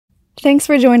Thanks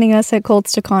for joining us at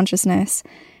Cults to Consciousness.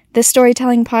 This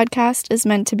storytelling podcast is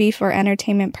meant to be for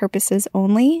entertainment purposes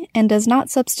only and does not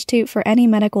substitute for any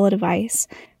medical advice.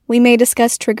 We may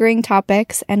discuss triggering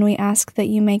topics, and we ask that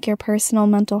you make your personal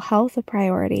mental health a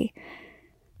priority.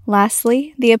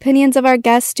 Lastly, the opinions of our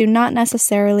guests do not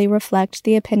necessarily reflect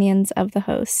the opinions of the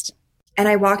host. And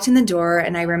I walked in the door,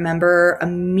 and I remember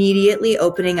immediately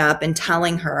opening up and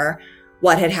telling her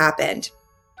what had happened.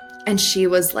 And she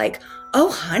was like,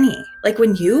 "Oh, honey, like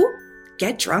when you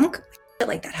get drunk, shit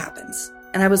like that happens."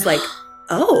 And I was like,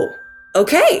 "Oh,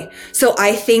 okay." So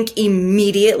I think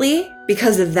immediately,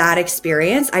 because of that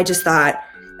experience, I just thought,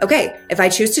 okay, if I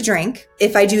choose to drink,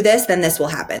 if I do this, then this will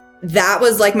happen. That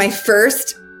was like my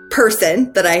first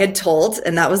person that I had told,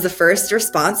 and that was the first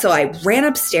response. So I ran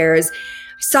upstairs,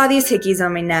 I saw these hickeys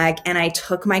on my neck, and I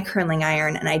took my curling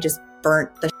iron and I just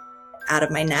burnt the out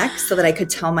of my neck so that I could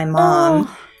tell my mom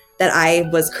that I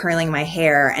was curling my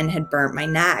hair and had burnt my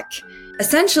neck.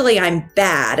 Essentially, I'm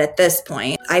bad at this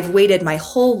point. I've waited my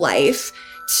whole life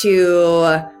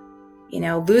to,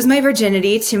 lose my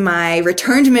virginity to my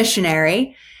returned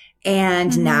missionary.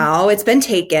 And now it's been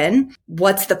taken.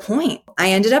 What's the point? I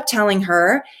ended up telling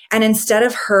her, and instead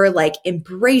of her like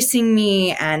embracing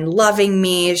me and loving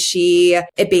me,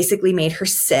 it basically made her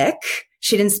sick.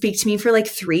 She didn't speak to me for like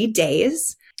 3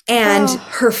 days. And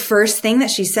her first thing that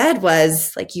she said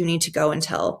was like, "You need to go and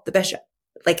tell the bishop."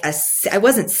 Like I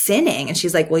wasn't sinning. And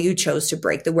she's like, "Well, you chose to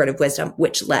break the word of wisdom,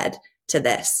 which led to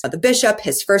this." The bishop,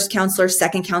 his first counselor,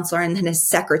 second counselor, and then his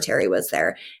secretary was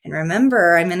there. And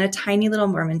remember, I'm in a tiny little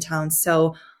Mormon town.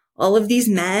 So all of these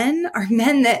men are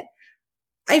men that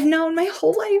I've known my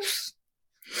whole life.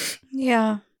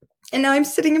 Yeah. And now I'm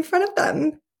sitting in front of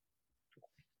them,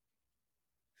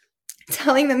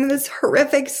 telling them this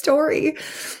horrific story.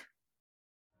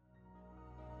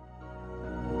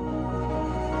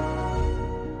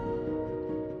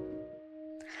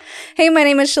 Hey, my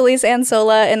name is Shalise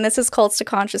Ansola, and this is Cults to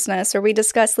Consciousness, where we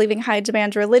discuss leaving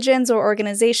high-demand religions or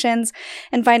organizations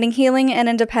and finding healing and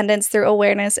independence through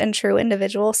awareness and true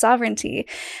individual sovereignty.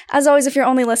 As always, if you're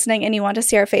only listening and you want to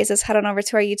see our faces, head on over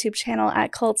to our YouTube channel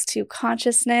at Cults to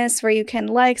Consciousness, where you can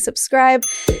like, subscribe,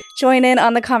 join in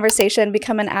on the conversation,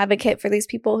 become an advocate for these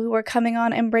people who are coming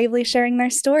on and bravely sharing their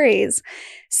stories.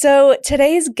 So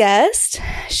today's guest,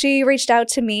 she reached out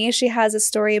to me. She has a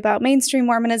story about mainstream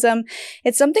Mormonism.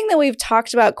 It's something that we've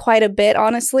talked about quite a bit,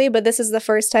 honestly, but this is the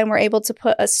first time we're able to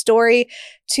put a story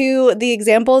to the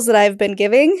examples that I've been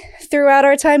giving throughout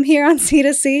our time here on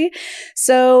C2C.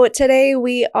 So today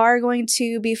we are going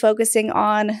to be focusing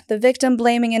on the victim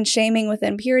blaming and shaming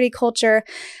within purity culture,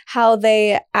 how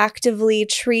they actively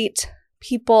treat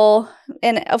people,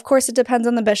 and of course it depends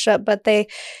on the bishop, but they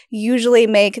usually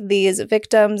make these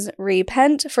victims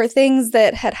repent for things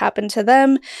that had happened to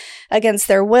them against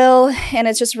their will, and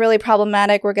it's just really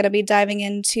problematic. We're going to be diving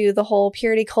into the whole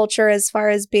purity culture as far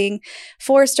as being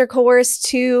forced or coerced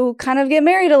to kind of get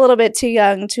married a little bit too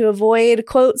young to avoid,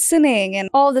 quote, sinning, and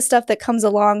all the stuff that comes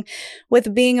along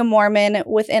with being a Mormon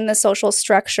within the social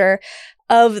structure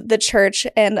of the church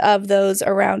and of those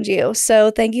around you.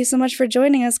 So thank you so much for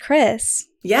joining us, Chris.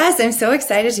 Yes, I'm so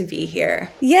excited to be here.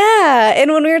 Yeah.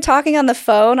 And when we were talking on the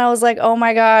phone, I was like, oh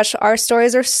my gosh, our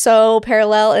stories are so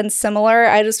parallel and similar.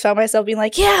 I just found myself being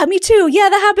like, yeah, me too. Yeah,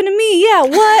 that happened to me. Yeah,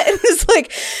 what? And it's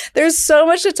like, there's so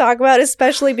much to talk about,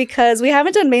 especially because we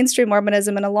haven't done mainstream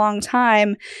Mormonism in a long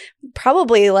time,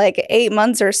 probably like 8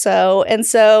 months or so. And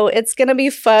so it's going to be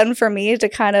fun for me to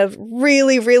kind of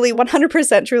really, really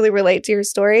 100% truly relate to your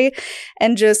story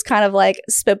and just kind of like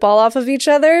spitball off of each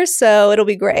other. So it'll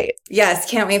be great. Yes,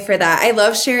 can't wait for that. I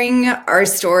love sharing our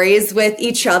stories with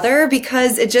each other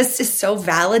because it just is so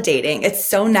validating. It's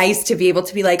so nice to be able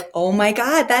to be like, oh my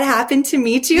God, that happened to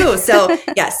me too. So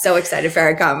yes, so excited for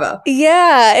our combo.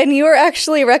 Yeah. And you were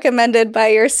actually recommended by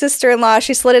your sister-in-law.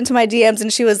 She slid into my DMs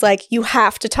and she was like, you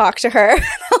have to talk to her.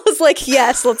 I was like,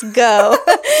 yes, let's go.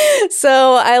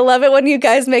 So I love it when you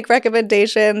guys make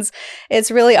recommendations.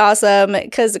 It's really awesome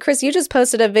because Chris, you just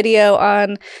posted a video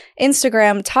on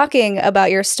Instagram talking about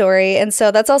your story. And so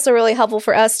that's also really helpful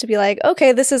for us to be like,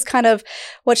 okay, this is kind of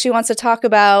what she wants to talk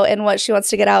about and what she wants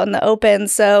to get out in the open.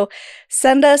 So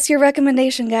send us your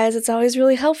recommendation, guys. It's always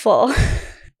really helpful.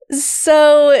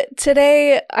 So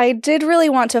today I did really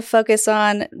want to focus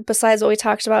on, besides what we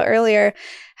talked about earlier,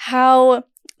 how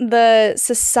the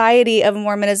society of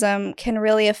Mormonism can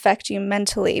really affect you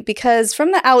mentally. Because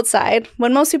from the outside,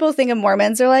 when most people think of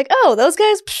Mormons, they're like, oh, those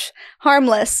guys,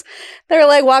 harmless. They're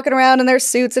like walking around in their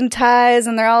suits and ties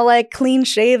and they're all like clean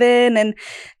shaven and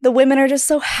the women are just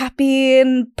so happy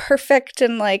and perfect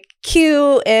and like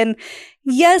cute. And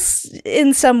Yes,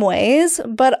 in some ways,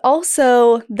 but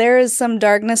also there is some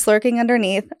darkness lurking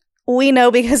underneath. We know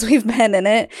because we've been in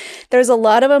it. There's a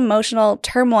lot of emotional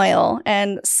turmoil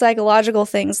and psychological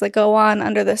things that go on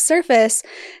under the surface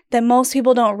that most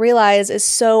people don't realize is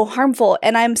so harmful.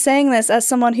 And I'm saying this as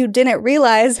someone who didn't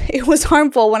realize it was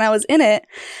harmful when I was in it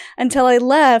until I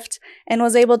left and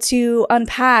was able to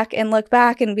unpack and look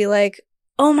back and be like,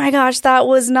 oh my gosh, that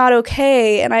was not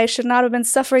okay. And I should not have been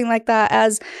suffering like that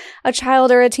as a child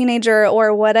or a teenager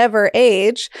or whatever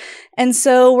age. And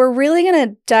so we're really going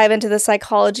to dive into the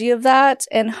psychology of that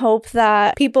and hope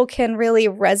that people can really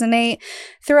resonate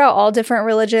throughout all different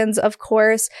religions, of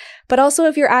course. But also,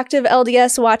 if you're active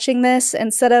LDS watching this,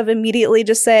 instead of immediately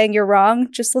just saying you're wrong,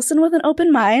 just listen with an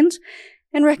open mind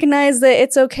and recognize that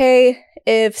it's okay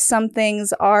if some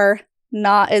things are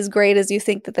not as great as you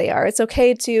think that they are. It's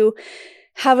okay to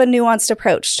have a nuanced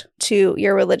approach to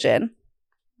your religion.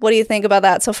 What do you think about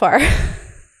that so far?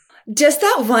 Just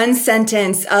that one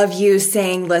sentence of you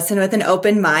saying, listen with an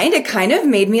open mind, it kind of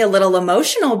made me a little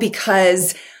emotional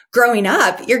because growing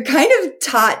up, you're kind of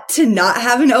taught to not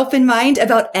have an open mind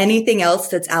about anything else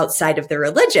that's outside of the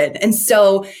religion. And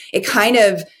so it kind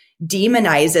of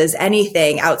demonizes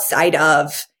anything outside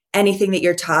of anything that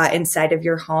you're taught inside of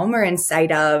your home or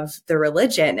inside of the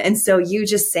religion. And so you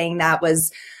just saying that was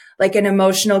like an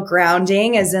emotional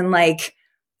grounding, as in like,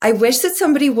 I wish that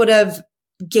somebody would have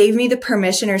gave me the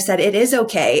permission or said, it is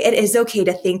okay. It is okay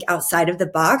to think outside of the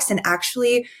box and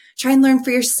actually try and learn for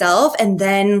yourself. And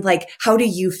then like, how do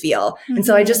you feel? Mm-hmm. And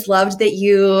so I just loved that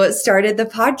you started the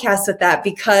podcast with that,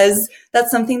 because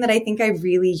that's something that I think I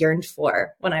really yearned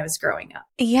for when I was growing up.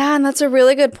 Yeah. And that's a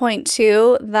really good point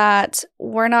too, that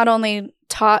we're not only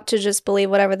taught to just believe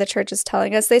whatever the church is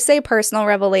telling us. They say personal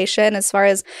revelation as far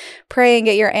as pray and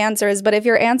get your answers. But if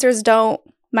your answers don't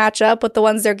match up with the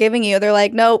ones they're giving you, they're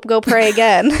like, nope, go pray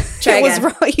again. Try it again. Was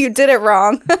wrong. You did it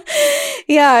wrong.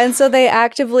 Yeah. And so they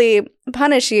actively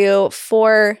punish you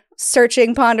for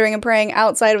searching, pondering, and praying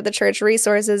outside of the church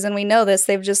resources. And we know this.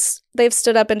 They've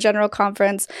stood up in general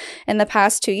conference in the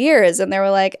past 2 years. And they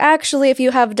were like, actually, if you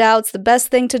have doubts, the best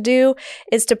thing to do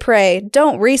is to pray.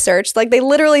 Don't research. Like they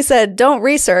literally said, don't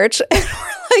research. And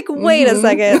we're like, wait a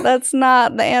second, that's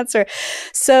not the answer.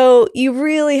 So you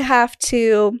really have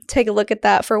to take a look at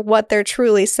that for what they're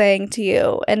truly saying to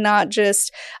you, and not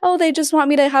just, oh, they just want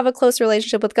me to have a close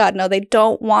relationship with God. No, they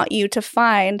don't want you to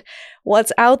find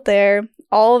what's out there,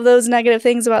 all of those negative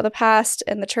things about the past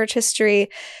and the church history.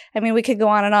 I mean, we could go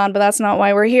on and on, but that's not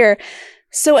why we're here.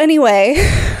 So anyway,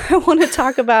 I want to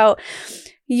talk about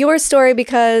your story,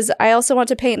 because I also want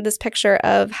to paint this picture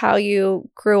of how you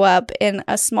grew up in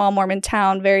a small Mormon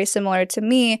town, very similar to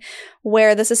me,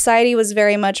 where the society was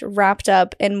very much wrapped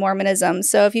up in Mormonism.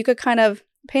 So if you could kind of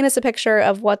paint us a picture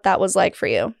of what that was like for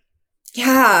you.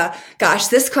 Yeah. Gosh,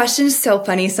 this question is so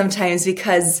funny sometimes,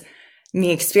 because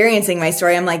me experiencing my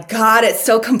story, I'm like, God, it's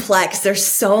so complex. There's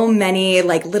so many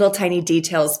like little tiny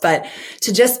details, but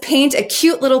to just paint a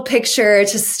cute little picture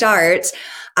to start,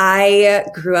 I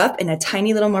grew up in a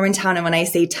tiny little Mormon town. And when I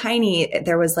say tiny,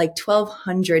 there was like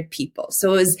 1,200 people.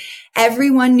 So it was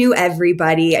everyone knew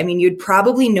everybody. I mean, you'd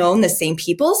probably known the same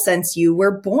people since you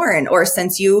were born, or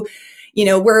since you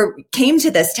came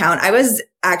to this town. I was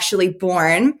actually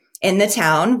born in the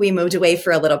town. We moved away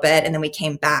for a little bit and then we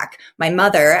came back. My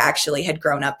mother actually had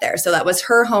grown up there. So that was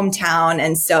her hometown.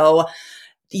 And so,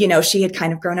 she had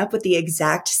kind of grown up with the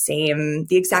exact same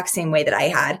way that I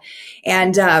had.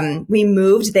 And we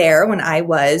moved there when I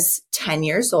was 10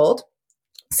 years old.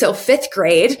 So 5th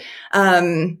grade.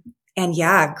 And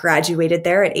yeah, graduated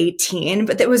there at 18.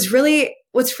 But what's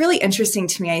really interesting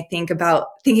to me, I think, about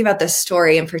thinking about this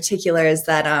story in particular, is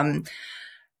that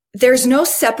there's no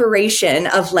separation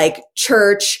of like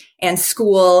church and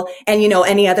school and,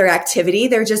 any other activity.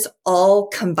 They're just all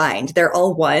combined. They're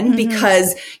all one,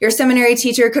 because your seminary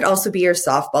teacher could also be your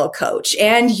softball coach,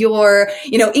 and your,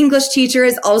 English teacher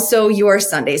is also your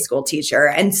Sunday school teacher.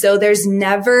 And so there's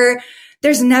never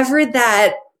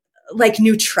that like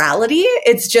neutrality.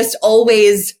 It's just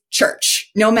always church,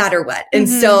 no matter what. And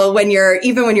so when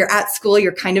you're at school,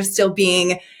 you're kind of still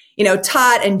being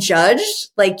taught and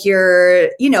judged, like you're,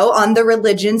 on the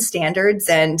religion standards.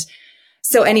 And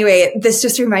so anyway, this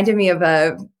just reminded me of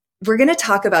we're going to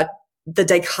talk about the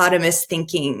dichotomous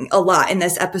thinking a lot in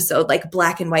this episode, like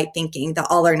black and white thinking, the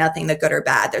all or nothing, the good or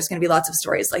bad. There's going to be lots of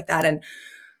stories like that. And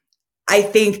I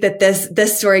think that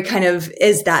this story kind of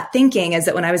is that thinking, is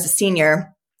that when I was a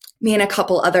senior, me and a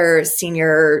couple other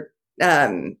senior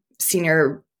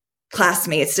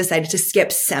classmates decided to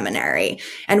skip seminary,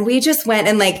 and we just went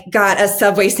and like got a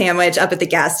Subway sandwich up at the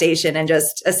gas station and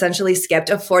just essentially skipped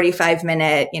a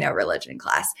 45-minute, religion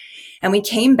class. And we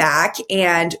came back,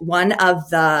 and one of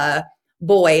the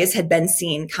boys had been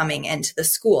seen coming into the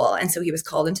school. And so he was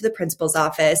called into the principal's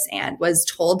office and was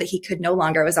told that he could no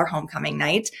longer, it was our homecoming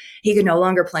night, he could no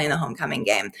longer play in the homecoming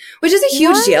game, which is a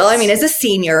huge deal. I mean, as a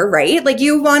senior, right? Like,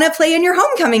 you want to play in your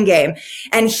homecoming game.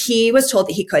 And he was told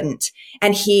that he couldn't.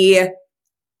 And he,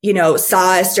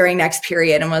 saw us during next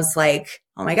period and was like,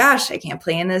 oh my gosh, I can't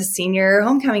play in this senior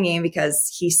homecoming game,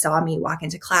 because he saw me walk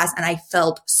into class. And I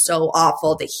felt so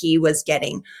awful that he was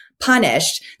getting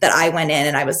punished, that I went in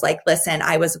and I was like, listen,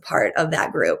 I was a part of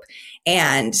that group.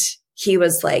 And he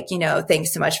was like,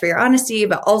 thanks so much for your honesty,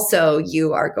 but also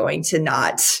you are going to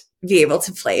not be able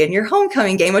to play in your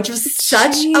homecoming game, which was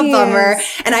such a bummer.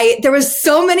 And there was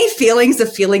so many feelings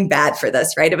of feeling bad for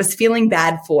this, right? It was feeling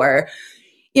bad for,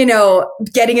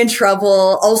 getting in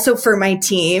trouble, also for my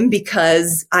team,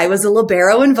 because I was a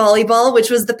libero in volleyball, which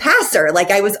was the passer.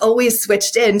 Like, I was always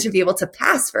switched in to be able to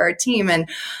pass for our team. And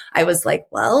I was like,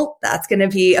 well, that's going to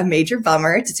be a major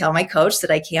bummer to tell my coach that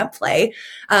I can't play.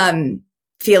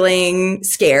 Feeling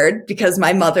scared because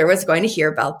my mother was going to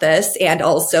hear about this. And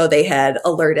also they had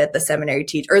alerted the seminary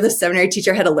teacher, or the seminary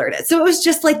teacher had alerted. So it was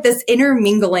just like this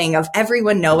intermingling of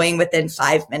everyone knowing within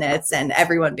 5 minutes and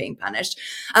everyone being punished.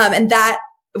 And that,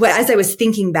 as I was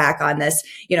thinking back on this,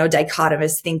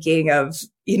 dichotomous thinking of,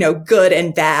 good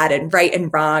and bad and right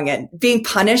and wrong and being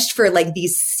punished for like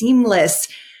these seamless,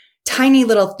 tiny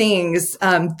little things,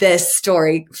 this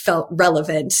story felt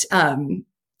relevant,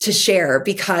 to share,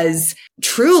 because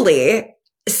truly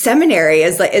seminary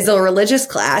is a religious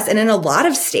class. And in a lot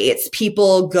of states,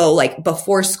 people go like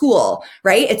before school,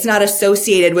 right? It's not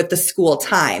associated with the school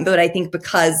time. But I think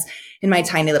because in my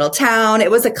tiny little town, it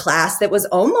was a class that was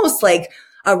almost like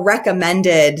a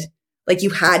recommended, like, you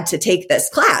had to take this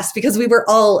class because we were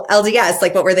all LDS.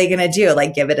 Like, what were they going to do?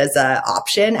 Like, give it as an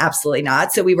option? Absolutely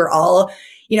not. So we were all,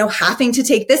 having to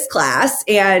take this class,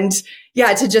 and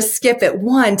to just skip it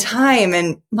one time.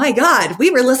 And my God, we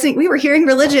were hearing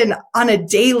religion on a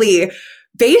daily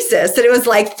basis. And it was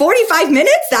like 45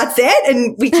 minutes. That's it.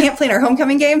 And we can't play in our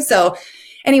homecoming game. So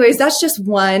anyways, that's just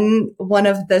one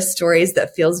of the stories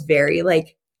that feels very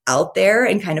like out there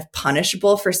and kind of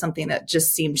punishable for something that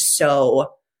just seemed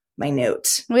so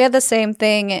minute. We had the same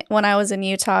thing when I was in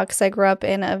Utah, because I grew up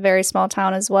in a very small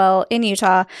town as well in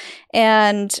Utah,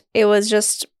 and it was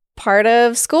just part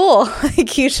of school.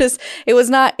 Like, it was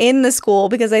not in the school,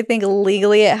 because I think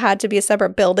legally it had to be a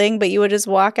separate building, but you would just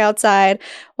walk outside,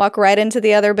 walk right into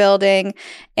the other building.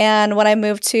 And when I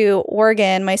moved to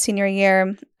Oregon my senior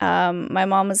year, my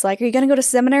mom was like, are you going to go to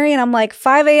seminary? And I'm like,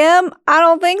 5 a.m.? I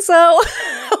don't think so.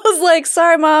 I was like,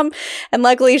 sorry, Mom. And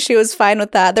luckily she was fine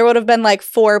with that. There would have been like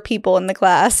 4 people in the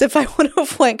class if I would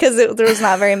have went, because there was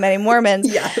not very many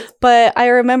Mormons. Yeah. But I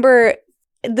remember,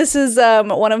 this is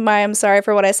one of my, I'm sorry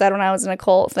for what I said when I was in a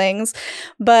cult things,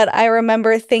 but I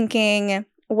remember thinking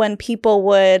when people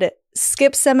would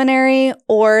skip seminary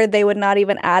or they would not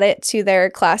even add it to their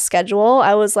class schedule,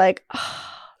 I was like, oh,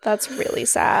 that's really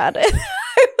sad.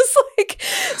 I was like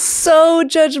so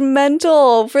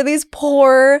judgmental for these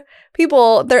poor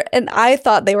people there, and I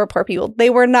thought they were poor people. They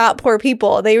were not poor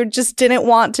people. They just didn't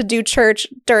want to do church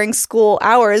during school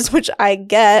hours, which I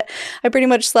get. I pretty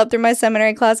much slept through my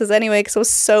seminary classes anyway, because I was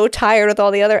so tired with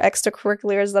all the other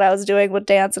extracurriculars that I was doing with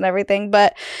dance and everything.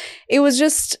 But it was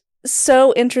just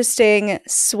so interesting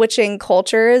switching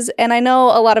cultures. And I know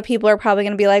a lot of people are probably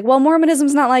going to be like, well,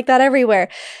 Mormonism's not like that everywhere.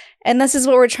 And this is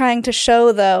what we're trying to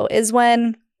show, though, is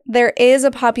when there is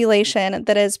a population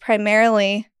that is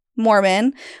primarily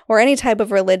Mormon or any type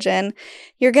of religion,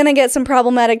 you're going to get some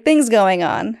problematic things going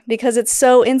on, because it's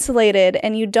so insulated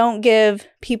and you don't give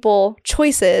people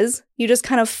choices. You just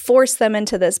kind of force them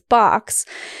into this box.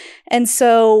 And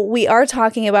so we are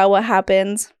talking about what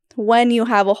happens when you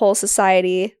have a whole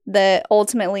society that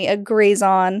ultimately agrees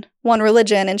on one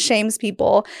religion and shames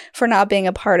people for not being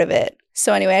a part of it.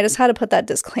 So anyway, I just had to put that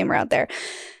disclaimer out there.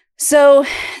 So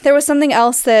there was something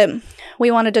else that we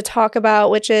wanted to talk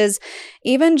about, which is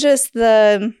even just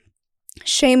the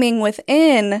shaming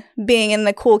within being in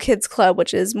the cool kids club,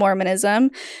 which is Mormonism,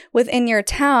 within your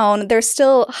town. There's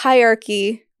still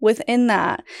hierarchy within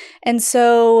that. And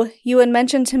so you had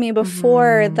mentioned to me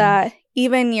before that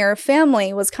even your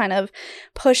family was kind of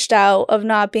pushed out of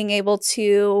not being able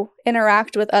to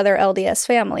interact with other LDS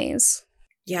families.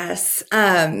 Yes.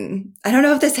 I don't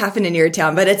know if this happened in your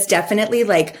town, but it's definitely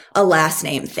like a last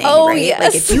name thing, right? Yes.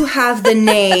 Like, if you have the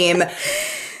name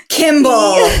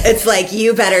Kimball, it's like,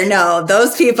 you better know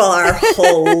those people are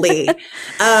holy.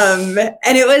 And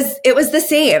it was the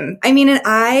same. I mean, and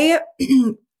I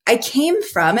came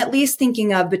from, at least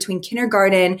thinking of between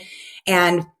kindergarten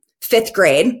and 5th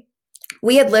grade,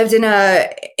 we had lived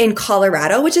in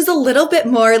Colorado, which is a little bit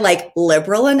more like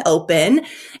liberal and open.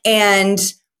 And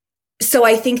so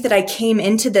I think that I came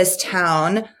into this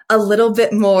town a little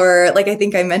bit more, like I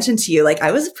think I mentioned to you, like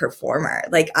I was a performer.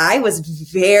 Like I was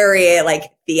very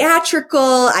like theatrical.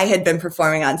 I had been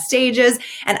performing on stages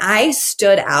and I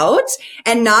stood out,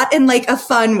 and not in like a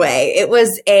fun way. It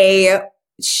was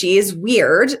she's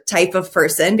weird type of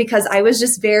person, because I was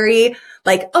just very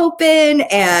like open,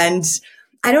 and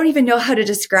I don't even know how to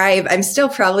describe. I'm still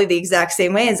probably the exact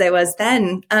same way as I was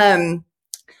then.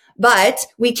 But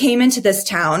we came into this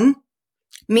town.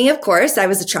 Me, of course, I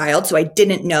was a child, so I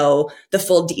didn't know the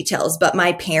full details, but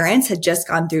my parents had just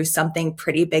gone through something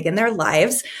pretty big in their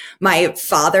lives. My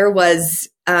father was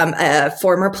a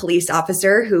former police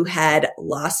officer who had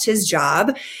lost his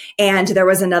job, and there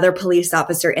was another police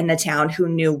officer in the town who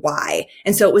knew why.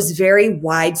 And so it was very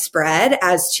widespread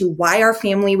as to why our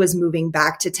family was moving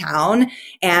back to town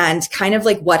and kind of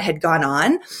like what had gone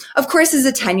on. Of course, as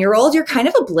a 10-year-old, you're kind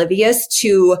of oblivious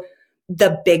to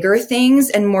the bigger things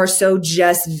and more so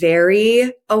just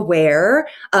very aware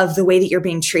of the way that you're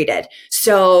being treated.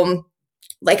 So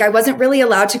like I wasn't really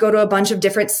allowed to go to a bunch of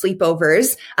different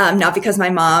sleepovers, not because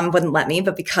my mom wouldn't let me,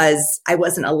 but because I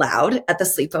wasn't allowed at the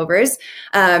sleepovers.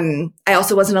 I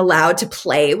also wasn't allowed to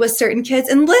play with certain kids.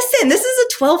 And listen, this is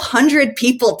a 1,200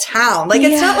 people town. Like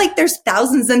it's not like there's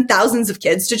thousands and thousands of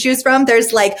kids to choose from.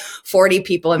 There's like 40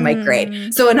 people in my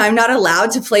grade. So when I'm not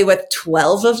allowed to play with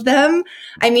 12 of them,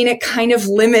 I mean, it kind of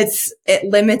limits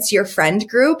your friend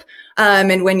group.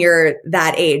 And when you're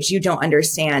that age, you don't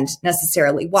understand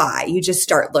necessarily why. You just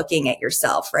start looking at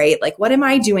yourself, right? Like, what am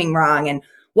I doing wrong? And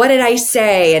what did I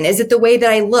say? And is it the way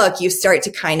that I look? You start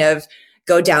to kind of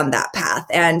go down that path.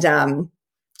 And,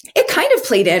 it kind of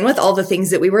played in with all the things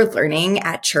that we were learning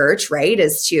at church, right?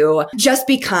 Is to just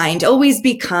be kind,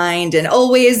 and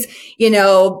always,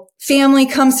 family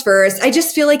comes first. I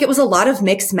just feel like it was a lot of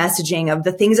mixed messaging of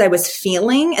the things I was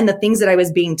feeling and the things that I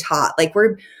was being taught. Like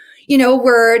we're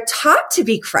taught to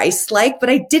be Christ-like, but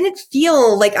I didn't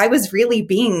feel like I was really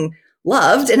being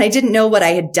loved, and I didn't know what I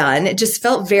had done. It just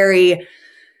felt very,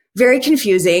 very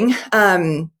confusing.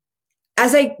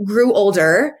 As I grew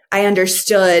older, I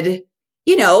understood,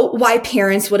 why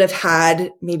parents would have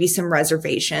had maybe some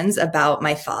reservations about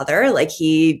my father. Like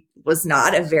he was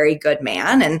not a very good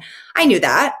man, and I knew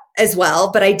that as well,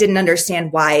 but I didn't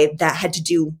understand why that had to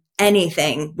do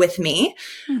anything with me.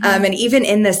 And even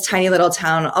in this tiny little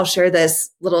town, I'll share this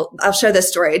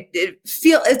story.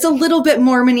 It's a little bit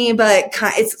Mormon-y, but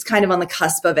it's kind of on the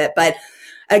cusp of it. But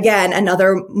again,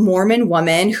 another Mormon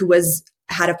woman who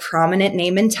had a prominent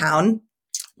name in town.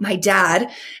 My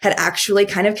dad had actually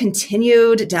kind of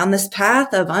continued down this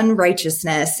path of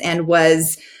unrighteousness and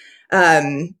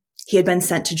he had been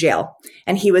sent to jail,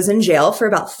 and he was in jail for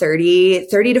about 30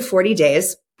 to 40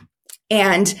 days.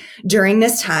 And during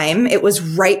this time, it was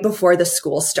right before the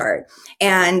school start.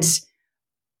 And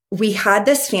we had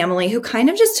this family who kind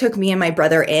of just took me and my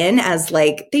brother in as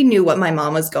like, they knew what my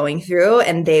mom was going through.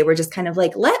 And they were just kind of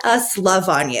like, let us love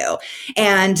on you.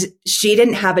 And she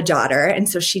didn't have a daughter. And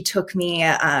so she took me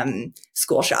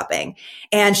school shopping,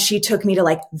 and she took me to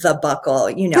like the Buckle,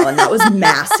 and that was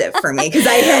massive for me because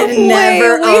I had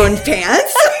never owned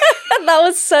pants. That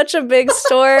was such a big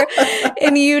store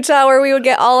in Utah where we would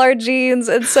get all our jeans.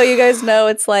 And so you guys know,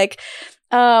 it's like,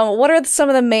 what are some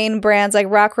of the main brands, like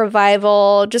Rock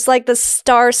Revival, just like the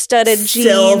star-studded jeans.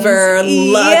 Silver,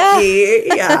 Lucky.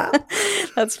 Yeah.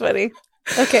 That's funny.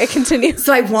 Okay, continue.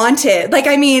 So I wanted,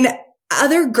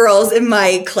 other girls in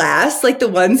my class, like the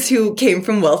ones who came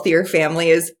from wealthier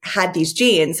families, had these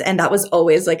jeans. And that was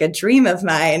always like a dream of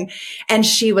mine. And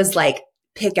she was like,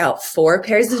 pick out 4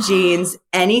 pairs of jeans,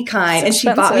 any kind. And she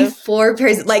bought me 4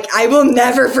 pairs. Like, I will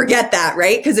never forget that,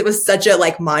 right? Because it was such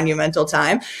a monumental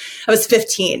time. I was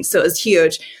 15, so it was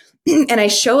huge. And I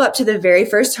show up to the very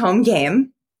first home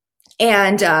game,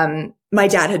 and my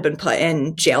dad had been put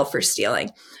in jail for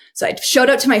stealing. So I showed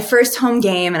up to my first home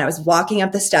game, and I was walking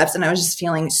up the steps, and I was just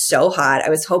feeling so hot. I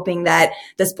was hoping that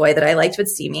this boy that I liked would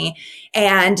see me.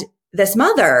 And this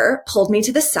mother pulled me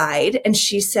to the side, and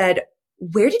she said,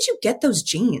 "Where did you get those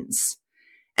jeans?"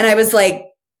 And I was like,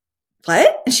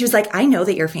 "What?" And she was like, "I know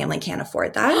that your family can't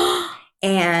afford that.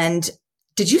 And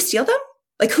did you steal them?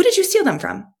 Like, who did you steal them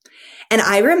from?" And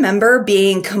I remember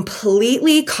being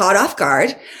completely caught off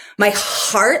guard. My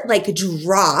heart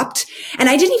dropped, and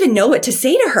I didn't even know what to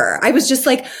say to her. I was just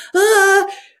like,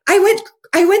 I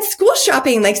went school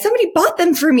shopping. Like, somebody bought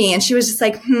them for me. And she was just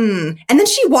like, And then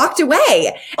she walked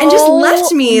away and just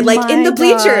left me in the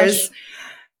bleachers.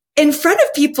 In front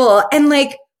of people. And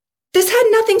this had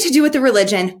nothing to do with the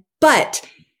religion, but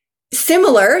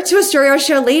similar to a story I'll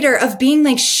share later of being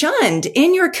like shunned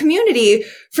in your community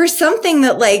for something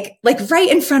that like right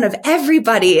in front of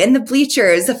everybody in the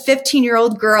bleachers, a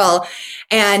 15-year-old girl.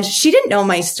 And she didn't know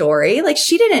my story. Like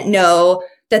she didn't know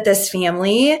that this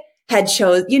family had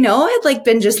had like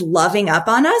been just loving up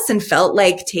on us and felt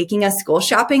like taking us school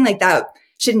shopping like that.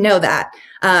 She didn't know that.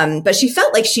 But she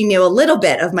felt like she knew a little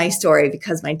bit of my story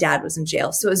because my dad was in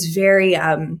jail. So it was very,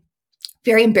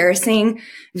 very embarrassing,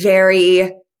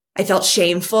 I felt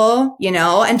shameful,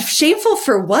 and shameful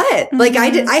for what? Mm-hmm. Like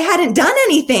I hadn't done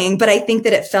anything, but I think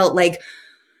that it felt like,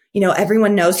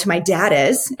 everyone knows who my dad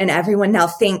is and everyone now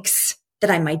thinks that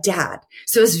I'm my dad.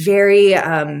 So it was very,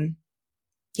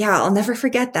 I'll never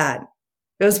forget that.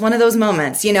 It was one of those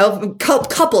moments,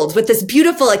 coupled with this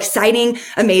beautiful, exciting,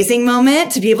 amazing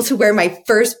moment to be able to wear my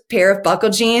first pair of buckle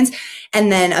jeans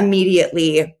and then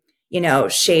immediately,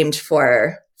 shamed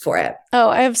for it. Oh,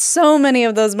 I have so many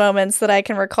of those moments that I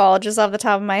can recall just off the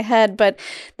top of my head. But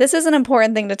this is an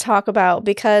important thing to talk about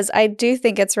because I do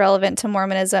think it's relevant to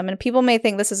Mormonism. And people may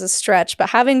think this is a stretch,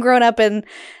 but having grown up in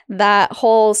that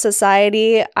whole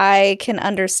society, I can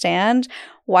understand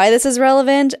why this is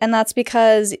relevant. And that's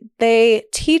because they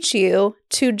teach you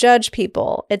to judge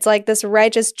people. It's like this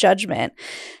righteous judgment.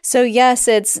 So yes,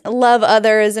 it's love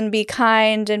others and be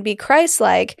kind and be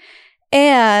Christ-like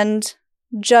and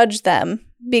judge them,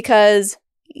 because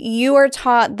you are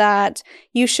taught that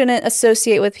you shouldn't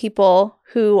associate with people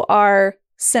who are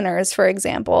sinners, for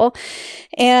example.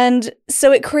 And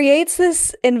so it creates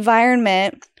this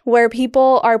environment where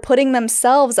people are putting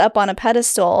themselves up on a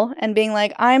pedestal and being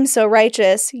like, I'm so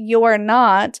righteous, you're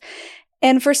not.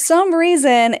 And for some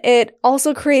reason, it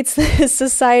also creates this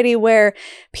society where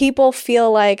people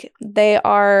feel like they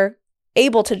are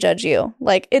able to judge you.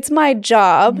 Like, it's my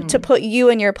job to put you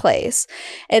in your place.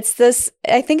 It's this,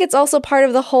 I think it's also part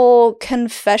of the whole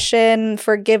confession,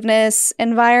 forgiveness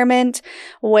environment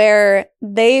where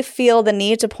they feel the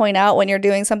need to point out when you're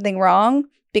doing something wrong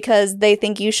because they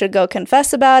think you should go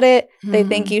confess about it. They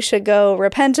think you should go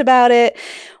repent about it.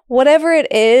 Whatever it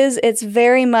is, it's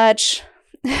very much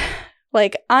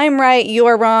like, I'm right,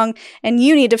 you're wrong, and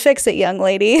you need to fix it, young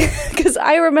lady. Because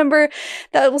I remember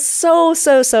that was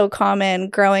so common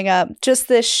growing up, just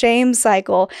this shame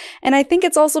cycle. And I think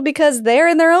it's also because they're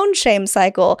in their own shame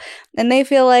cycle. And they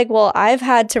feel like, well, I've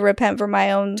had to repent for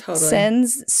my own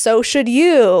sins, so should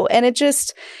you. And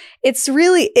it's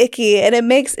really icky. And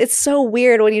it's so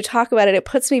weird when you talk about it. It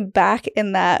puts me back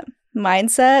in that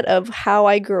mindset of how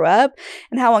I grew up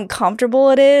and how uncomfortable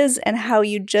it is and how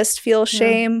you just feel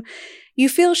shame. You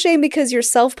feel shame because you're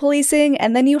self-policing,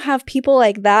 and then you have people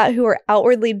like that who are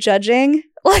outwardly judging.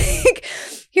 Like,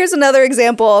 here's another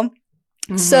example.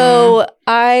 So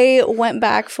I went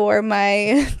back for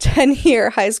my 10-year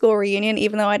high school reunion,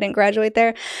 even though I didn't graduate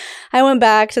there. I went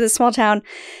back to this small town,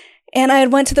 and I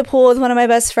went to the pool with one of my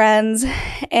best friends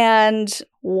and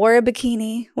wore a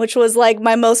bikini, which was like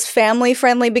my most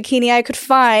family-friendly bikini I could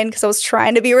find because I was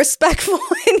trying to be respectful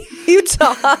in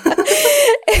Utah.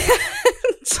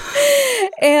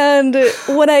 And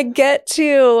when I get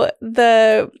to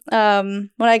the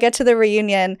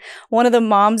reunion, one of the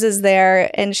moms is there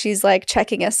and she's like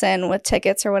checking us in with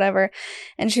tickets or whatever.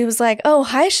 And she was like, "Oh,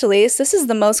 hi, Shalise. This is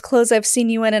the most clothes I've seen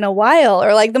you in a while,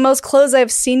 or like the most clothes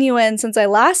I've seen you in since I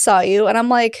last saw you." And I'm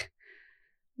like,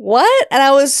 what? And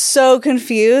I was so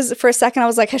confused. For a second, I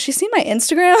was like, has she seen my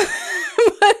Instagram?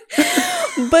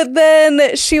 but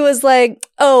then she was like,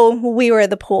 oh, we were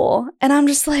at the pool. And I'm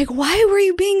just like, why were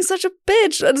you being such a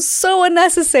bitch? That's so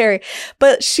unnecessary.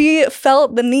 But she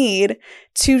felt the need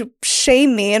to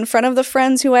shame me in front of the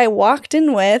friends who I walked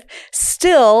in with,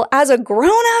 still as a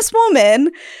grown-ass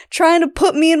woman, trying to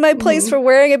put me in my place for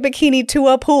wearing a bikini to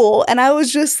a pool. And I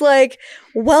was just like,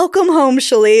 welcome home,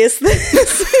 Shalise.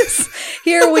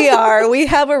 Here we are. We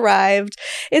have arrived.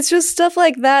 It's just stuff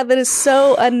like that is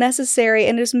so unnecessary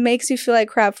and just makes you feel like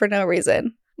crap for no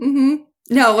reason. No,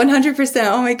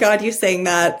 100%. Oh my God, you saying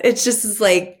that. It's just is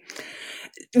like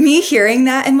me hearing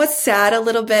that. And what's sad a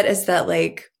little bit is that,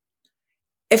 like,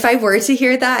 if I were to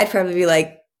hear that, I'd probably be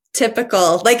like,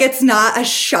 typical. Like, it's not a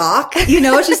shock,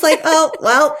 it's just like, oh,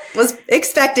 well, was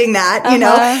expecting that,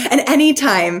 and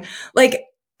anytime, like,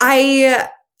 and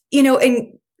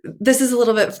this is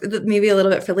maybe a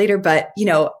little bit for later, but,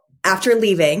 after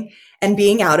leaving and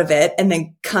being out of it and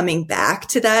then coming back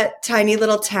to that tiny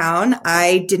little town,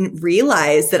 I didn't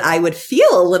realize that I would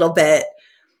feel a little bit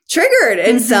triggered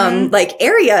in some like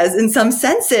areas, in some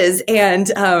senses. And,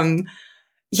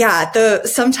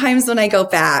 sometimes when I go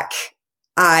back,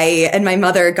 and my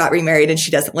mother got remarried and she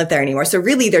doesn't live there anymore. So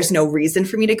really there's no reason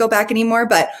for me to go back anymore.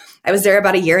 But I was there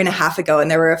about 1.5 years ago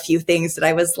and there were a few things that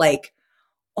I was like,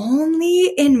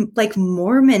 only in like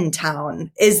Mormon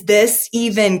town is this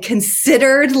even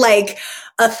considered like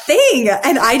a thing.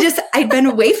 And I'd been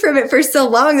away from it for so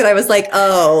long that I was like,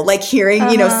 oh, like hearing,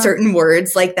 certain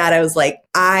words like that. I was like,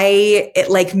 it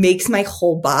like makes my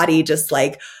whole body just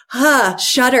like,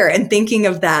 shudder. And thinking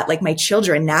of that, like my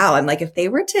children now, I'm like, if they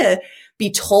were to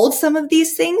be told some of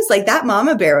these things, like that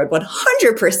mama bear would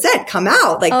 100% come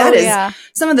out. Like that is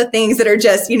some of the things that are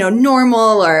just,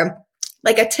 normal or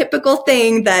like a typical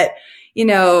thing that,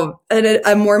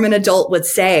 a Mormon adult would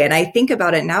say. And I think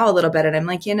about it now a little bit and I'm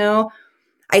like,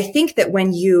 I think that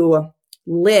when you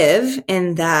live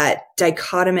in that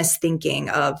dichotomous thinking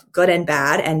of good and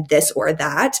bad and this or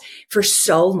that for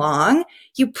so long,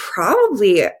 you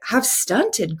probably have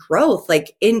stunted growth.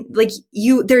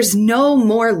 There's no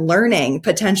more learning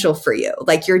potential for you.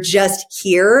 Like you're just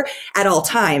here at all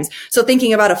times. So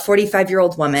thinking about a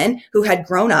 45-year-old woman who had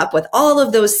grown up with all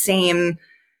of those same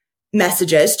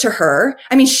messages to her.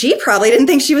 I mean, she probably didn't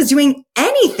think she was doing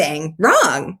anything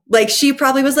wrong. Like she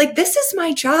probably was like, this is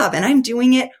my job and I'm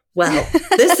doing it well.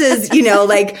 This is, so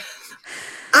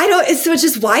it's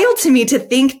just wild to me to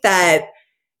think that,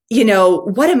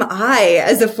 what am I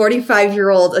as a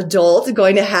 45-year-old adult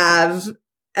going to have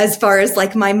as far as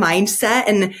like my mindset?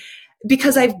 And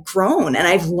because I've grown and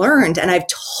I've learned and I've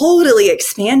totally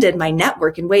expanded my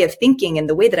network and way of thinking and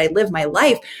the way that I live my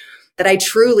life, that I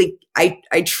truly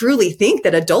think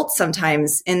that adults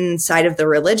sometimes inside of the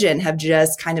religion have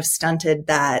just kind of stunted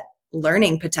that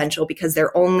learning potential because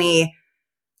they're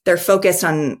focused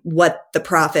on what the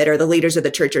prophet or the leaders of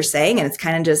the church are saying. And it's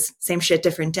kind of just same shit,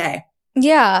 different day.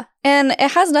 Yeah. And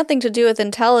it has nothing to do with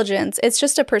intelligence. It's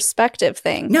just a perspective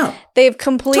thing. No. They've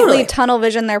completely tunnel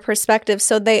visioned their perspective.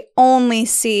 So they only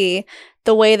see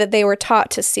the way that they were taught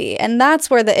to see. And that's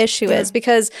where the issue is,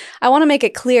 because I want to make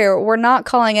it clear, we're not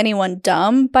calling anyone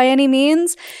dumb by any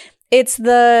means. It's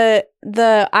the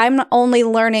I'm only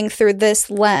learning through this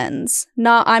lens,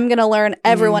 not I'm going to learn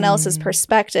everyone else's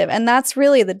perspective. And that's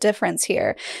really the difference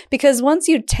here. Because once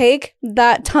you take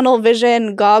that tunnel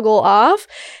vision goggle off,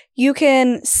 you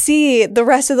can see the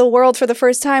rest of the world for the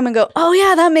first time and go, oh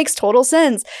yeah, that makes total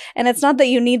sense. And it's not that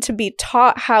you need to be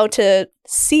taught how to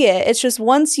see it. It's just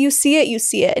once you see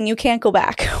it and you can't go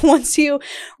back. Once you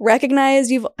recognize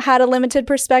you've had a limited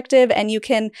perspective and you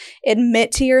can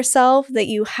admit to yourself that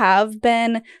you have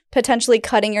been potentially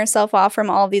cutting yourself off from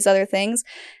all of these other things,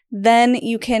 then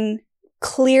you can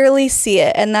clearly see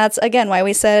it. And that's, again, why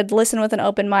we said listen with an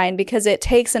open mind, because it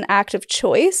takes an active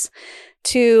choice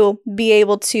to be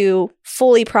able to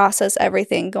fully process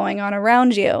everything going on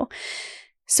around you.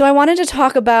 So I wanted to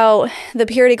talk about the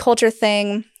purity culture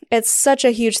thing. It's such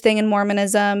a huge thing in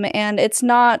Mormonism, and it's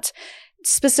not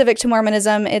specific to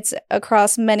Mormonism. It's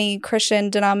across many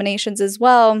Christian denominations as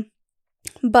well.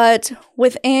 But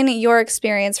within your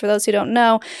experience, for those who don't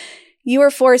know, you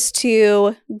were forced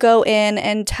to go in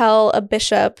and tell a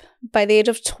bishop by the age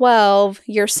of 12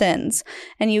 your sins.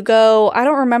 And you go, I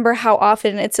don't remember how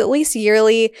often, it's at least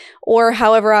yearly or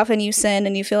however often you sin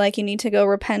and you feel like you need to go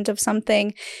repent of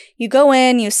something. You go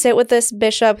in, you sit with this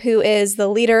bishop who is the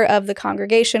leader of the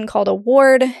congregation called a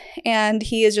ward, and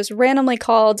he is just randomly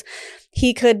called.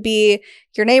 He could be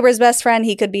your neighbor's best friend.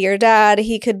 He could be your dad.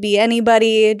 He could be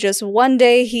anybody. Just one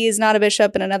day he is not a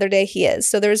bishop and another day he is.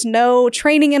 So there's no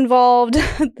training involved.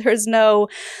 There's no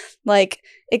like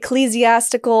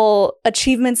ecclesiastical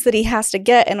achievements that he has to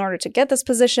get in order to get this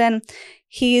position.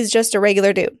 He's just a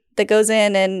regular dude that goes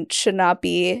in and should not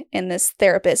be in this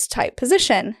therapist type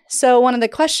position. So one of the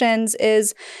questions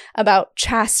is about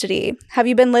chastity. Have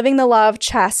you been living the law of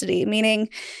chastity? Meaning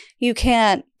you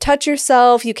can't touch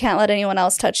yourself. You can't let anyone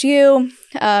else touch you.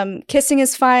 Kissing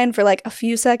is fine for like a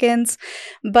few seconds,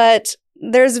 but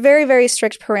there's very, very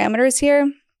strict parameters here.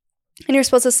 And you're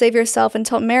supposed to save yourself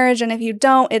until marriage. And if you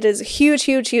don't, it is a huge,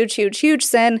 huge, huge, huge, huge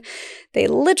sin. They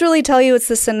literally tell you it's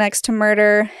the sin next to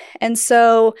murder. And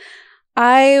so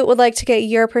I would like to get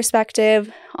your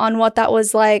perspective on what that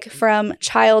was like from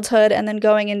childhood and then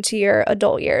going into your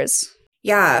adult years.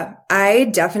 Yeah, I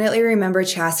definitely remember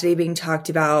chastity being talked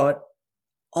about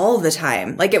all the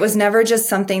time. Like it was never just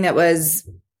something that was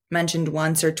mentioned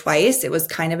once or twice. It was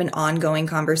kind of an ongoing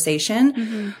conversation.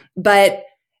 Mm-hmm. But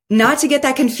not to get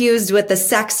that confused with the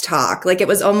sex talk. Like it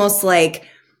was almost like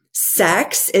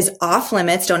sex is off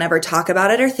limits. Don't ever talk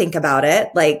about it or think about it.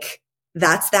 Like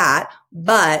that's that.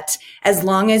 But as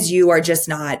long as you are just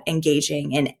not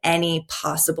engaging in any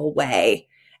possible way.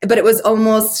 But it was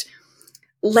almost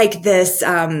like this,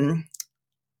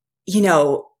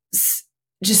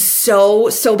 just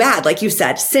so bad. Like you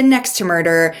said, sin next to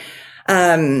murder.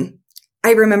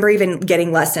 I remember even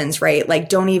getting lessons, right?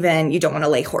 Like, you don't want to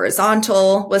lay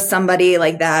horizontal with somebody,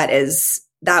 like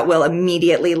that will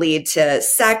immediately lead to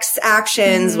sex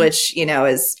actions, which,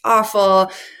 is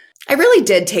awful. I really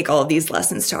did take all of these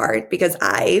lessons to heart because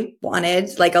I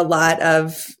wanted, like a lot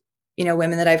of,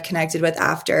 women that I've connected with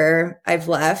after I've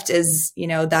left is,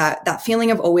 that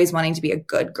feeling of always wanting to be a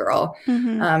good girl,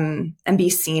 and be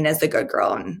seen as the good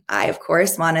girl. And I, of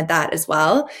course, wanted that as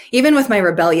well. Even with my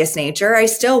rebellious nature, I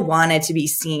still wanted to be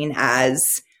seen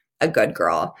as a good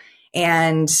girl.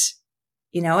 And,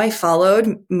 I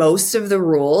followed most of the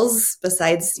rules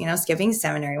besides, skipping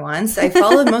seminary once. I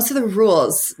followed most of the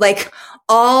rules, like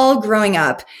all growing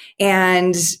up.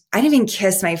 And I didn't even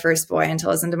kiss my first boy until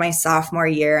I was into my sophomore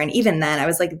year. And even then I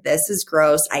was like, this is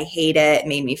gross. I hate it. It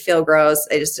made me feel gross.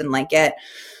 I just didn't like it.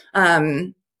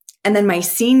 And then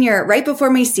right before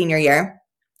my senior year,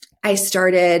 I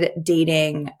started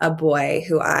dating a boy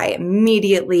who I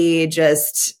immediately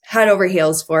just head over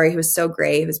heels for. He was so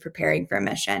great. He was preparing for a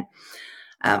mission.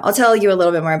 I'll tell you a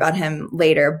little bit more about him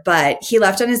later, but he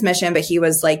left on his mission, but he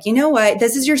was like, you know what?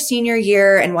 This is your senior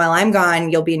year. And while I'm gone,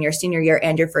 you'll be in your senior year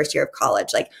and your first year of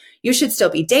college. Like, you should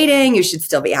still be dating. You should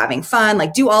still be having fun.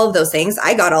 Like, do all of those things.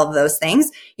 I got all of those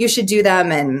things. You should do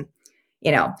them and,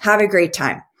 have a great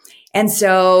time. And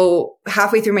so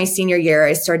halfway through my senior year,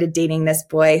 I started dating this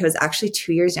boy who was actually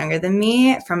 2 years younger than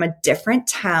me from a different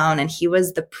town. And he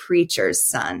was the preacher's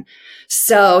son.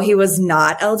 So he was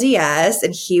not LDS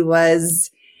and he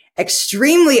was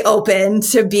extremely open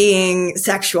to being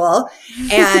sexual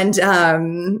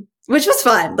and, which was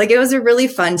fun. Like, it was a really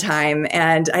fun time.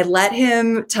 And I let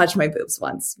him touch my boobs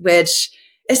once, which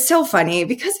is so funny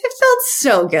because it felt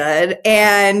so good.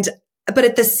 But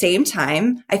at the same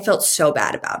time, I felt so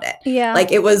bad about it. Yeah.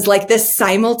 Like, it was like this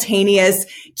simultaneous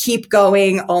keep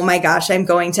going, oh my gosh, I'm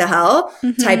going to hell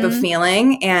type of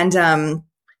feeling. And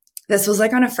this was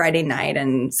like on a Friday night.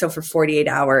 And so for 48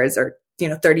 hours or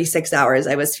 36 hours,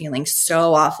 I was feeling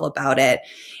so awful about it.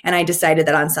 And I decided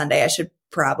that on Sunday, I should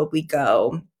probably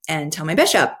go and tell my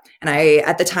bishop. And I,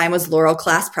 at the time, was Laurel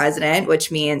class president, which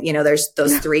means, there's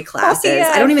those 3 classes. Oh,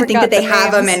 yeah, I don't even think that they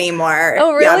have them anymore.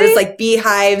 Oh, really? Yeah, there's like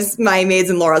beehives, my maids,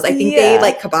 and Laurels. I think they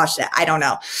like kiboshed it. I don't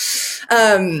know.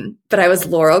 But I was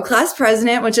Laurel class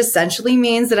president, which essentially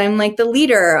means that I'm like the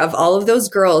leader of all of those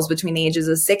girls between the ages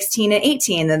of 16 and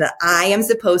 18, and that I am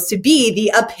supposed to be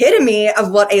the epitome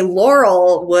of what a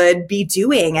Laurel would be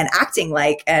doing and acting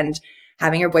like. And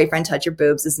having your boyfriend touch your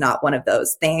boobs is not one of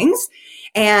those things.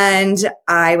 And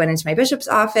I went into my bishop's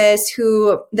office,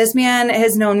 who this man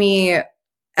has known me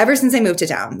ever since I moved to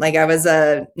town. Like, I was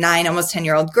a 9, almost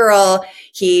 10-year-old girl.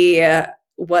 He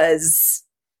was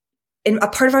in a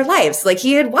part of our lives. Like,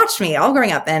 he had watched me all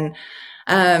growing up and,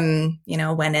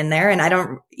 went in there, and I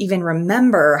don't even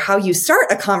remember how you start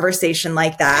a conversation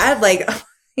like that. Like,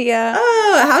 yeah.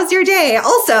 Oh, how's your day?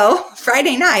 Also,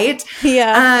 Friday night.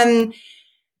 Yeah.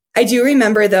 I do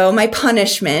remember, though, my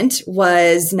punishment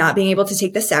was not being able to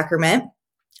take the sacrament,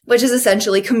 which is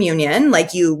essentially communion.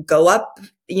 Like, you go up,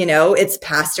 it's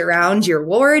passed around your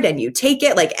ward and you take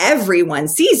it. Like, everyone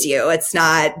sees you. It's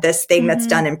not this thing that's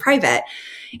done in private.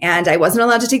 And I wasn't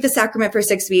allowed to take the sacrament for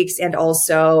 6 weeks. And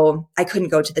also I couldn't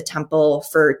go to the temple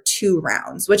for 2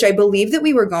 rounds, which I believe that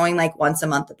we were going like once a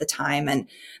month at the time. And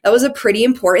that was a pretty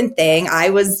important thing. I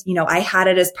was, I had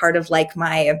it as part of like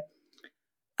my,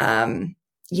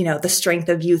 the Strength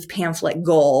of Youth pamphlet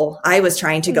goal. I was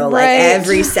trying to go like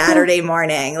every Saturday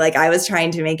morning. Like, I was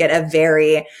trying to make it a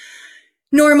very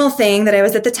normal thing that I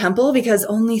was at the temple, because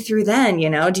only through then,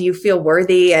 do you feel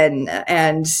worthy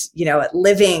and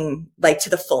living like to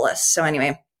the fullest. So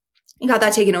anyway, I got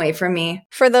that taken away from me.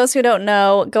 For those who don't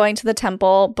know, going to the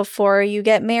temple before you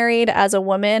get married as a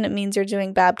woman, it means you're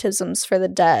doing baptisms for the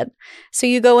dead. So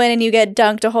you go in and you get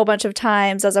dunked a whole bunch of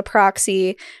times as a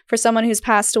proxy for someone who's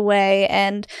passed away.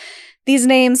 And these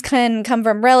names can come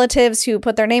from relatives who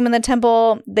put their name in the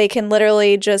temple. They can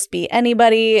literally just be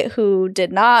anybody who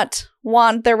did not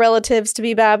want their relatives to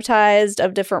be baptized,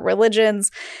 of different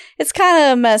religions. It's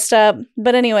kind of messed up.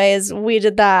 But anyways, we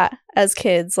did that as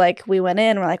kids. Like, we went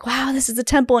in, we're like, wow, this is a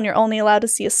temple, and you're only allowed to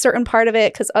see a certain part of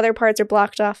it because other parts are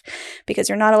blocked off, because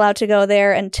you're not allowed to go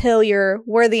there until you're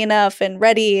worthy enough and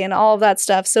ready and all of that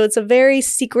stuff. So it's a very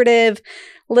secretive,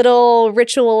 little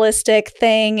ritualistic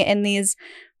thing in these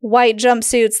white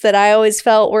jumpsuits that I always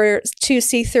felt were too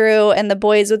see-through and the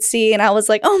boys would see. And I was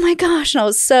like, oh my gosh. And I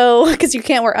was so, because you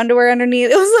can't wear underwear underneath.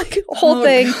 It was like a whole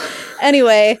thing. God.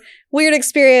 Anyway, weird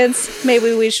experience.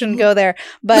 Maybe we shouldn't go there.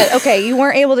 But okay, you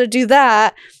weren't able to do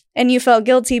that. And you felt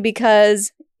guilty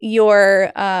because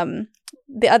your,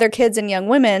 the other kids and young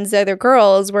women's, the other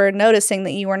girls were noticing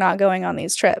that you were not going on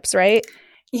these trips, right?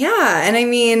 Yeah. And I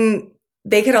mean,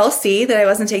 they could all see that I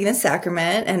wasn't taking the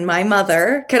sacrament, and my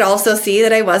mother could also see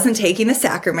that I wasn't taking the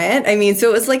sacrament. I mean, so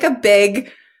it was like a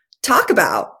big talk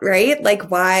about, right?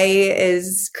 Like, why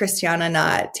is Christiana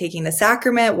not taking the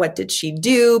sacrament? What did she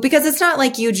do? Because it's not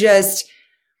like you just,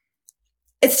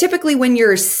 it's typically when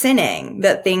you're sinning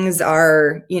that things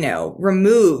are,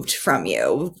 removed from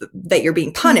you, that you're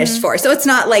being punished for. So it's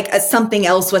not like something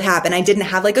else would happen. I didn't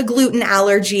have like a gluten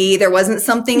allergy. There wasn't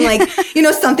something like,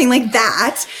 something like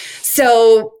that.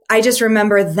 So I just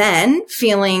remember then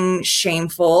feeling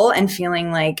shameful and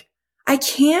feeling like I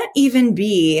can't even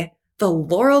be the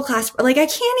Laurel class. Like, I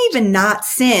can't even not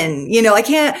sin. I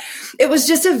can't. It was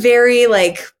just a very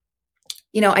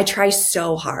I try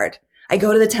so hard. I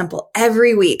go to the temple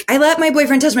every week. I let my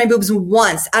boyfriend touch my boobs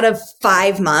once out of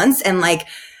 5 months. And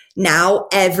now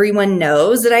everyone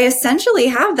knows that I essentially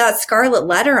have that scarlet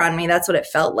letter on me. That's what it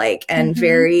felt like. And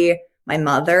my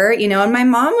mother, and my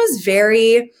mom was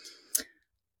very,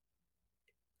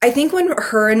 I think when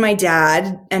her and my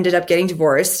dad ended up getting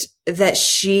divorced, that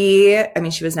she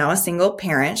was now a single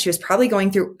parent. She was probably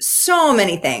going through so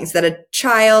many things that a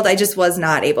child, I just was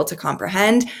not able to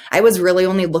comprehend. I was really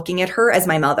only looking at her as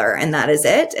my mother, and that is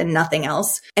it, and nothing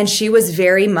else. And she was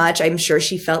very much, I'm sure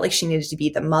she felt like she needed to be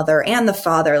the mother and the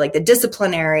father, like the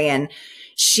disciplinary. And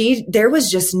there was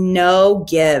just no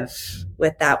give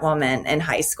with that woman in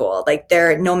high school.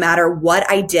 No matter what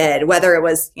I did, whether it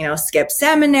was, skip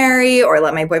seminary or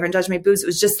let my boyfriend touch my boobs, it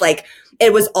was just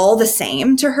it was all the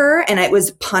same to her. And it was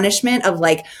punishment of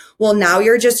well, now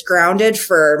you're just grounded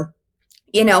for,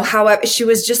 however. She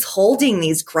was just holding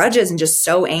these grudges and just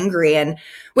so angry. And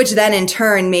which then in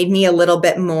turn made me a little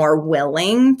bit more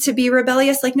willing to be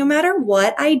rebellious. No matter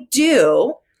what I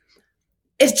do,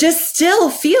 it just still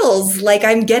feels like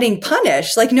I'm getting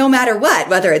punished, no matter what,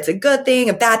 whether it's a good thing,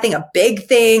 a bad thing, a big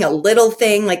thing, a little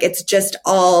thing, it's just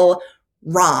all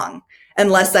wrong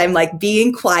unless I'm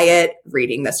being quiet,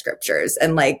 reading the scriptures.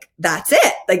 And that's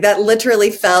it. That literally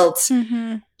felt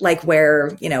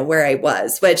where I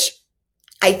was, which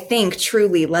I think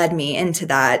truly led me into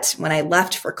that when I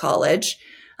left for college,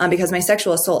 because my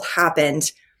sexual assault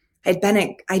happened. I'd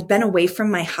been away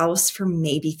from my house for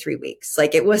maybe 3 weeks.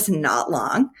 It was not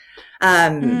long.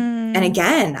 And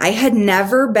again, I had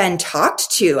never been talked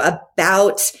to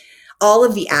about all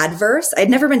of the adverse. I'd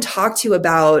never been talked to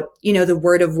about, the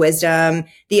word of wisdom,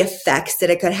 the effects that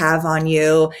it could have on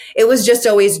you. It was just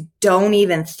always, don't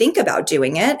even think about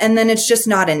doing it. And then it's just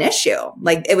not an issue.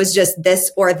 It was just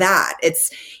this or that.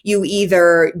 It's you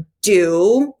either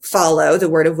do follow the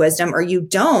word of wisdom or you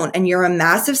don't, and you're a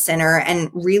massive sinner and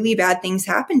really bad things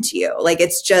happen to you.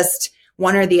 It's just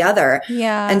one or the other.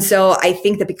 Yeah. And so I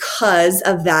think that because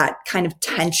of that kind of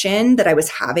tension that I was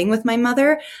having with my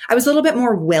mother, I was a little bit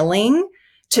more willing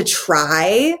to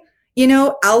try,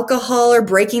 alcohol or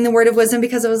breaking the word of wisdom,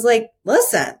 because I was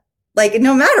listen,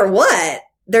 no matter what,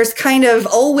 there's kind of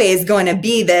always going to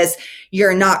be this,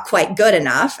 you're not quite good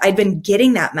enough. I'd been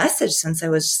getting that message since I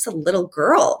was just a little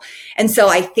girl. And so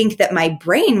I think that my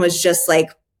brain was just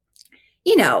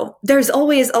there's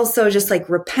always also just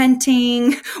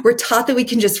repenting. We're taught that we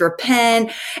can just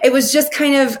repent. It was just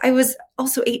I was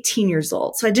also 18 years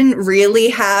old. So I didn't really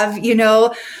have,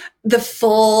 the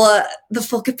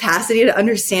full capacity to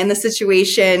understand the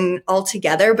situation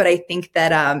altogether. But I think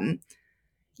that,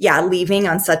 leaving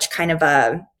on such kind of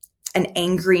an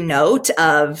angry note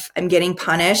of I'm getting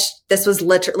punished. This was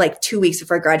literally 2 weeks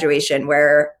before graduation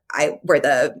where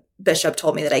the bishop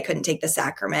told me that I couldn't take the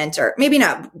sacrament, or maybe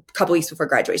not a couple weeks before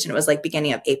graduation. It was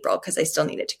beginning of April because I still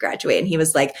needed to graduate. And he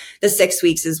was the 6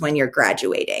 weeks is when you're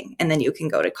graduating, and then you can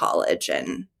go to college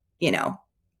and,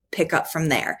 pick up from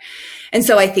there. And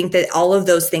so I think that all of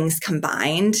those things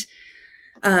combined,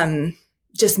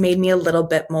 just made me a little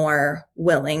bit more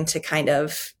willing to kind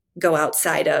of go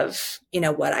outside of,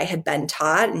 what I had been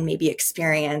taught and maybe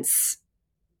experience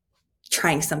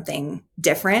trying something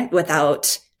different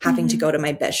without having to go to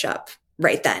my bishop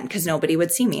right then, because nobody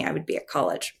would see me. I would be at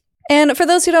college. And for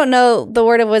those who don't know, the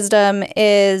word of wisdom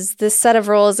is this set of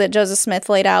rules that Joseph Smith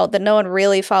laid out that no one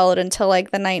really followed until the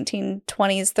 1920s,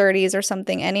 30s or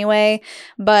something anyway.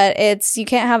 But it's, you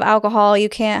can't have alcohol, you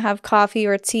can't have coffee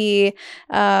or tea.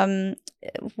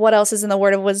 What else is in the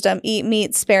word of wisdom? Eat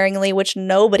meat sparingly, which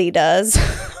nobody does.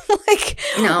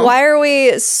 No. Why are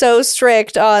we so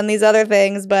strict on these other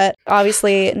things? But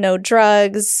obviously no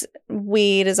drugs,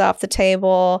 weed is off the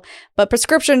table, but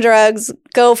prescription drugs,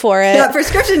 go for it. Yeah,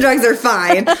 prescription drugs are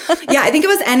fine. Yeah, I think it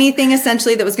was anything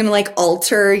essentially that was going to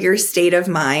alter your state of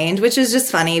mind, which is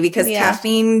just funny because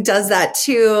caffeine does that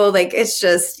too.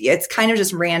 It's kind of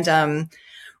just random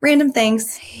random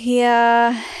things.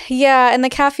 Yeah. Yeah. And the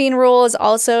caffeine rule is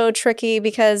also tricky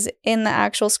because in the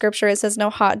actual scripture, it says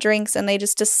no hot drinks. And they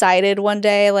just decided one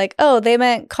day, like, oh, they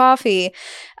meant coffee.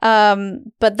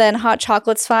 But then hot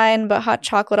chocolate's fine, but hot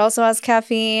chocolate also has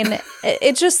caffeine.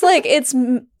 It's just like,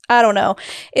 I don't know.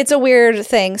 It's a weird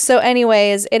thing. So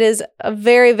anyways, it is a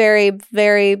very, very,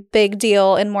 very big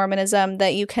deal in Mormonism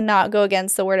that you cannot go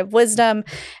against the word of wisdom.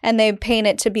 And they paint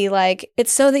it to be like,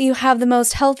 it's so that you have the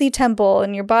most healthy temple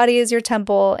and your body is your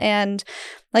temple. And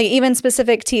like even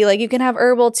specific tea, like you can have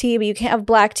herbal tea, but you can't have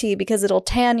black tea because it'll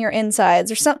tan your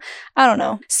insides or something. I don't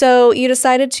know. So you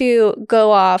decided to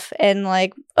go off and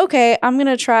like, okay, I'm going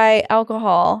to try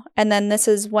alcohol. And then this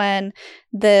is when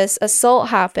this assault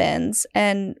happens.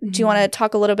 And do you want to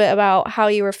talk a little bit about how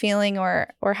you were feeling or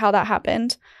how that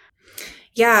happened?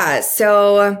 Yeah.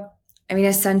 So, I mean,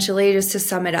 essentially, just to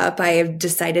sum it up, I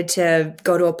decided to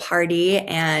go to a party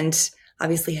and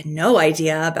obviously had no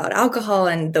idea about alcohol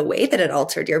and the way that it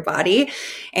altered your body.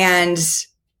 And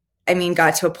I mean,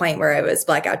 got to a point where I was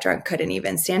blackout drunk, couldn't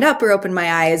even stand up or open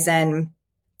my eyes. And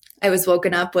I was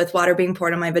woken up with water being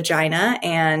poured on my vagina.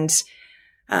 And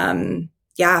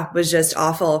was just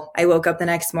awful. I woke up the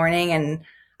next morning and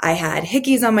I had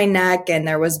hickeys on my neck and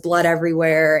there was blood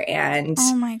everywhere. And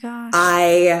oh my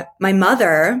gosh. My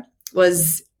mother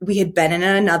we had been in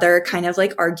another kind of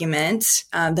like argument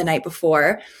the night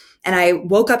before. And I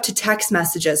woke up to text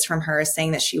messages from her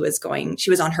saying that she was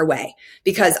on her way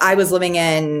because I was living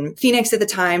in Phoenix at the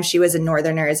time. She was in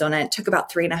Northern Arizona. It took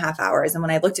about 3.5 hours. And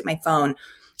when I looked at my phone,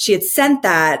 she had sent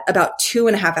that about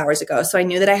 2.5 hours ago. So I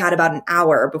knew that I had about an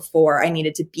hour before I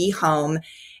needed to be home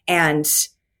and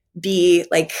be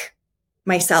like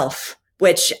myself,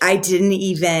 which I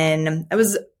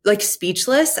was like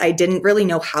speechless. I didn't really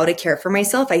know how to care for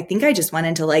myself. I think I just went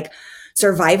into like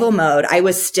survival mode. I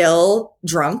was still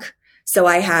drunk. So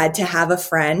I had to have a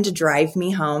friend drive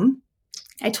me home.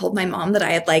 I told my mom that I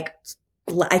had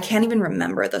I can't even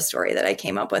remember the story that I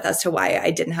came up with as to why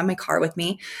I didn't have my car with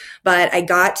me. But I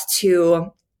got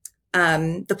to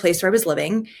the place where I was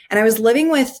living, and I was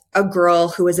living with a girl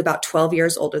who was about 12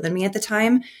 years older than me at the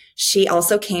time. She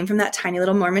also came from that tiny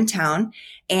little Mormon town,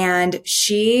 and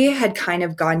she had kind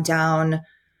of gone down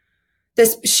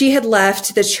she had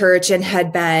left the church and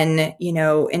had been,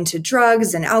 into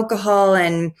drugs and alcohol.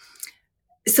 And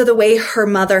so the way her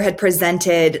mother had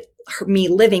presented me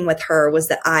living with her was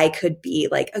that I could be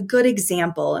like a good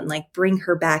example and like bring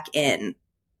her back in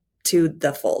to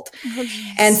the fold. Oh,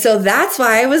 and so that's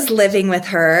why I was living with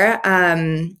her.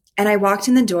 And I walked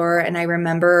in the door and I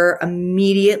remember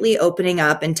immediately opening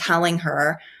up and telling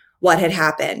her what had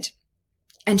happened.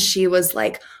 And she was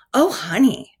like, oh,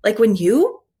 honey, like when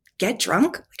you get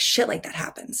drunk, like shit like that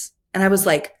happens. And I was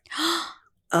like,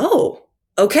 oh,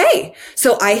 okay.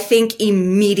 So I think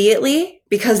immediately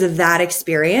because of that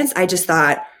experience, I just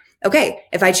thought, okay,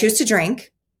 if I choose to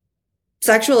drink,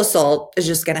 sexual assault is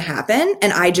just going to happen.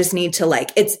 And I just need to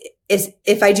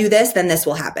if I do this, then this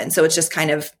will happen. So it's just kind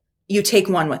of, you take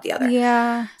one with the other.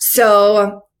 Yeah.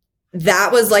 So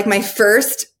that was like my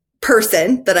first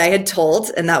person that I had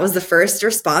told. And that was the first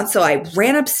response. So I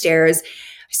ran upstairs,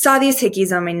 I saw these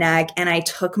hickeys on my neck, and I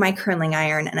took my curling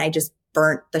iron and I just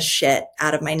burnt the shit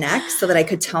out of my neck so that I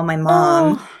could tell my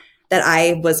mom that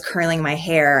I was curling my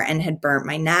hair and had burnt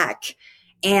my neck.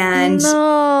 And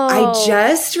I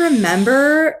just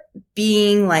remember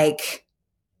being like,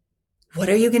 what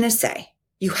are you going to say?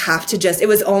 You have to it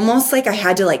was almost like I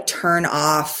had to like turn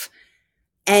off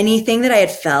anything that I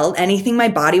had felt, anything my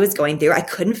body was going through. I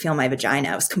couldn't feel my vagina.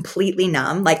 I was completely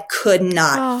numb, like could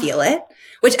not feel it.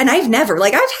 And I've never,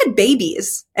 I've had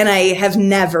babies and I have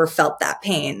never felt that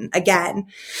pain again.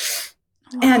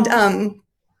 Wow. And,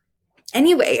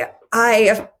 anyway,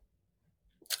 I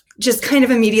just kind of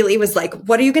immediately was like,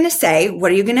 what are you going to say?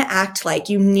 What are you going to act like?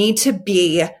 You need to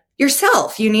be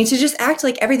yourself. You need to just act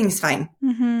like everything's fine.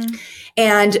 Mm-hmm.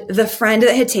 And the friend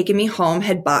that had taken me home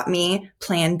had bought me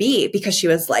Plan B because she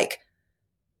was like,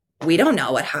 we don't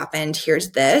know what happened.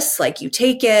 Here's this, like you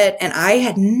take it. And I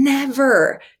had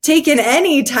never taken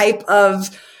any type of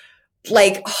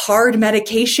like hard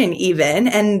medication even.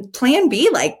 And Plan B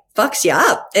like fucks you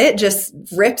up. It just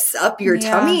rips up your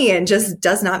tummy and just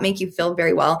does not make you feel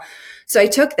very well. So I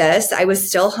took this. I was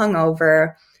still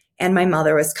hungover and my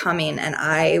mother was coming and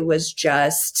I was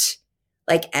just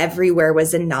like everywhere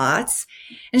was in knots.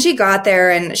 And she got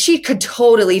there and she could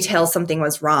totally tell something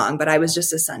was wrong, but I was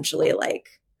just essentially like,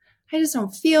 I just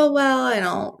don't feel well. I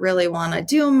don't really want to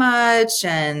do much.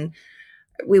 And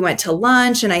we went to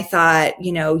lunch and I thought,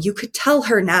 you could tell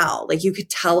her now, you could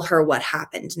tell her what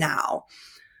happened now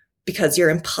because you're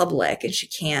in public and she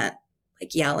can't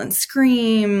like yell and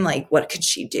scream. Like, what could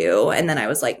she do? And then I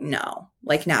was like, no,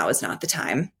 like now is not the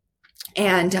time.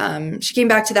 And she came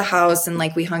back to the house and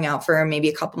like we hung out for maybe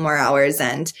a couple more hours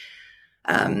and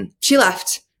she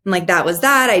left. And like that was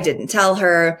that. I didn't tell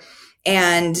her.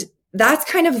 And that's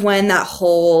kind of when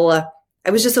I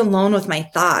was just alone with my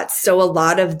thoughts. So a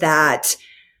lot of that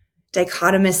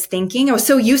dichotomous thinking, I was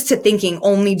so used to thinking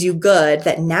only do good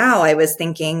that now I was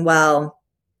thinking, well,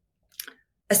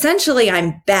 essentially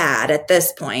I'm bad at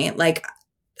this point. Like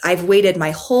I've waited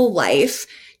my whole life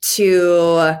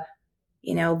to,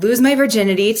 lose my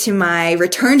virginity to my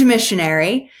returned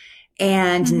missionary.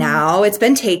 And now it's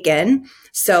been taken.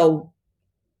 So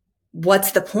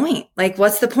what's the point? Like,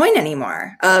 what's the point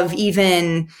anymore of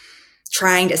even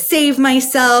trying to save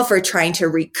myself or trying to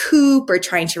recoup or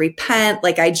trying to repent?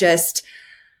 Like, I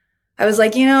was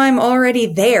like, I'm already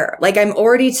there. Like, I'm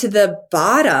already to the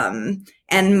bottom.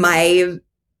 And my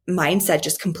mindset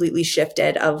just completely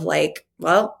shifted of like,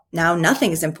 well, now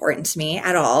nothing is important to me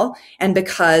at all. And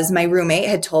because my roommate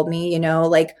had told me,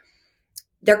 like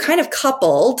they're kind of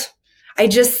coupled, I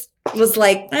just was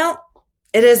like, well,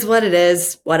 it is what it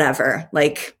is, whatever,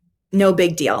 like no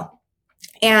big deal.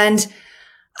 And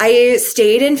I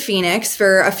stayed in Phoenix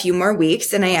for a few more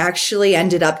weeks and I actually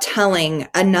ended up telling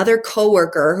another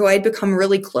coworker who I'd become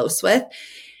really close with.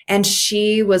 And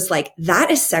she was like, that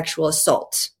is sexual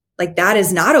assault. Like that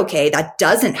is not okay. That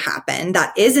doesn't happen.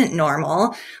 That isn't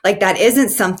normal. Like that isn't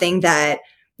something that,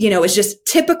 is just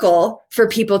typical for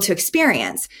people to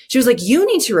experience. She was like, you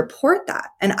need to report that.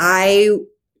 And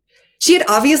she had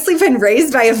obviously been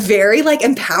raised by a very like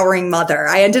empowering mother.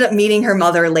 I ended up meeting her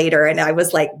mother later and I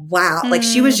was like, wow, like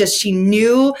she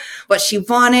knew what she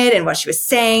wanted and what she was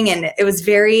saying. And it was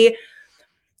very,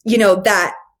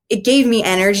 that it gave me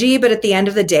energy. But at the end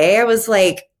of the day, I was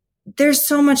like, there's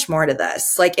so much more to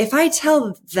this. Like if I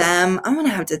tell them, I'm going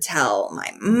to have to tell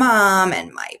my mom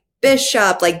and my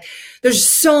bishop. Like there's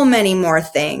so many more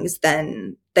things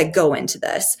that go into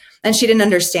this. And she didn't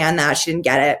understand that. She didn't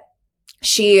get it.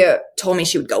 She told me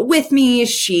she would go with me.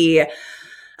 She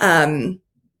she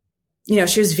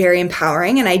was very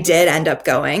empowering and I did end up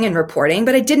going and reporting,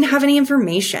 but I didn't have any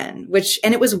information,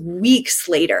 and it was weeks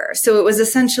later. So it was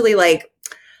essentially like,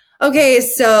 okay,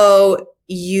 so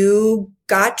you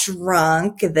got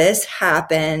drunk, this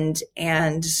happened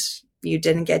and you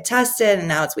didn't get tested and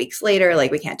now it's weeks later,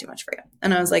 like we can't do much for you.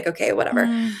 And I was like, okay,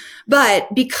 whatever. But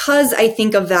because I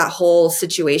think of that whole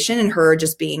situation and her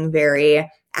just being very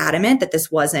adamant that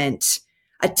this wasn't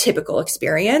a typical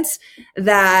experience,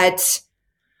 that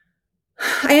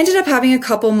I ended up having a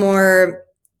couple more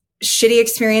shitty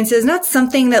experiences. Not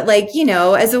something that like,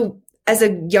 as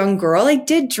a young girl, I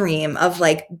did dream of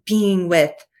like being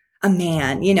with a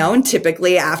man, and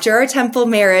typically after our temple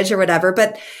marriage or whatever,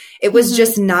 but it was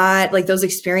just not like those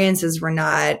experiences were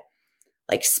not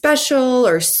like special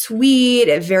or sweet.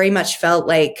 It very much felt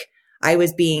like I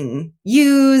was being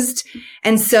used.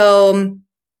 And so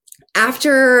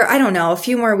after, I don't know, a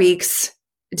few more weeks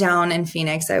down in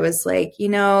Phoenix, I was like,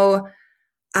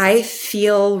 I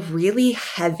feel really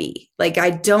heavy. Like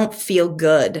I don't feel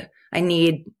good. I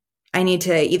need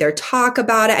to either talk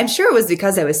about it. I'm sure it was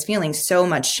because I was feeling so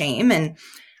much shame. And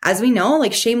as we know,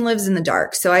 like shame lives in the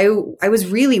dark. So I was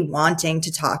really wanting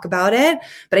to talk about it,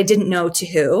 but I didn't know to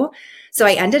who. So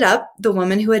I ended up, the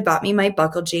woman who had bought me my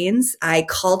buckle jeans, I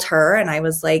called her and I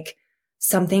was like,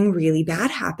 something really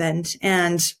bad happened.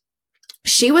 And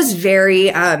she was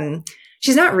very,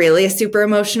 she's not really a super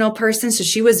emotional person. So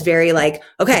she was very like,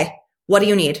 okay, what do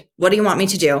you need? What do you want me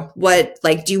to do? What,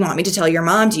 like, do you want me to tell your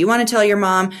mom? Do you want to tell your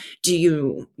mom? Do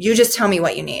you just tell me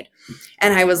what you need?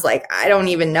 And I was like, I don't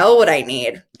even know what I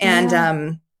need.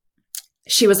 And,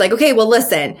 she was like, okay, well,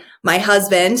 listen, my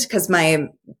husband,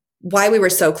 why we were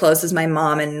so close is my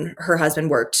mom and her husband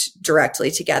worked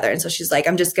directly together. And so she's like,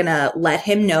 I'm just going to let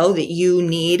him know that you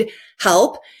need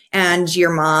help and your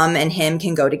mom and him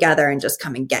can go together and just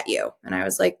come and get you. And I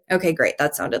was like, okay, great.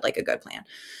 That sounded like a good plan.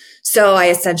 So I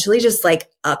essentially just like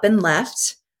up and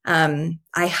left. I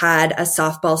had a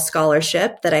softball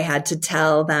scholarship that I had to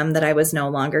tell them that I was no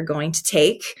longer going to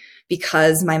take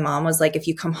because my mom was like, if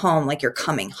you come home, like you're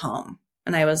coming home.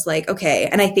 And I was like, okay.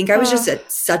 And I think I was just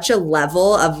at such a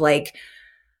level of like,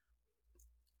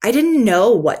 I didn't know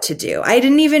what to do. I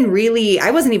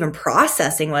wasn't even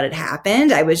processing what had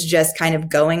happened. I was just kind of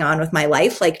going on with my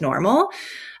life like normal.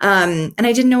 And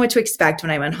I didn't know what to expect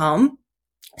when I went home.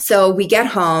 So we get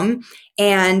home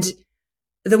and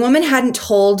the woman hadn't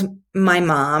told my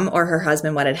mom or her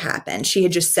husband what had happened. She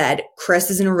had just said, Chris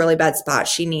is in a really bad spot.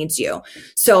 She needs you.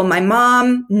 So my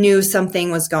mom knew something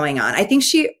was going on. I think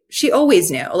she always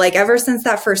knew, like ever since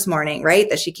that first morning, right?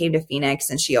 That she came to Phoenix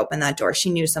and she opened that door. She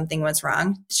knew something was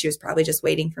wrong. She was probably just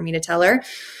waiting for me to tell her.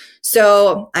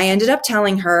 So I ended up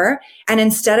telling her, and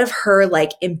instead of her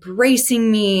like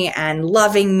embracing me and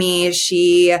loving me,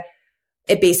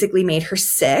 it basically made her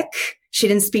sick. She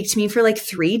didn't speak to me for like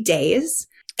 3 days.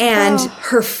 And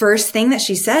her first thing that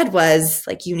she said was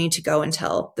like, you need to go and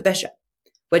tell the bishop,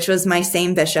 which was my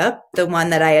same bishop, the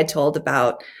one that I had told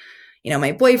about,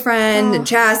 my boyfriend and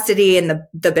chastity, and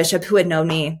the bishop who had known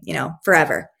me,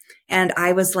 forever. And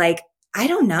I was like, I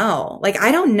don't know. Like,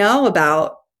 I don't know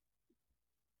about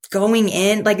going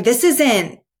in. Like, this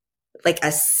isn't like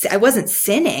I wasn't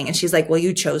sinning. And she's like, well,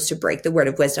 you chose to break the word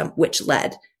of wisdom, which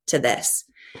led to this.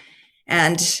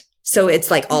 And so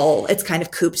it's like it's kind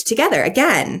of cooped together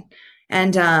again.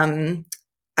 And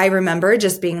I remember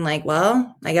just being like,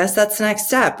 well, I guess that's the next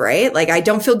step, right? Like, I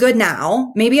don't feel good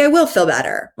now. Maybe I will feel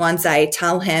better once I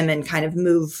tell him and kind of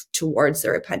move towards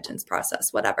the repentance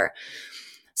process, whatever.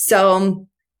 So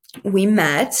we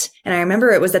met, and I remember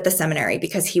it was at the seminary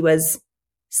because he was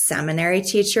seminary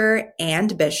teacher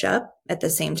and bishop at the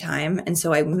same time. And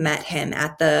so I met him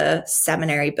at the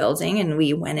seminary building, and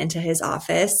we went into his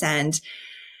office. And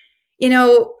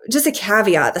just a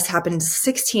caveat, this happened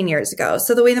 16 years ago.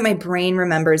 So the way that my brain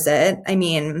remembers it, I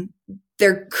mean,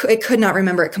 it could not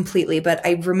remember it completely, but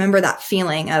I remember that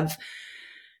feeling of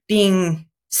being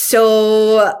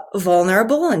so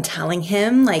vulnerable and telling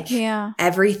him like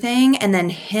everything. And then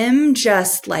him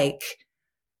just like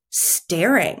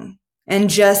staring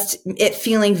and just it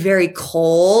feeling very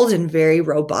cold and very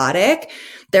robotic.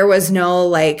 There was no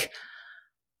like,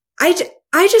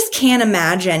 I just can't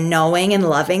imagine knowing and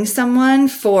loving someone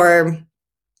for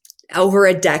over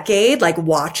a decade, like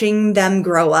watching them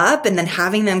grow up and then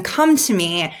having them come to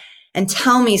me and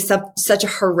tell me such a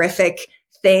horrific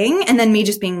thing. And then me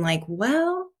just being like,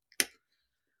 well,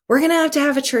 we're going to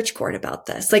have a church court about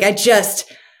this. Like, I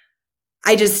just,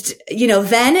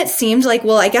 then it seemed like,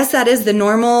 well, I guess that is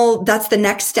that's the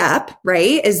next step,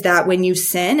 right? Is that when you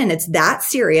sin and it's that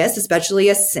serious, especially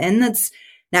a sin that's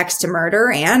next to murder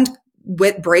and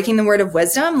with breaking the word of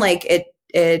wisdom, like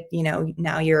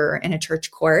now you're in a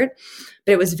church court.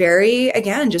 But it was very,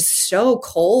 again, just so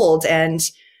cold. And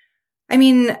I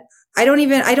mean, I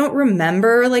don't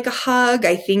remember like a hug.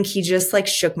 I think he just like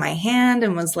shook my hand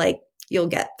and was like, you'll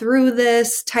get through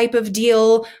this type of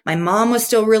deal. My mom was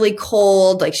still really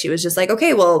cold. Like, she was just like,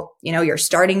 okay, well, you're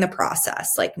starting the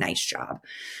process. Like, nice job.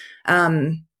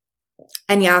 And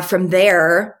yeah, from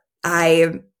there,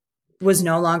 I was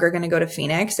no longer going to go to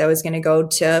Phoenix. I was going to go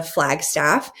to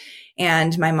Flagstaff.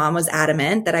 And my mom was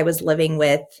adamant that I was living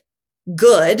with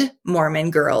good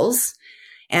Mormon girls.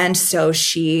 And so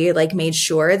she like made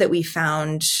sure that we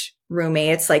found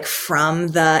roommates like from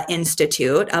the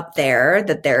institute up there,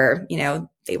 that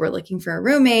they were looking for a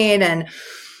roommate. And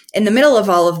in the middle of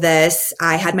all of this,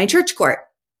 I had my church court.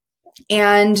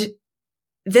 And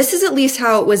this is at least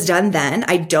how it was done then.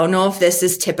 I don't know if this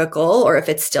is typical or if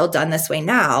it's still done this way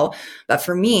now, but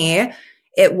for me,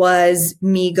 it was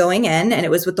me going in, and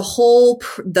it was with the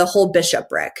whole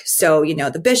bishopric. So,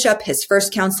 the bishop, his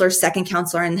first counselor, second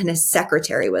counselor, and then his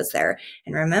secretary was there.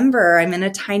 And remember, I'm in a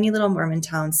tiny little Mormon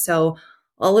town. So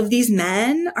all of these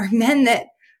men are men that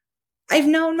I've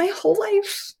known my whole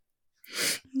life.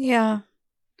 Yeah.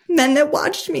 Men that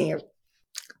watched me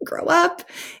grow up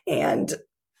and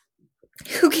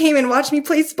who came and watched me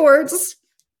play sports.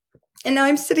 And now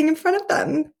I'm sitting in front of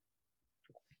them,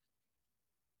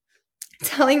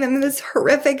 telling them this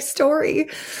horrific story.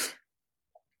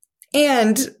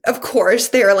 And of course,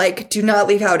 they're like, do not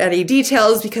leave out any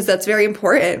details because that's very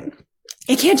important.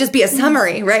 It can't just be a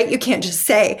summary, right? You can't just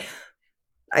say,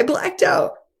 I blacked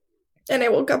out and I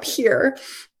woke up here.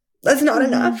 That's not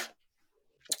enough.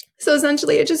 So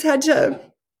essentially, I just had to,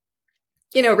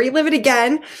 relive it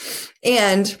again.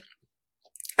 And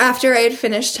after I had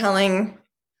finished telling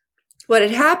what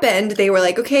had happened, they were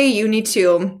like, okay, you need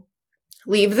to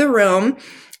leave the room,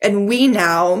 and we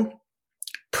now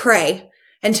pray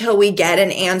until we get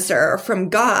an answer from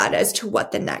God as to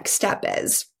what the next step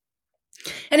is.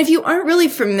 And if you aren't really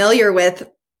familiar with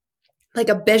like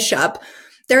a bishop,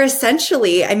 they're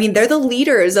essentially, they're the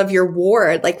leaders of your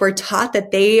ward. Like, we're taught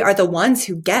that they are the ones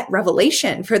who get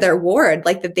revelation for their ward,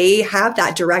 like that they have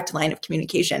that direct line of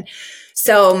communication.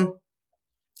 So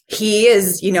he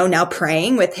is, now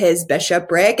praying with his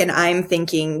bishopric, and I'm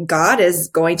thinking God is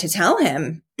going to tell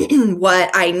him what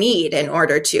I need in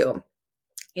order to,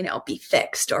 be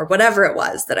fixed, or whatever it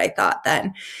was that I thought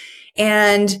then.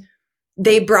 And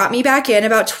they brought me back in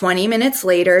about 20 or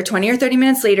 30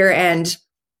 minutes later. And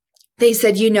they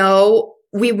said,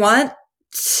 we want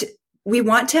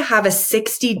to have a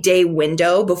 60-day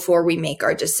window before we make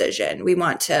our decision. We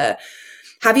want to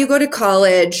have you go to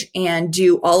college and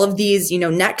do all of these,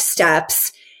 next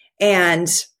steps, and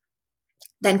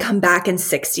then come back in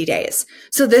 60 days.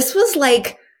 So this was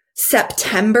like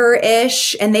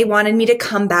September-ish, and they wanted me to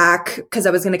come back because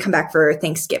I was going to come back for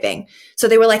Thanksgiving. So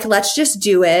they were like, let's just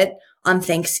do it on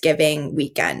Thanksgiving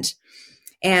weekend.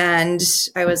 And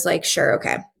I was like, sure,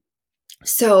 okay.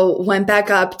 So went back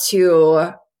up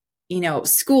to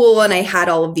school, and I had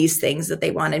all of these things that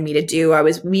they wanted me to do. I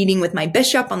was meeting with my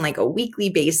bishop on like a weekly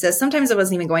basis. Sometimes I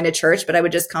wasn't even going to church, but I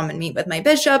would just come and meet with my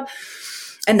bishop.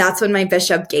 And that's when my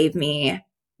bishop gave me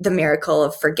the miracle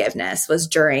of forgiveness, was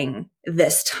during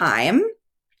this time.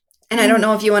 And I don't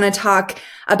know if you want to talk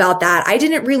about that. I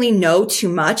didn't really know too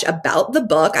much about the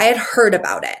book. I had heard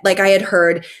about it. Like I had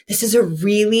heard this is a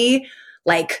really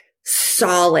like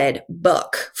solid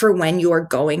book for when you're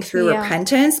going through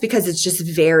repentance, because it's just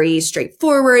very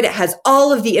straightforward. It has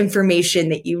all of the information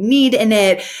that you need in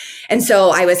it. And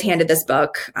so I was handed this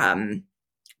book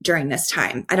during this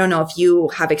time. I don't know if you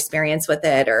have experience with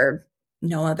it or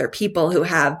know other people who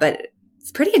have, but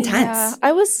it's pretty intense. Yeah,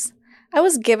 I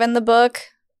was given the book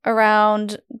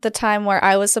around the time where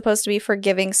I was supposed to be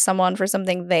forgiving someone for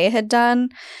something they had done.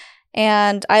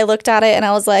 And I looked at it and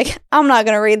I was like, I'm not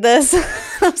going to read this.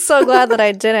 I'm so glad that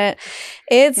I didn't.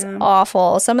 It's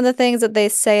awful. Some of the things that they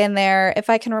say in there, if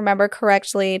I can remember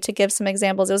correctly, to give some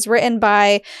examples, it was written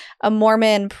by a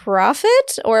Mormon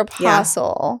prophet or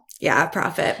apostle. Yeah,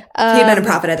 prophet. He had been a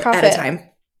prophet at a time.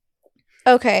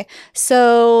 Okay.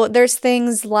 So there's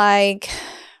things like,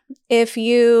 if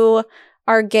you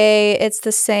are gay, it's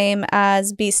the same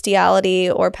as bestiality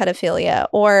or pedophilia.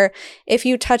 Or if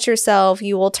you touch yourself,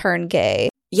 you will turn gay.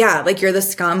 Yeah, like you're the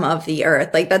scum of the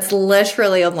earth. Like that's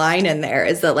literally a line in there,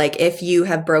 is that like if you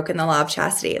have broken the law of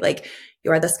chastity, like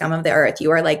you are the scum of the earth.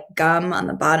 You are like gum on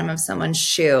the bottom of someone's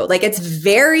shoe. Like it's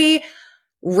very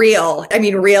real. I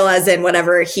mean, real as in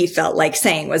whatever he felt like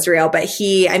saying was real, but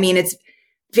it's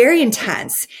very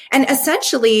intense. And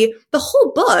essentially the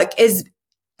whole book is,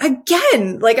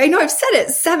 again, like I know I've said it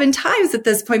 7 times at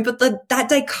this point, but that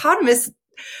dichotomous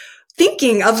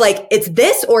thinking of like, it's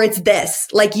this or it's this.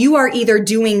 Like you are either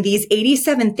doing these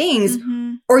 87 things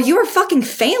or you are fucking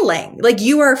failing. Like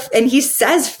you are, and he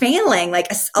says failing like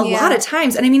a lot of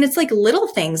times. And I mean, it's like little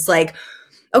things like,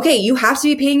 okay, you have to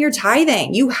be paying your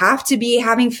tithing. You have to be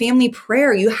having family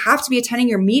prayer. You have to be attending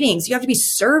your meetings. You have to be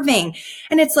serving.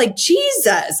 And it's like,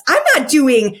 Jesus, I'm not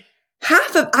doing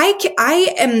half of,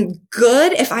 I am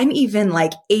good if I'm even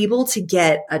like able to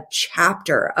get a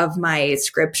chapter of my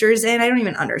scriptures in. I don't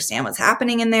even understand what's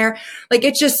happening in there. Like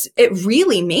it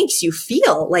really makes you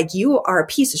feel like you are a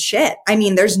piece of shit. I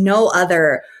mean, there's no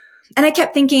other. And I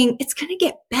kept thinking, it's going to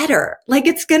get better. Like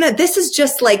this is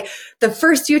just like the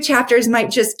first few chapters might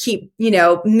just keep,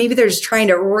 maybe they're just trying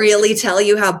to really tell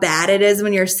you how bad it is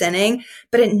when you're sinning,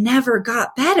 but it never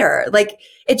got better. Like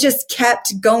it just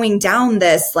kept going down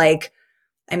this, like,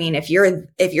 I mean, if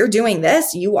you're doing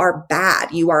this, you are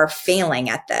bad. You are failing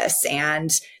at this.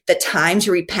 And the time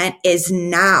to repent is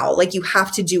now. Like you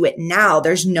have to do it now.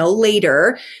 There's no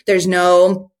later. There's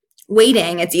no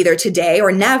waiting. It's either today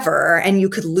or never. And you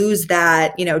could lose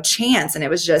that, chance. And it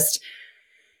was just,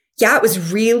 it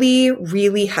was really,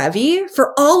 really heavy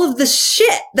for all of the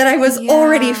shit that I was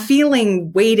already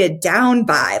feeling weighted down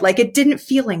by. Like it didn't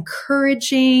feel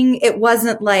encouraging. It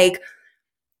wasn't like,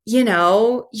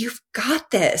 you've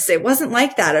got this. It wasn't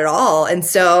like that at all. And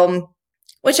so,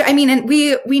 and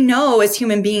we know as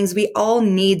human beings, we all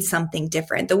need something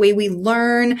different. The way we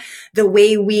learn, the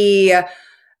way we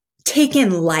take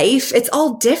in life, it's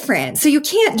all different. So you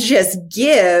can't just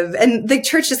give. And the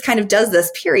church just kind of does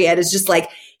this, period. It's just like,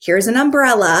 here's an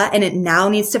umbrella and it now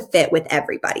needs to fit with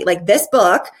everybody. Like this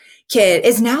book, kid,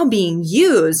 is now being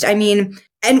used. I mean,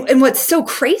 and what's so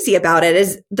crazy about it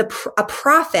is a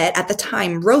prophet at the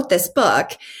time wrote this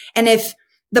book. And if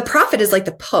the prophet is like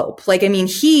the Pope, like, I mean,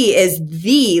 he is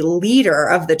the leader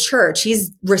of the church.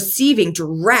 He's receiving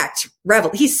direct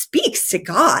he speaks to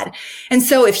God. And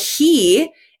so if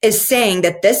he is saying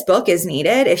that this book is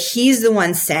needed, if he's the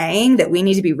one saying that we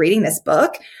need to be reading this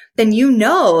book, then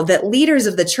that leaders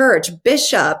of the church,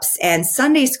 bishops and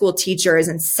Sunday school teachers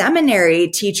and seminary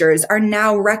teachers are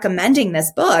now recommending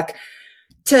this book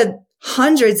to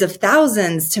hundreds of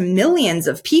thousands to millions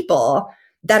of people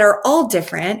that are all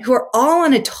different, who are all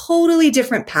on a totally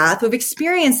different path, who have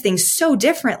experienced things so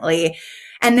differently.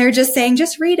 And they're just saying,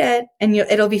 just read it and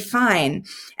it'll be fine.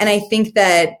 And I think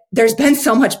that there's been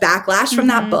so much backlash from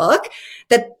that book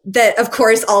that of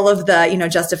course all of the,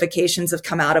 justifications have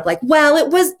come out of like, well, it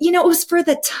was, it was for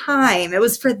the time. It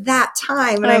was for that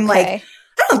time. And I'm like, I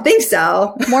don't think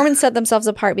so. Mormons set themselves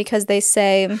apart because they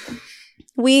say,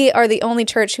 we are the only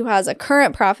church who has a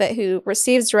current prophet who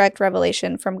receives direct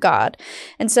revelation from God.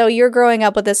 And so you're growing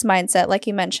up with this mindset, like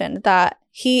you mentioned, that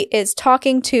he is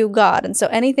talking to God. And so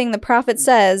anything the prophet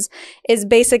says is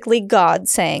basically God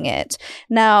saying it.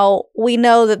 Now, we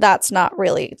know that that's not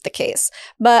really the case,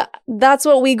 but that's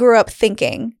what we grew up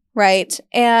thinking, right?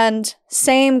 And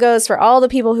same goes for all the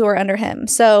people who are under him.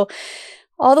 So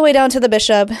all the way down to the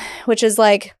bishop, which is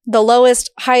like the lowest,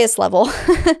 highest level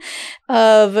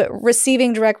of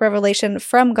receiving direct revelation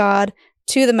from God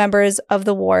to the members of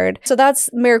the ward. So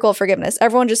that's miracle forgiveness.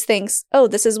 Everyone just thinks, oh,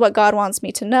 this is what God wants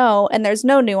me to know. And there's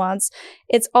no nuance.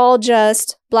 It's all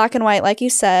just black and white, like you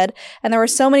said. And there were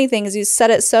so many things. You said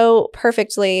it so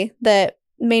perfectly that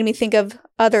made me think of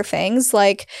other things.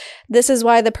 Like, this is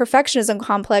why the perfectionism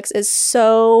complex is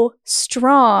so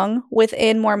strong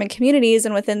within Mormon communities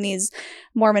and within these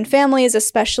Mormon families,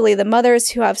 especially the mothers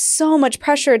who have so much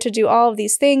pressure to do all of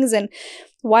these things and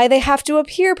why they have to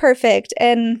appear perfect.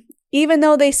 And even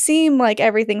though they seem like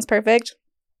everything's perfect,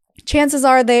 chances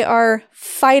are they are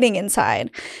fighting inside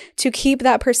to keep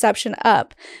that perception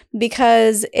up,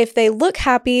 because if they look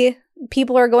happy,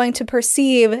 people are going to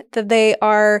perceive that they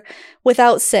are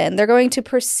without sin. They're going to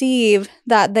perceive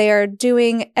that they are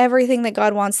doing everything that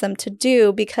God wants them to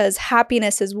do, because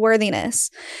happiness is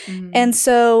worthiness. And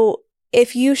so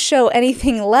if you show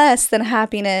anything less than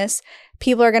happiness,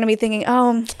 people are going to be thinking,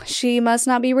 oh, she must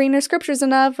not be reading her scriptures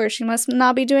enough, or she must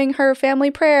not be doing her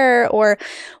family prayer, or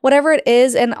whatever it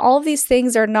is. And all of these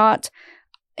things are not,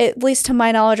 at least to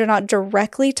my knowledge, are not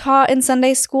directly taught in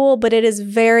Sunday school, but it is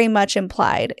very much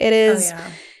implied. It is,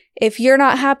 if you're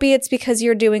not happy, it's because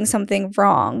you're doing something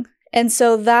wrong. And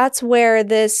so that's where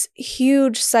this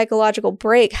huge psychological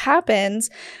break happens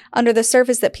under the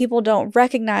surface that people don't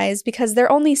recognize, because they're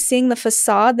only seeing the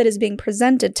facade that is being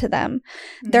presented to them.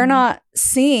 They're not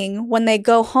seeing when they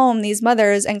go home, these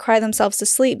mothers, and cry themselves to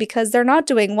sleep because they're not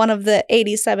doing one of the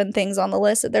 87 things on the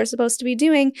list that they're supposed to be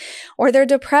doing, or they're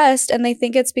depressed and they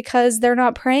think it's because they're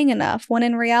not praying enough, when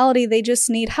in reality, they just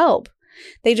need help.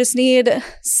 They just need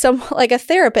like a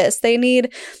therapist. They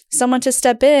need someone to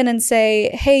step in and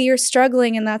say, hey, you're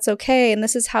struggling and that's okay. And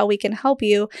this is how we can help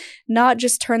you, not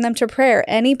just turn them to prayer.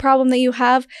 Any problem that you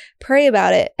have, pray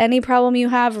about it. Any problem you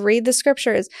have, read the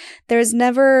scriptures. There's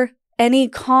never any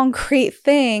concrete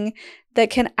thing that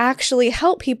can actually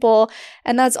help people.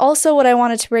 And that's also what I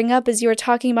wanted to bring up as you were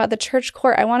talking about the church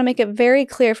court. I want to make it very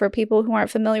clear for people who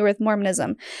aren't familiar with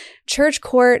Mormonism. Church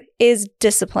court is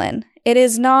discipline. It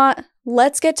is not,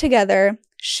 let's get together,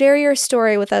 share your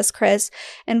story with us, Chris,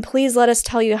 and please let us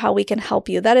tell you how we can help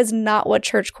you. That is not what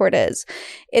church court is.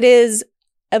 It is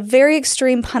a very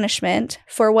extreme punishment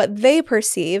for what they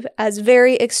perceive as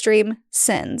very extreme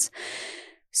sins.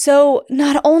 So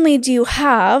not only do you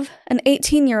have an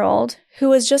 18-year-old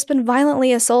who has just been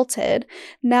violently assaulted,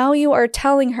 now you are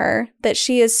telling her that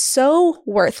she is so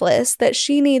worthless that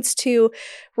she needs to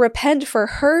repent for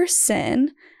her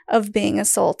sin of being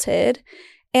assaulted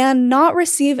and not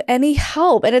receive any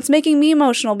help. And it's making me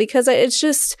emotional because it's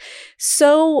just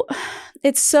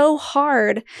it's so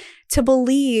hard to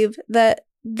believe that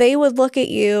they would look at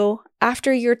you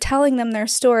after you're telling them their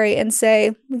story and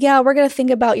say, yeah, we're going to think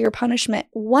about your punishment.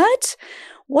 What?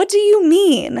 What do you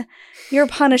mean, your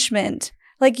punishment?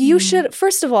 Like, you should,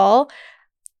 first of all,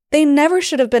 they never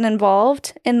should have been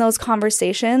involved in those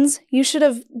conversations. You should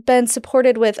have been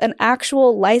supported with an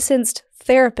actual licensed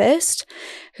therapist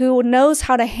who knows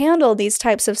how to handle these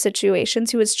types of situations,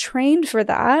 who is trained for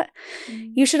that.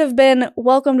 You should have been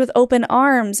welcomed with open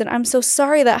arms. And I'm so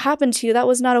sorry that happened to you. That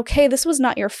was not okay. This was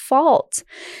not your fault.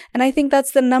 And I think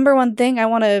that's the number one thing I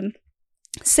want to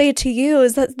say to you,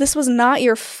 is that this was not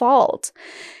your fault.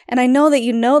 And I know that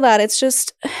you know that. It's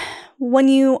just, when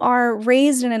you are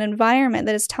raised in an environment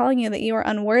that is telling you that you are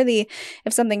unworthy,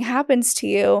 if something happens to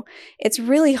you, it's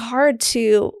really hard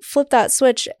to flip that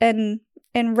switch and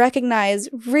recognize,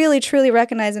 really truly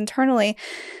recognize internally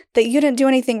that you didn't do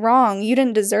anything wrong. You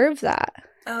didn't deserve that.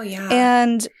 Oh, yeah.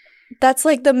 And that's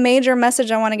like the major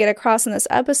message I want to get across in this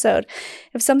episode.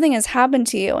 If something has happened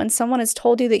to you and someone has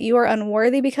told you that you are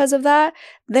unworthy because of that,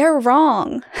 they're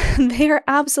wrong. They are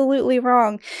absolutely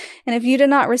wrong. And if you did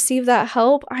not receive that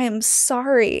help, I am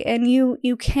sorry. And you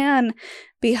can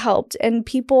be helped, and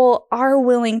people are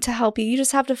willing to help you. You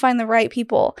just have to find the right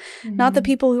people, not the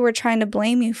people who are trying to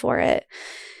blame you for it.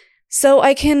 So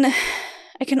I can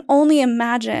I can only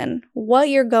imagine what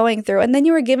you're going through. And then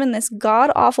you were given this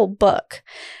god-awful book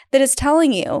that is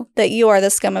telling you that you are the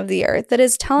scum of the earth, that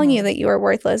is telling you that you are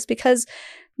worthless, because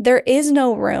there is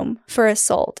no room for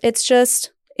assault. It's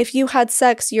just, if you had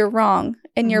sex, you're wrong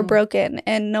and you're broken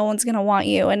and no one's going to want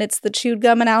you. And it's the chewed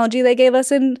gum analogy they gave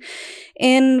us in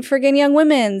friggin' Young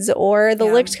Women's, or the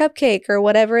licked cupcake, or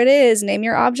whatever it is. Name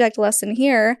your object lesson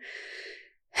here.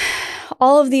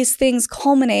 All of these things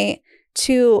culminate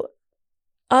to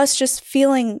us just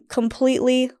feeling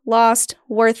completely lost,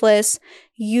 worthless,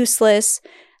 useless,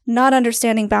 not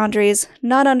understanding boundaries,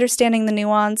 not understanding the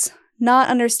nuance, not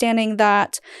understanding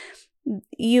that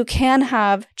you can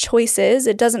have choices.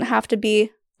 It doesn't have to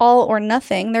be all or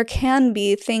nothing. There can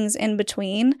be things in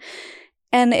between.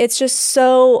 And it's just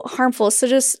so harmful. So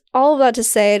just all of that to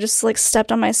say, I just like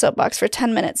stepped on my soapbox for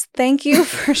 10 minutes. Thank you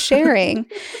for sharing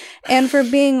and for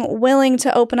being willing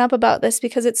to open up about this,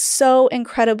 because it's so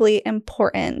incredibly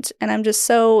important. And I'm just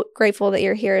so grateful that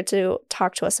you're here to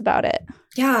talk to us about it.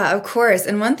 Yeah, of course.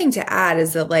 And one thing to add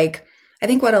is that, like, I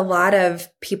think what a lot of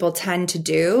people tend to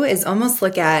do is almost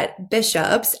look at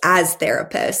bishops as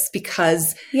therapists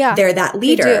because they're that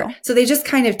leader. So they just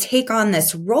kind of take on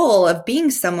this role of being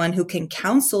someone who can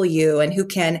counsel you and who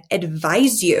can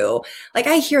advise you. Like,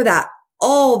 I hear that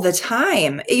all the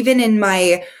time, even in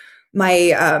my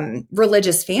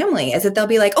religious family, is that they'll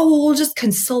be like, oh, we'll just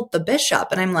consult the bishop.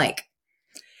 And I'm like,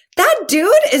 that dude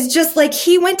is just like,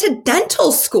 he went to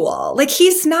dental school. Like,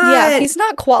 he's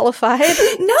not qualified.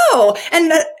 No.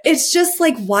 And it's just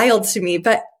like wild to me.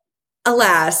 But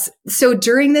alas, so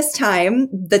during this time,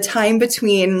 the time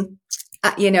between,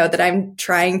 that I'm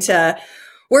trying to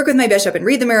work with my bishop and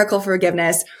read the miracle for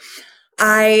forgiveness,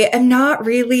 I am not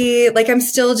really, like, I'm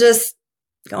still just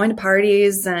going to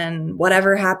parties and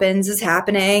whatever happens is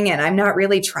happening. And I'm not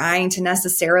really trying to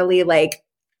necessarily, like,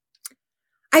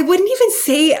 I wouldn't even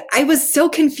say, I was so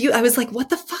confused. I was like, what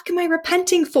the fuck am I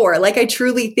repenting for? Like, I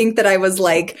truly think that I was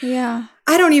like, I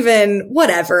don't even,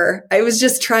 whatever. I was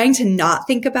just trying to not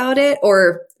think about it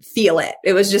or feel it.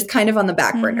 It was just kind of on the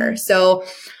back burner. So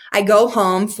I go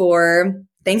home for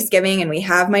Thanksgiving and we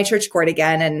have my church court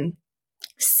again, and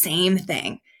same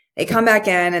thing. They come back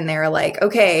in and they're like,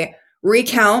 okay,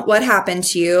 recount what happened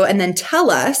to you and then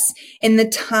tell us in the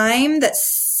time that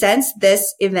since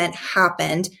this event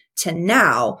happened to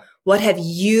now, what have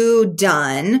you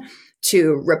done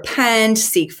to repent,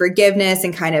 seek forgiveness,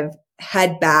 and kind of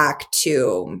head back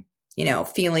to,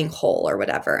 feeling whole or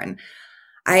whatever. And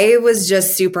I was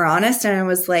just super honest. And I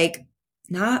was like,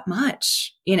 not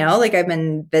much, like, I've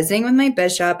been visiting with my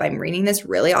bishop. I'm reading this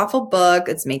really awful book.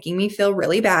 It's making me feel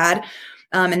really bad.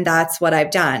 And that's what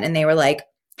I've done. And they were like,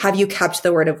 have you kept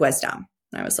the word of wisdom?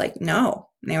 And I was like, no.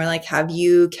 And they were like, have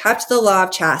you kept the law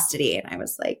of chastity? And I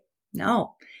was like,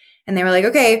 no. And they were like,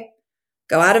 okay,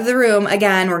 go out of the room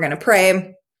again. We're going to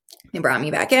pray. They brought me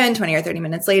back in 20 or 30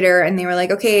 minutes later. And they were like,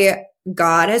 okay,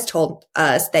 God has told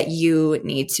us that you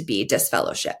need to be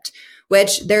disfellowshipped,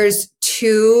 which there's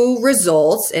two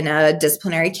results in a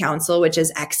disciplinary council, which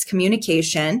is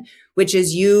excommunication, which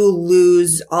is you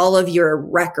lose all of your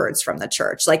records from the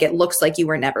church. Like, it looks like you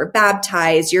were never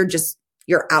baptized.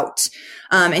 You're out.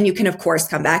 And you can, of course,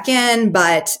 come back in,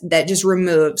 but that just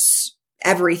removes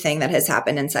everything that has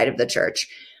happened inside of the church.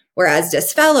 Whereas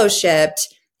disfellowshipped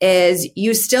is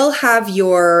you still have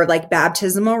your like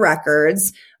baptismal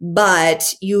records,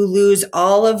 but you lose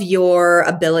all of your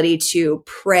ability to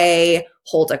pray,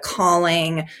 hold a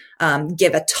calling,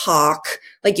 give a talk.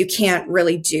 Like, you can't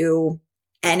really do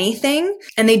anything.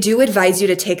 And they do advise you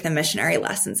to take the missionary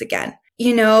lessons again.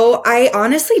 I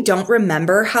honestly don't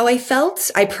remember how I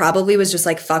felt. I probably was just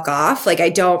like, fuck off. Like, I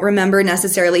don't remember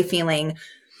necessarily feeling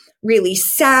really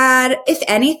sad. If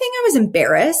anything, I was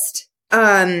embarrassed.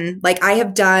 Like, I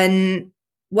have done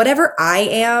whatever I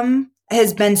am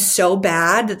has been so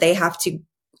bad that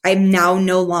I'm now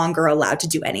no longer allowed to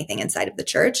do anything inside of the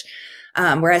church.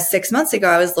 Whereas 6 months ago,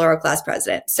 I was lower class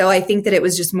president. So I think that it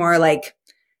was just more like,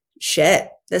 shit,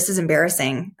 this is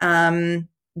embarrassing.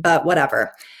 But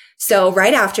whatever. So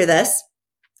right after this,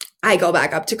 I go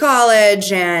back up to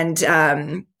college,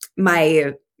 and,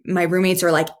 my roommates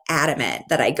are like adamant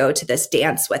that I go to this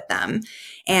dance with them.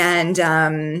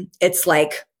 And, it's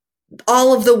like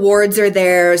all of the wards are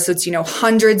there. So it's,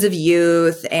 hundreds of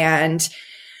youth. And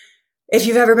if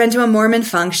you've ever been to a Mormon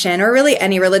function or really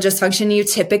any religious function, you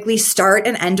typically start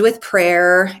and end with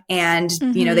prayer. And,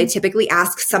 they typically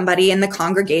ask somebody in the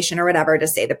congregation or whatever to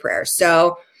say the prayer.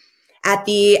 So at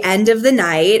the end of the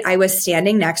night, I was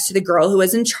standing next to the girl who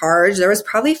was in charge. There was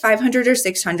probably 500 or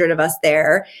 600 of us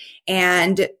there.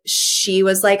 And she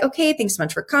was like, okay, thanks so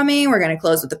much for coming. We're going to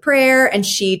close with a prayer. And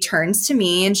she turns to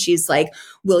me and she's like,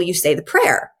 will you say the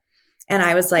prayer? And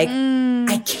I was like,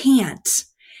 I can't.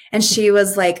 And she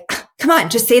was like, come on,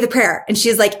 just say the prayer. And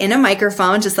she's like in a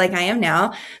microphone, just like I am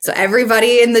now. So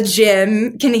everybody in the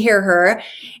gym can hear her.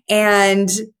 And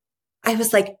I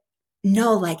was like,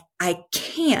 no, like I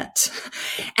can't.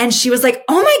 And she was like,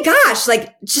 oh my gosh,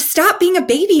 like just stop being a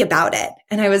baby about it.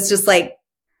 And I was just like,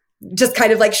 just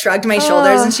kind of like shrugged my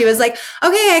shoulders. And she was like,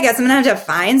 okay, I guess I'm gonna have to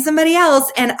find somebody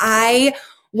else. And I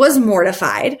was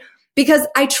mortified because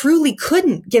I truly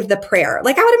couldn't give the prayer.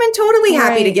 Like I would have been totally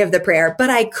happy to give the prayer, but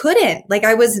I couldn't. Like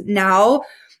I was now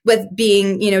with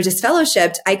being,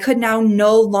 disfellowshipped, I could now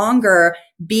no longer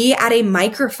be at a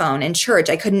microphone in church.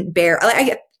 I couldn't bear,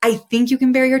 I think you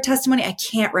can bear your testimony. I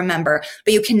can't remember,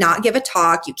 but you cannot give a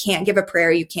talk. You can't give a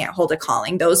prayer. You can't hold a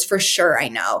calling. Those for sure, I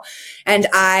know. And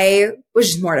I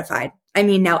was just mortified. I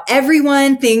mean, now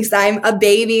everyone thinks I'm a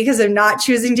baby because I'm not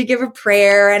choosing to give a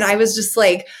prayer. And I was just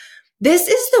like, this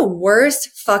is the worst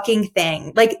fucking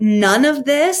thing. Like none of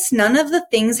the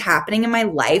things happening in my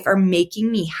life are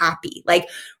making me happy. Like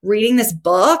reading this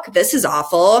book, this is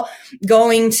awful.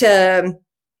 Going to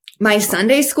my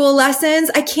Sunday school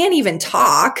lessons, I can't even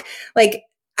talk. Like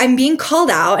I'm being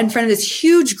called out in front of this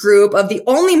huge group of the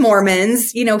only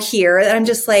Mormons, here. And I'm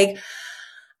just like,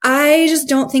 I just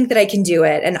don't think that I can do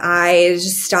it. And I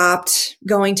just stopped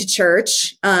going to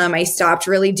church. I stopped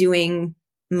really doing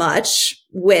much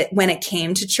when it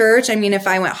came to church. I mean, if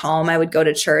I went home, I would go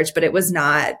to church, but it was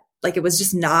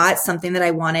just not something that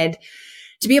I wanted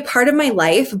to be a part of my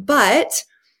life. But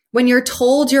when you're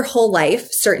told your whole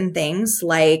life certain things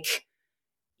like,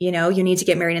 you need to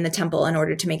get married in the temple in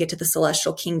order to make it to the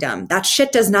celestial kingdom, that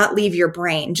shit does not leave your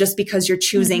brain just because you're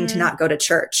choosing to not go to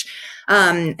church.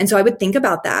 And so I would think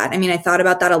about that. I mean, I thought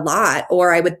about that a lot.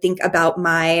 Or I would think about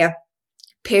my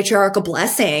patriarchal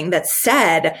blessing that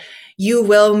said, you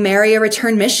will marry a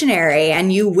returned missionary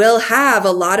and you will have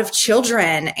a lot of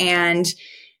children and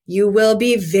you will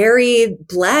be very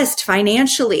blessed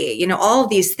financially, all of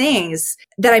these things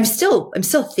that I'm still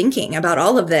thinking about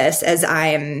all of this as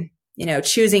I'm,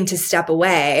 choosing to step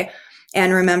away.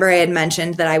 And remember, I had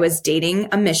mentioned that I was dating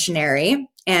a missionary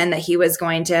and that he was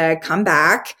going to come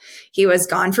back. He was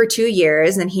gone for 2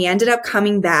 years and he ended up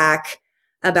coming back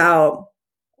about,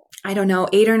 8 or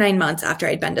 9 months after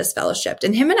I'd been disfellowshipped.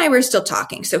 And him and I were still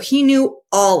talking. So he knew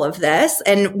all of this.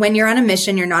 And when you're on a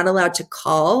mission, you're not allowed to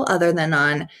call other than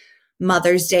on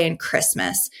Mother's Day and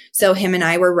Christmas. So him and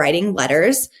I were writing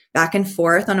letters back and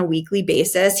forth on a weekly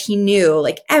basis. He knew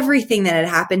like everything that had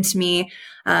happened to me.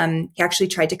 He actually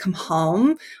tried to come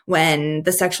home when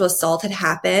the sexual assault had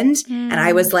happened. And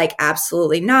I was like,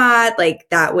 absolutely not. Like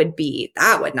that would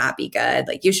not be good.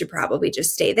 Like you should probably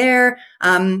just stay there.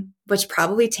 Which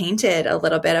probably tainted a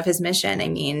little bit of his mission. I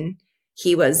mean,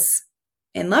 he was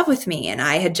in love with me and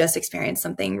I had just experienced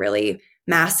something really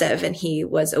massive and he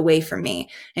was away from me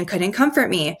and couldn't comfort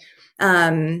me.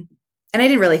 And I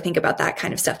didn't really think about that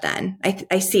kind of stuff then.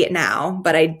 I see it now,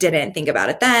 but I didn't think about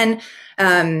it then.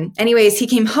 Anyways, he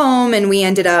came home and we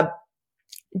ended up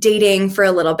dating for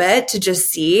a little bit to just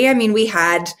see. I mean, we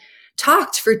had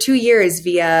talked for 2 years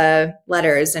via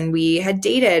letters and we had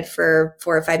dated for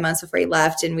 4 or 5 months before he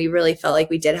left. And we really felt like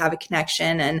we did have a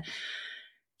connection. And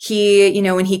he,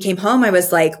 when he came home, I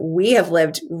was like, we have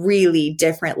lived really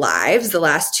different lives the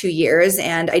last 2 years.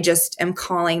 And I just am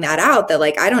calling that out that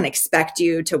like, I don't expect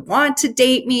you to want to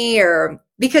date me or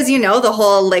because, the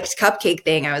whole licked cupcake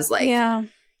thing, I was like, yeah.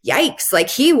 Yikes, like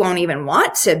he won't even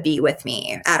want to be with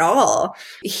me at all.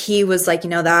 He was like,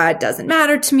 that doesn't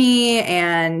matter to me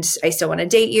and I still want to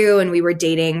date you. And we were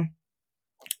dating,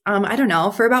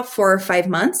 for about 4 or 5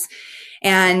 months.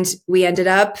 And we ended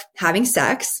up having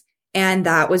sex. And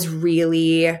that was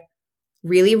really,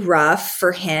 really rough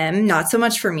for him. Not so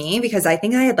much for me because I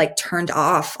think I had like turned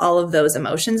off all of those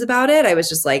emotions about it. I was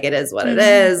just like, it is what it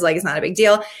is. Like, it's not a big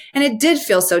deal. And it did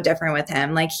feel so different with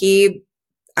him. Like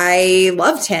I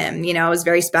loved him, it was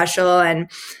very special.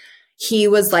 And he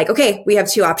was like, okay, we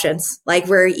have 2 options. Like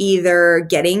we're either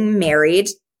getting married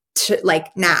to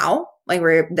like now, like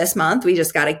we're this month, we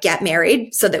just got to get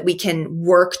married so that we can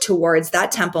work towards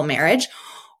that temple marriage.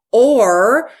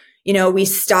 Or, we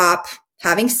stop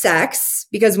having sex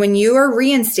because when you are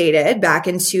reinstated back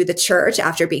into the church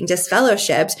after being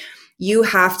disfellowshipped, you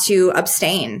have to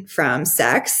abstain from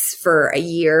sex for a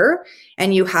year.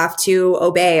 And you have to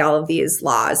obey all of these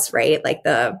laws, right? Like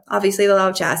obviously the law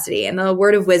of chastity and the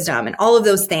word of wisdom and all of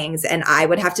those things. And I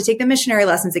would have to take the missionary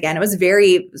lessons again. It was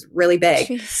really big.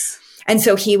 Jeez. And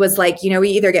so he was like, we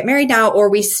either get married now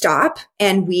or we stop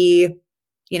and we,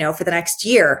 for the next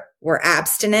year, we're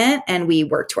abstinent and we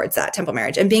work towards that temple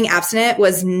marriage. And being abstinent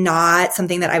was not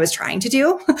something that I was trying to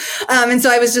do. And so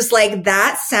I was just like,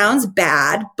 that sounds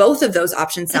bad. Both of those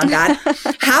options sound bad.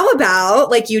 How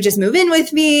about like you just move in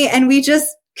with me and we just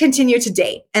continue to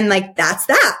date? And like, that's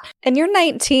that. And you're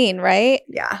 19, right?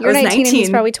 Yeah. You're 19 and he's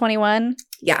probably 21.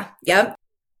 Yeah. Yep.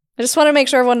 I just want to make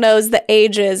sure everyone knows the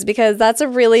ages because that's a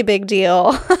really big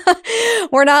deal.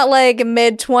 We're not like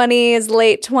mid-20s,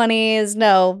 late 20s.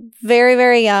 No, very,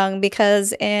 very young,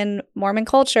 because in Mormon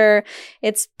culture,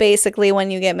 it's basically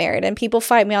when you get married. And people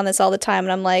fight me on this all the time.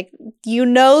 And I'm like, you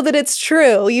know that it's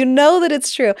true. You know that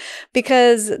it's true,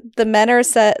 because the men are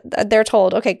they're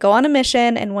told, okay, go on a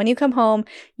mission. And when you come home,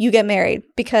 you get married,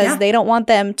 because they don't want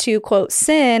them to, quote,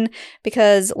 sin.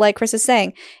 Because like Chris is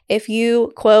saying, if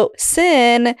you, quote,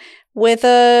 sin with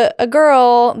a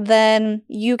girl, then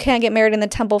you can't get married in the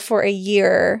temple for a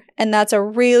year. And that's a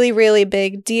really, really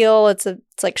big deal. It's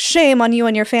like shame on you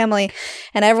and your family.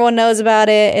 And everyone knows about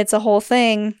it. It's a whole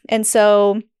thing. And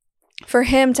so for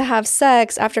him to have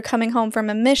sex after coming home from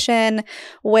a mission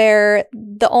where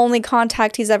the only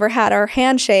contact he's ever had are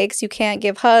handshakes, you can't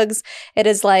give hugs. It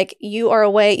is like, you are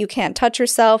away, you can't touch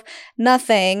yourself,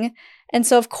 nothing. And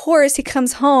so, of course, he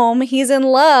comes home, he's in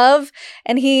love,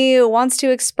 and he wants to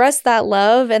express that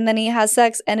love, and then he has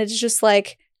sex, and it's just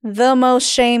like the most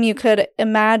shame you could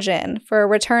imagine for a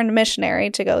returned missionary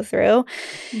to go through.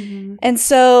 Mm-hmm. And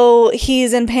so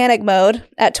he's in panic mode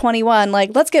at 21,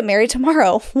 like, let's get married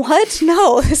tomorrow. What?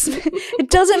 No, it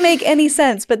doesn't make any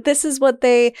sense, but this is what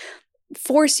they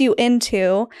force you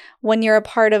into when you're a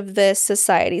part of this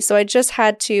society. So I just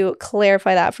had to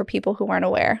clarify that for people who weren't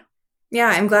aware. Yeah,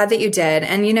 I'm glad that you did.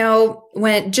 And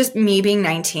when just me being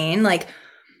 19, like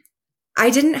I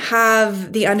didn't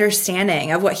have the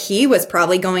understanding of what he was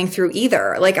probably going through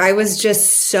either. Like I was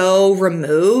just so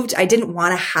removed. I didn't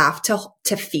want to have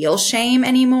to feel shame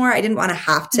anymore. I didn't want to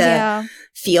have to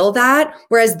feel that.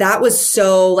 Whereas that was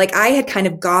so like I had kind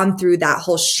of gone through that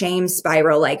whole shame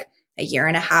spiral like a year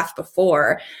and a half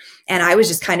before. And I was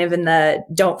just kind of in the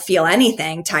don't feel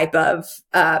anything type of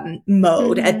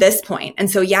mode at this point. And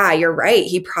so, yeah, you're right.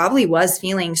 He probably was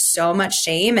feeling so much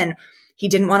shame and he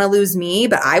didn't want to lose me,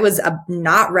 but I was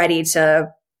not ready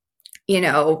to,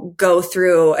 go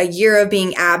through a year of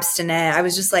being abstinent. I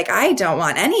was just like, I don't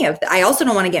want any of that. I also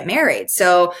don't want to get married.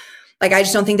 So like, I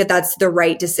just don't think that that's the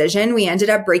right decision. We ended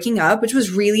up breaking up, which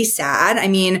was really sad. I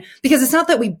mean, because it's not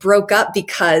that we broke up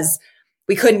because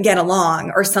we couldn't get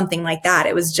along or something like that.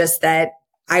 It was just that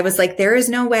I was like, there is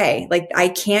no way, like I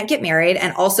can't get married.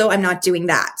 And also I'm not doing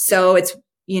that. So it's,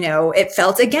 it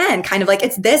felt again, kind of like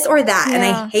it's this or that. Yeah. And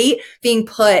I hate being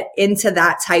put into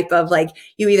that type of like,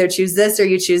 you either choose this or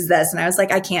you choose this. And I was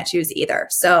like, I can't choose either.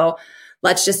 So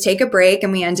let's just take a break.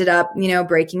 And we ended up,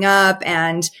 breaking up,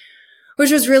 and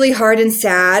which was really hard and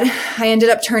sad. I ended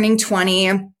up turning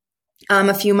 20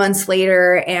 a few months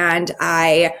later, and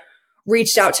I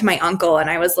reached out to my uncle and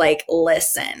I was like,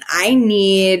 listen, I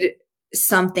need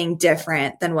something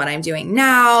different than what I'm doing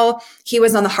now. He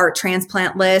was on the heart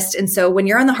transplant list. And so when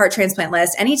you're on the heart transplant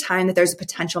list, anytime that there's a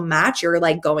potential match, you're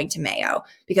like going to Mayo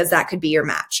because that could be your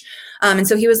match. And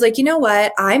so he was like, you know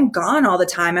what? I'm gone all the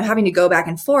time. I'm having to go back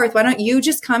and forth. Why don't you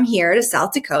just come here to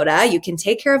South Dakota? You can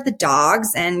take care of the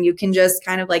dogs and you can just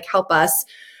kind of like help us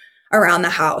around the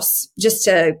house just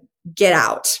to get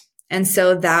out. And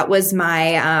so that was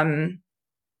my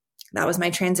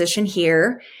transition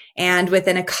here. And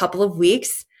within a couple of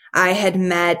weeks, I had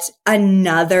met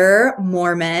another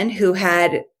Mormon who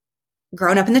had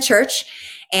grown up in the church,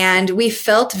 and we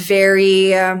felt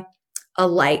very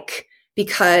alike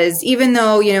because even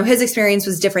though, his experience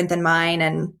was different than mine,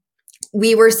 and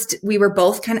we were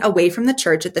both kind of away from the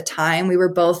church at the time. We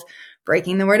were both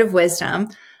breaking the word of wisdom.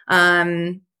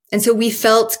 And so we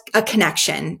felt a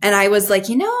connection, and I was like,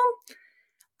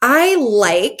 I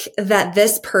like that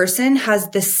this person has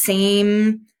the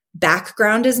same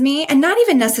background as me, and not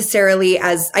even necessarily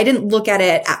as, I didn't look at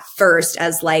it at first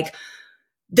as like,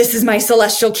 this is my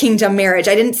celestial kingdom marriage.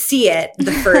 I didn't see it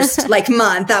the first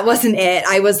month. That wasn't it.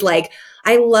 I was like,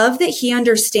 I love that he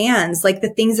understands like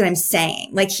the things that I'm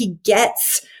saying. Like he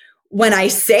gets when I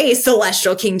say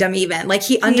celestial kingdom, even like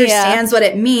he understands what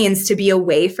it means to be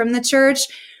away from the church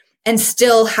and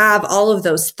still have all of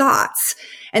those thoughts.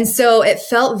 And so it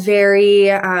felt very,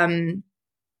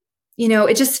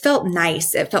 it just felt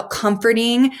nice. It felt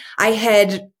comforting. I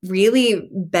had really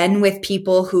been with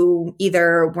people who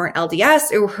either weren't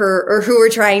LDS or who were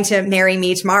trying to marry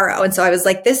me tomorrow. And so I was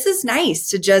like, this is nice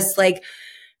to just like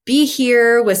be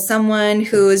here with someone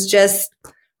who is just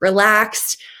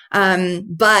relaxed.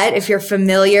 But if you're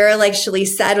familiar, like Shalice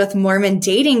said, with Mormon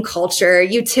dating culture,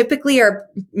 you typically are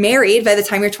married by the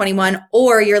time you're 21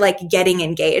 or you're like getting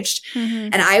engaged. Mm-hmm.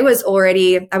 And I was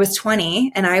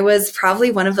 20 and I was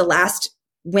probably one of the last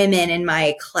women in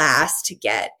my class to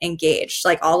get engaged.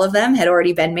 Like all of them had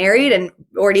already been married and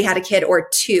already had a kid or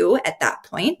two at that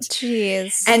point.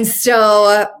 Jeez. And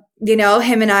so,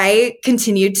 him and I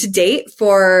continued to date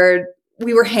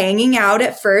we were hanging out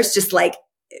at first,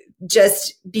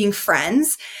 just being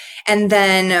friends. And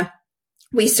then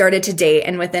we started to date.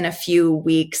 And within a few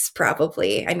weeks,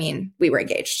 we were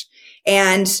engaged.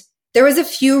 And there was a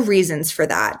few reasons for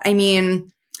that.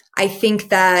 I think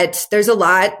that there's a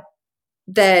lot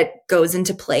that goes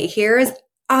into play here. Is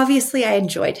obviously I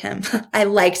enjoyed him. I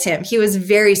liked him. He was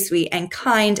very sweet and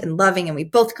kind and loving. And we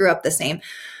both grew up the same.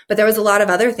 But there was a lot of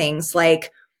other things,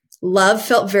 like love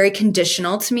felt very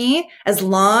conditional to me as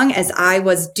long as I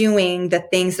was doing the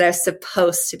things that I was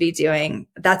supposed to be doing.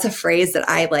 That's a phrase that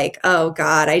I like. Oh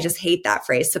God, I just hate that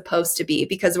phrase, supposed to be,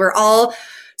 because we're all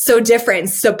so different,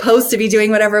 supposed to be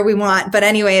doing whatever we want. But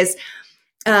anyways,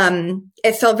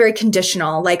 it felt very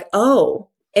conditional. Like, oh,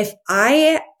 if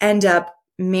I end up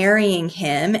marrying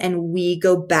him and we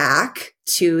go back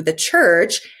to the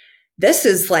church, this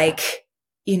is like,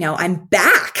 I'm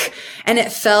back. And it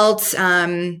felt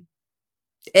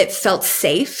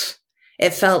safe.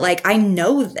 It felt like I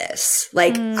know this.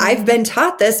 Like I've been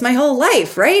taught this my whole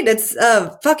life, right? It's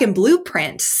a fucking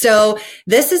blueprint. So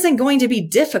this isn't going to be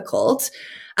difficult.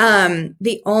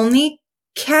 The only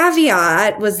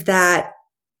caveat was that,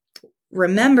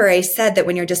 remember I said that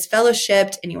when you're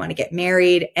disfellowshipped and you want to get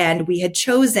married, and we had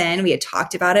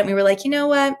talked about it, and we were like, you know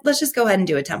what? Let's just go ahead and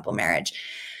do a temple marriage.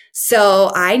 So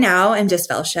I now am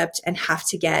disfellowshipped and have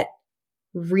to get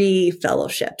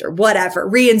re-fellowshipped or whatever,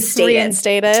 reinstated.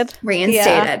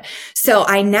 Yeah. So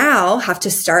I now have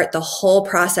to start the whole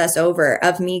process over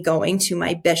of me going to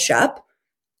my bishop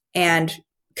and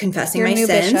confessing my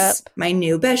sins, my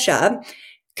new bishop,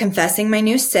 confessing my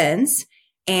new sins,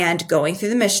 and going through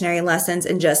the missionary lessons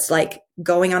and just like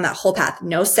going on that whole path.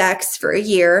 No sex for a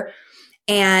year.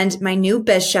 And my new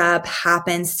bishop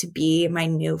happens to be my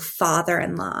new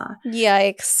father-in-law.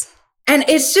 Yikes. And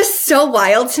it's just so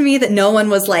wild to me that no one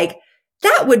was like,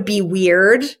 that would be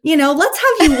weird. Let's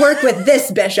have you work with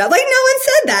this bishop. Like no one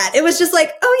said that. It was just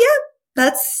like, oh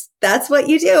yeah, that's what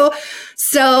you do.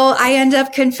 So I end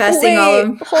up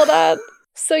confessing hold on.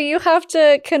 So you have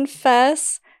to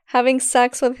confess having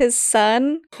sex with his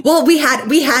son? Well, we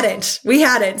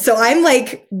hadn't. So I'm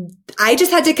like, I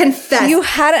just had to confess. You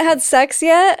hadn't had sex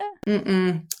yet?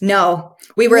 No.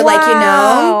 We were let's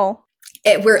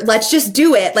just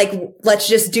do it. Like, let's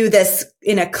just do this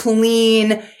in a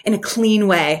clean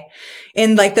way,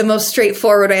 in like the most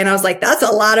straightforward way. And I was like, that's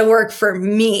a lot of work for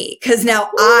me, because now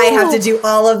I have to do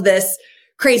all of this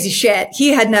crazy shit.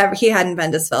 He hadn't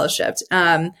been disfellowshipped.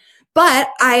 But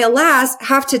I, alas,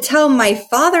 have to tell my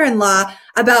father-in-law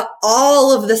about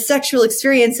all of the sexual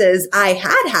experiences I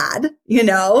had,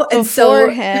 before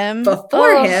him.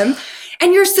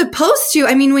 And you're supposed to,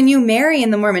 when you marry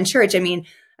in the Mormon church,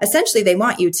 essentially they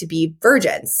want you to be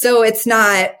virgins. So it's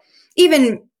not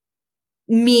even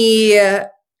me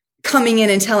coming in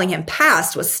and telling him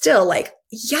past was still like,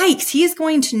 yikes, he is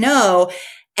going to know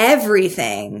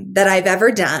everything that I've ever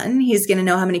done. He's going to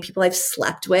know how many people I've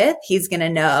slept with. He's going to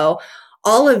know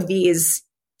all of these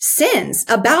sins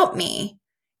about me.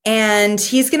 And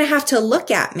he's going to have to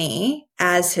look at me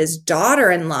as his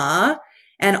daughter-in-law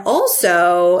and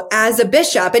also as a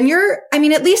bishop. And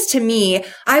at least to me,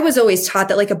 I was always taught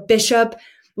that like a bishop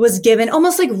was given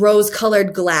almost like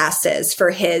rose-colored glasses for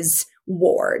his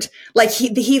ward. Like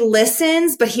he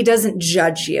listens, but he doesn't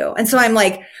judge you. And so I'm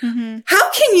like,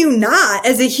 how can you not,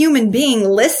 as a human being,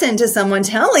 listen to someone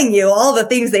telling you all the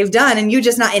things they've done and you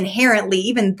just not inherently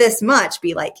even this much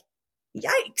be like,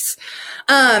 yikes.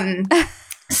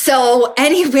 So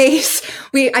anyways,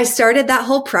 I started that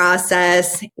whole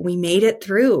process. We made it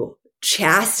through.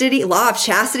 Law of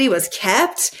chastity was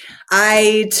kept.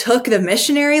 I took the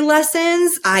missionary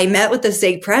lessons. I met with the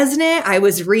stake president. I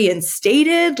was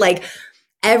reinstated. Like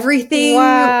everything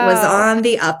was on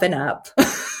the up and up.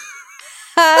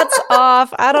 Hats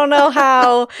off. I don't know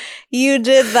how you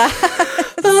did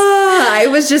that. I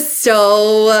was just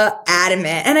so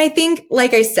adamant. And I think,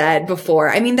 like I said before,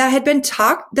 that had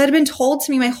been told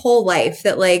to me my whole life,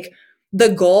 that like the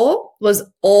goal was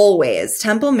always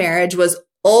temple marriage, was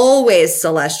always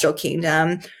celestial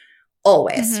kingdom,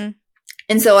 always.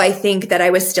 And so I think that I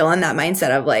was still in that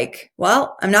mindset of like,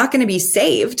 well, I'm not going to be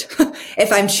saved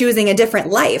if I'm choosing a different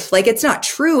life. Like it's not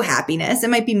true happiness. It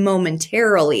might be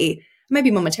momentarily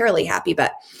happy,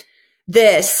 but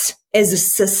this is a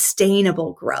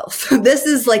sustainable growth. This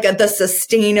is like the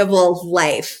sustainable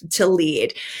life to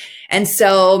lead. And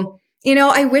so,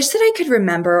 I wish that I could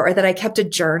remember, or that I kept a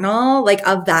journal like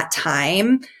of that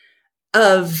time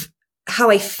of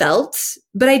how I felt,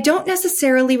 but I don't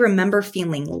necessarily remember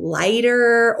feeling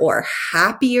lighter or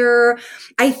happier.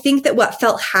 I think that what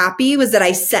felt happy was that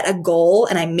I set a goal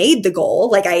and I made the goal.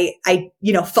 Like I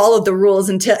followed the rules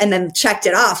and then checked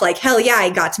it off. Like, hell yeah,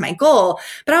 I got to my goal.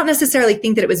 But I don't necessarily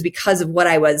think that it was because of what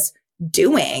I was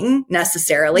doing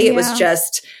necessarily. Yeah. It was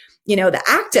just, the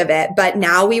act of it. But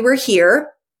now we were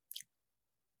here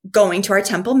going to our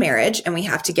temple marriage, and we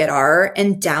have to get our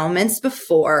endowments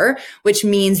before, which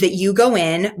means that you go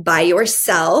in by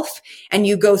yourself and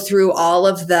you go through all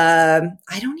of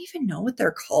I don't even know what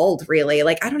they're called really.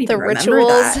 Like, I don't even remember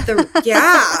rituals.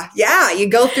 That. Yeah. You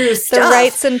go through stuff. The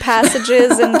rites and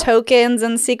passages and tokens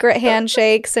and secret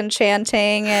handshakes and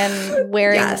chanting and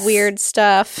wearing weird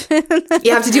stuff.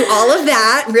 You have to do all of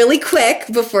that really quick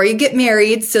before you get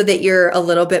married so that you're a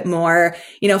little bit more,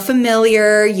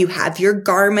 familiar. You have your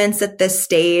garments at this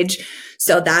stage.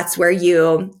 So that's where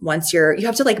you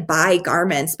have to like buy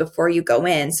garments before you go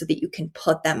in so that you can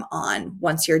put them on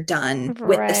once you're done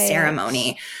with the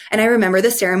ceremony. And I remember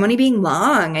the ceremony being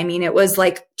long. I mean, it was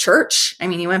like church. I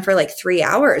mean, you went for like 3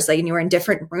 hours, like, and you were in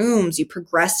different rooms, you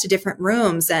progressed to different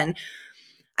rooms. And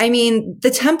I mean,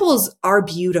 the temples are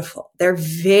beautiful. They're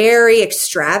very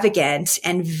extravagant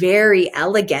and very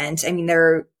elegant. I mean,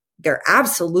 they're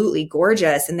absolutely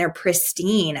gorgeous and they're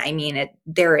pristine. I mean,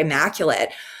 they're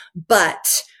immaculate.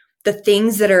 But the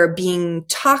things that are being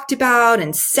talked about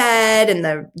and said and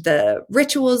the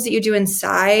rituals that you do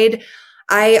inside,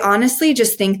 I honestly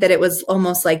just think that it was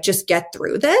almost like, just get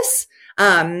through this.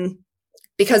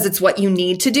 Because it's what you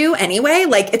need to do anyway.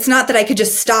 Like, it's not that I could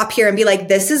just stop here and be like,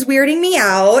 this is weirding me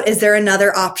out. Is there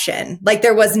another option? Like,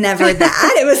 there was never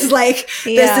that. It was like,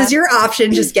 this is your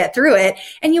option. Just get through it.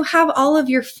 And you have all of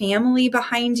your family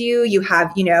behind you. You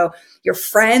have, your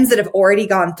friends that have already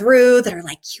gone through that are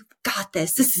like, you got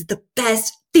this. This is the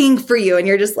best thing for you. And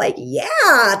you're just like,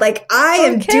 yeah, like I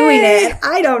am doing it.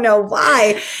 I don't know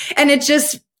why. And it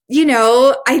just,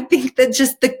 I think that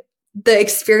just the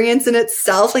experience in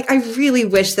itself, like, I really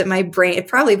wish that my brain, it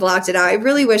probably blocked it out. I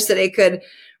really wish that I could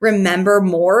remember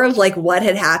more of like what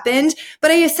had happened,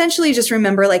 but I essentially just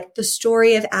remember like the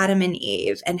story of Adam and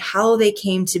Eve and how they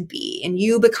came to be, and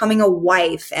you becoming a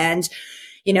wife, and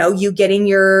you getting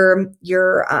your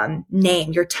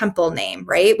name, your temple name,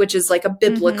 right? Which is like a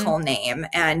biblical name,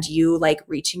 and you like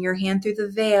reaching your hand through the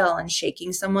veil and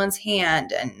shaking someone's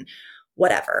hand and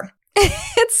whatever.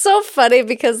 It's so funny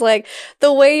because like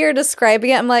the way you're describing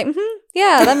it, I'm like,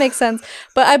 yeah, that makes sense.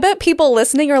 But I bet people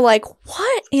listening are like,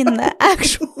 what in the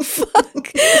actual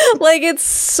fuck? Like, it's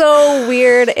so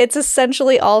weird. It's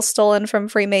essentially all stolen from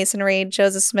Freemasonry.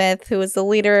 Joseph Smith, who was the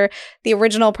leader, the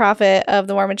original prophet of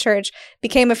the Mormon Church,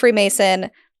 became a Freemason.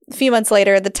 A few months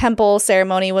later, the temple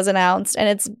ceremony was announced, and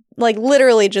it's like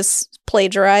literally just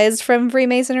plagiarized from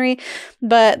Freemasonry.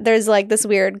 But there's like this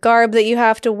weird garb that you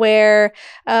have to wear.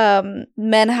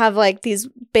 Men have like these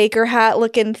Baker hat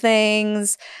looking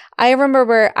things. I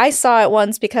remember I saw it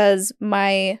once because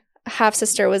my half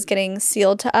sister was getting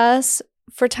sealed to us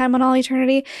for time on all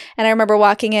eternity. And I remember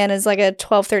walking in as like a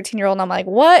 12, 13-year-old, and I'm like,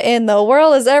 what in the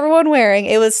world is everyone wearing?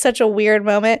 It was such a weird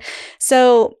moment.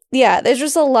 So yeah, there's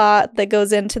just a lot that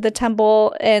goes into the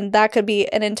temple, and that could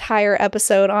be an entire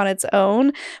episode on its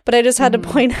own. But I just had to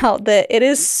point out that it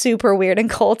is super weird and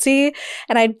culty.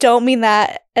 And I don't mean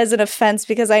that as an offense,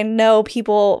 because I know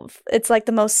people, it's like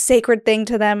the most sacred thing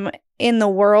to them in the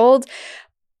world.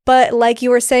 But like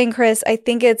you were saying, Chris, I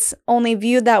think it's only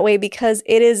viewed that way because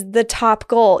it is the top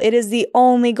goal. It is the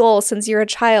only goal since you're a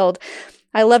child.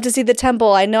 I love to see the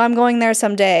temple. I know I'm going there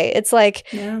someday. It's like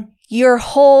your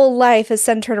whole life is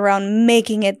centered around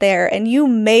making it there, and you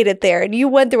made it there, and you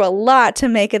went through a lot to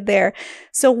make it there.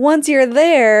 So once you're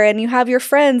there and you have your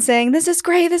friends saying, this is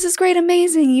great,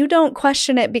 amazing, you don't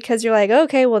question it because you're like,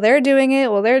 okay, well, they're doing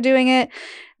it.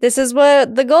 This is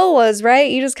what the goal was, right?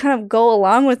 You just kind of go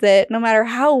along with it, no matter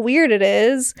how weird it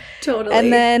is. Totally.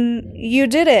 And then you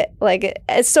did it. Like,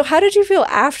 so how did you feel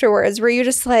afterwards? Were you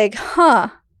just like,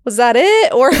 was that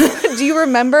it? Or do you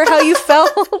remember how you felt?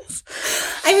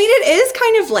 I mean, it is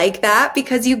kind of like that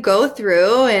because you go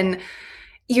through and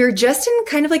you're just in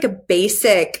kind of like a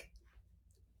basic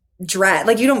dress.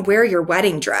 Like, you don't wear your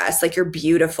wedding dress, like your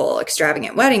beautiful,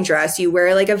 extravagant wedding dress. You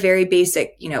wear like a very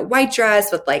basic, white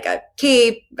dress with like a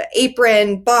cape,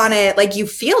 apron, bonnet. Like, you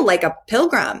feel like a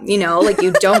pilgrim, like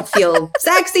you don't feel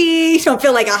sexy. You don't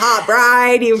feel like a hot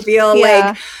bride. You feel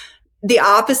like the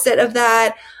opposite of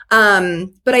that.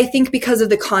 But I think because of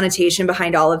the connotation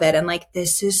behind all of it, and like,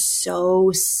 this is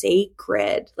so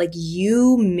sacred. Like,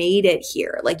 you made it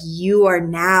here. Like, you are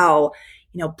now,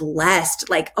 blessed.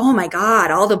 Like, oh my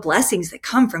God, all the blessings that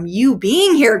come from you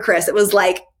being here, Chris. It was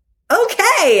like,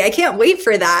 okay, I can't wait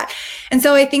for that. And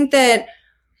so I think that,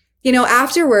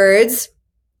 afterwards,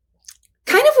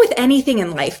 kind of with anything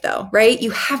in life though, right?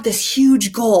 You have this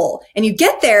huge goal and you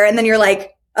get there and then you're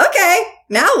like, okay,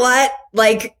 now what?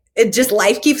 Like, it just,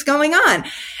 life keeps going on.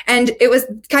 And it was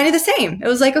kind of the same. It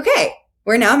was like, okay,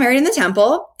 we're now married in the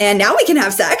temple and now we can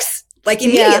have sex like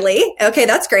immediately. Yeah. Okay,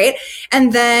 that's great.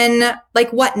 And then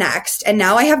like, what next? And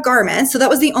now I have garments. So that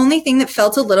was the only thing that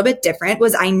felt a little bit different,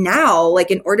 was I now,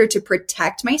 like, in order to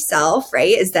protect myself,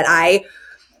 right, is that I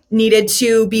needed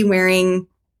to be wearing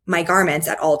my garments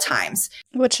at all times.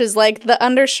 Which is like the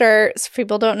undershirt, if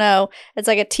people don't know, it's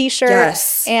like a t-shirt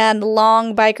and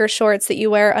long biker shorts that you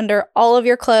wear under all of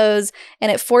your clothes,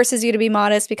 and it forces you to be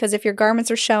modest, because if your garments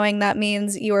are showing, that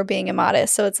means you are being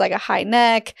immodest. So it's like a high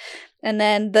neck, and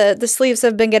then the sleeves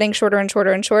have been getting shorter and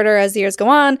shorter and shorter as the years go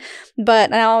on, but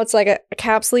now it's like a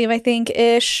cap sleeve, I think,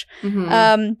 ish.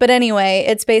 Mm-hmm. But anyway,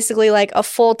 it's basically like a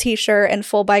full t-shirt and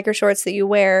full biker shorts that you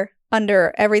wear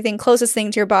under everything closest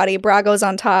thing to your body. Bra goes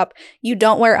on top. You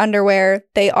don't wear underwear.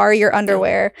 They are your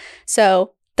underwear.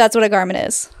 So that's what a garment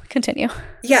is. Continue.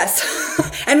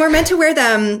 Yes. And we're meant to wear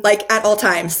them like at all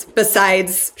times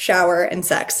besides shower and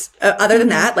sex. Other than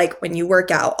that, like when you work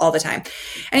out, all the time.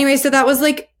 Anyway, so that was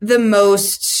like the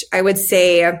most, I would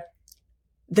say,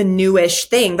 the newish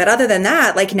thing. But other than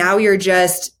that, like, now you're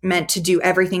just meant to do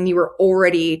everything you were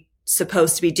already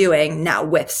supposed to be doing now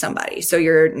with somebody. So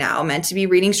you're now meant to be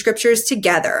reading scriptures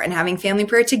together and having family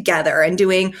prayer together and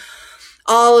doing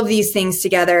all of these things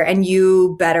together. And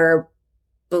you better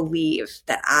believe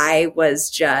that I was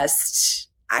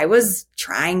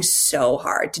trying so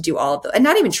hard to do all of them, and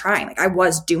not even trying, like, I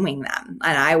was doing them,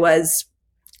 and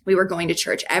we were going to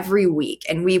church every week,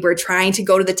 and we were trying to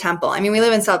go to the temple. I mean, we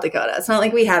live in South Dakota. It's not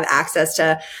like we have access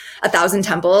to 1,000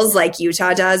 temples like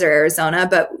Utah does or Arizona,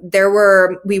 but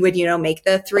we would, make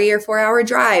the 3 or 4 hour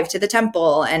drive to the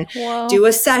temple and do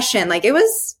a session. Like, it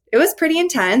was pretty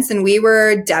intense, and we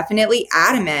were definitely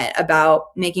adamant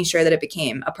about making sure that it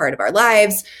became a part of our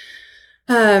lives.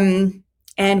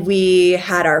 And we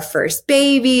had our first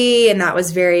baby, and that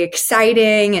was very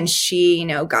exciting. And she,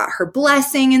 got her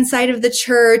blessing inside of the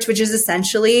church, which is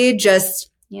essentially just,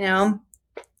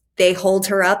 they hold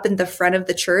her up in the front of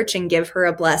the church and give her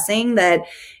a blessing that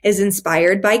is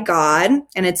inspired by God.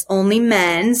 And it's only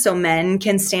men, so men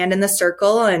can stand in the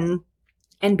circle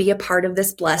and be a part of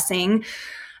this blessing.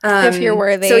 If you're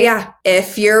worthy. So yeah,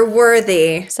 if you're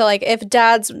worthy. So like, if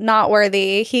dad's not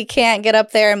worthy, he can't get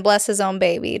up there and bless his own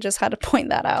baby. Just had to point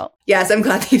that out. Yes, I'm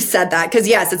glad you said that, because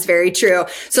yes, it's very true.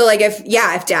 So like, if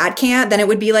dad can't, then it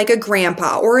would be like a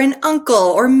grandpa or an uncle,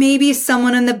 or maybe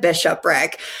someone in the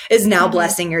bishopric is now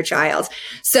blessing your child.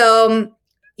 So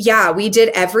yeah, we did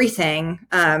everything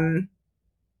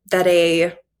that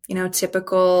a,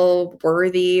 typical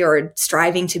worthy or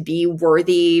striving to be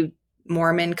worthy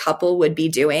Mormon couple would be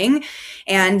doing.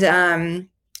 And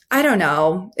I don't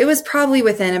know, it was probably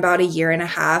within about a year and a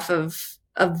half of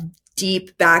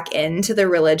deep back into the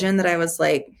religion that I was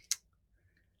like,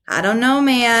 I don't know,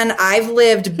 man, I've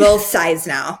lived both sides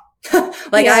now.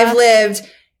 I've lived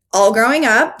all growing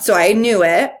up, so I knew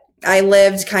it. I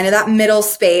lived kind of that middle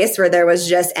space where there was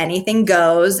just anything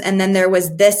goes, and then there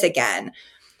was this again.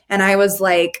 And I was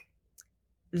like,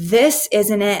 this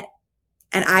isn't it.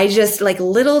 And I just, like,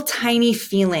 little tiny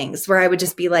feelings where I would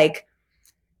just be like,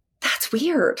 that's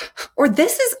weird, or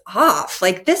this is off.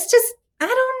 Like, this just, I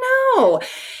don't know.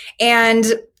 And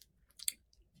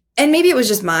maybe it was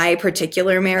just my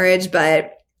particular marriage,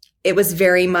 but it was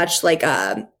very much like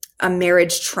a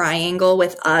marriage triangle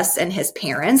with us and his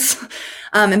parents.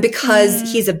 And because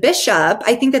he's a bishop,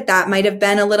 I think that might have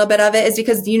been a little bit of it, is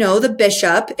because, the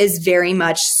bishop is very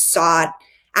much sought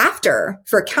after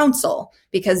for counsel,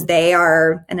 because they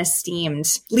are an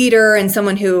esteemed leader and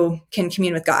someone who can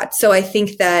commune with God. So I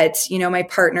think that, my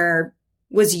partner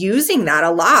was using that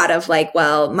a lot of like,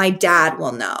 well, my dad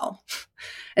will know.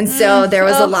 And so there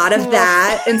was a lot of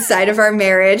that inside of our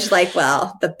marriage. Like,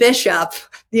 well, the bishop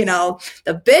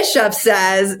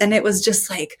says, and it was just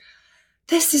like,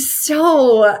 this is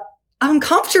so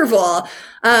uncomfortable.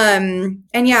 And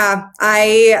yeah,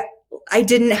 I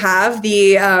didn't have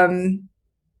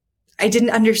I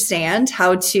didn't understand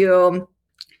how to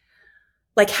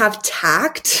like have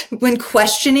tact when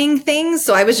questioning things.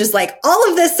 So I was just like, all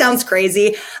of this sounds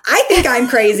crazy. I think I'm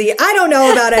crazy. I don't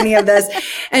know about any of this.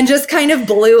 And just kind of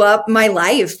blew up my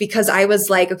life, because I was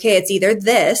like, okay, it's either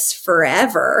this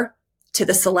forever to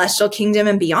the celestial kingdom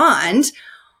and beyond.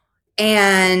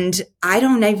 And I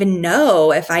don't even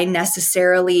know if I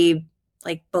necessarily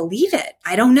like believe it.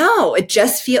 I don't know. It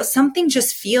just feels, something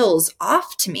just feels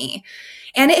off to me.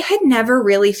 And it had never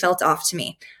really felt off to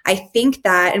me. I think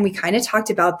that, and we kind of talked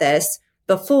about this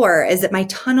before, is that my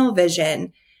tunnel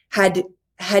vision had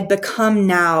become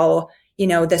now, you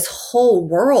know, this whole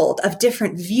world of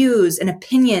different views and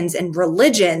opinions and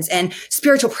religions and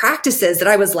spiritual practices that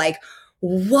I was like,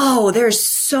 whoa, there's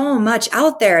so much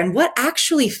out there. And what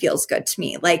actually feels good to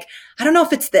me? Like, I don't know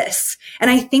if it's this. And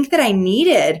I think that I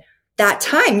needed that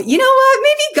time. You know what?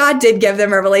 Maybe God did give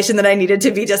them revelation that I needed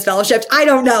to be disfellowshipped. I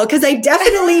don't know. Cause I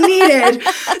definitely needed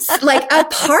like a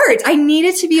part. I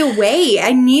needed to be away.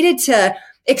 I needed to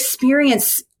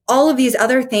experience all of these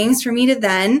other things for me to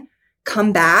then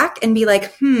come back and be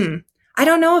like, I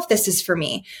don't know if this is for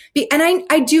me. And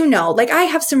I do know, like I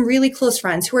have some really close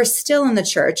friends who are still in the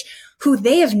church who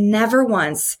they have never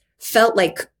once felt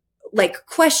like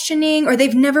questioning, or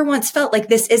they've never once felt like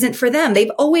this isn't for them.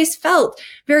 They've always felt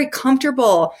very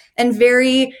comfortable and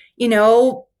very, you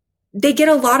know, they get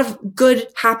a lot of good,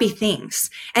 happy things.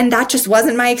 And that just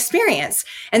wasn't my experience.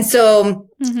 And so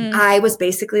I was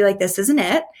basically like, this isn't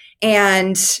it.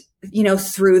 And, you know,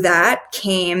 through that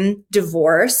came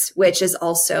divorce, which is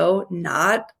also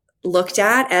not looked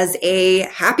at as a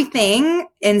happy thing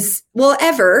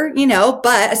ever, you know,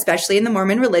 but especially in the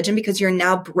Mormon religion, because you're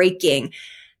now breaking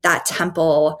that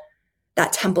temple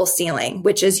ceiling,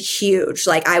 which is huge.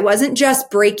 Like I wasn't just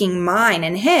breaking mine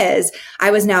and his, I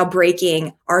was now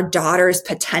breaking our daughter's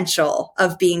potential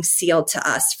of being sealed to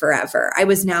us forever. I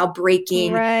was now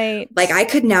breaking, like I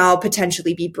could now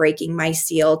potentially be breaking my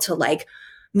seal to like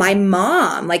my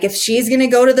mom. Like if she's going to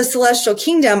go to the celestial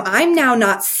kingdom, I'm now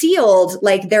not sealed.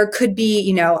 Like there could be,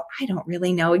 you know, I don't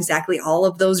really know exactly all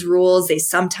of those rules. They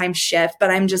sometimes shift, but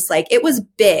I'm just like, it was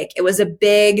big. It was a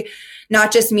big,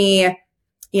 not just me,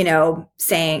 you know,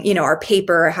 saying, you know, our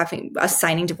paper, having us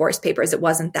signing divorce papers. It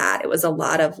wasn't that. It was a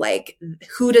lot of like,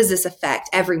 who does this affect?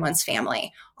 Everyone's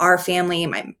family, our family,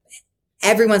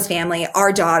 everyone's family,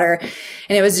 our daughter.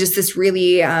 And it was just this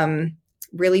really,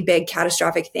 really big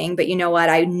catastrophic thing. But you know what?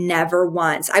 I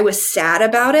was sad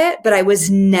about it, but I was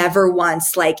never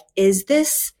once like, is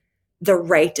this the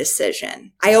right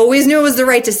decision? I always knew it was the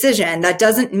right decision. That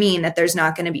doesn't mean that there's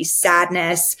not going to be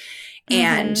sadness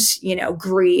and, you know,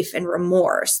 grief and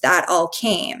remorse. That all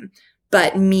came.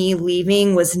 But me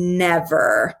leaving was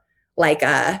never like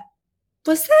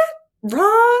was that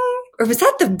wrong? Or was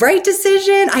that the right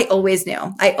decision? I always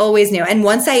knew. And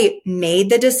once I made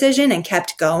the decision and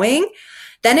kept going,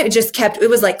 then it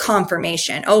was like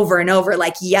confirmation over and over.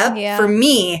 Like, for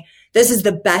me, this is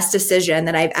the best decision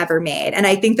that I've ever made. And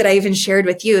I think that I even shared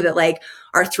with you that like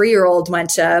our 3-year-old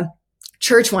went to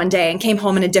church one day and came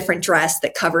home in a different dress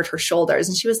that covered her shoulders.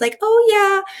 And she was like, oh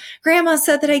yeah, grandma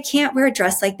said that I can't wear a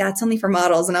dress like that. It's only for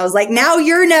models. And I was like, now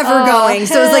you're never going.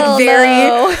 So it was like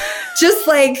very, just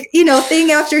like, you know, thing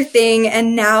after thing.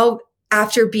 And now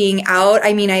after being out,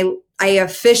 I mean, I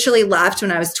officially left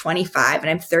when I was 25 and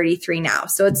I'm 33 now.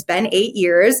 So it's been 8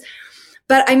 years.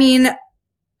 But I mean,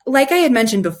 like I had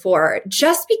mentioned before,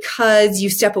 just because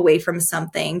you step away from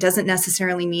something doesn't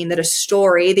necessarily mean that a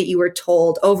story that you were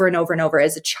told over and over and over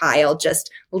as a child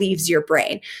just leaves your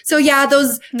brain. So yeah,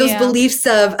 those beliefs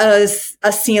of a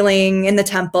ceiling in the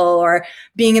temple or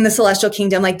being in the celestial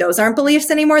kingdom, like those aren't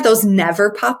beliefs anymore. Those never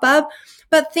pop up.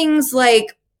 But things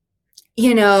like,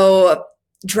 you know,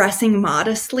 dressing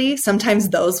modestly, sometimes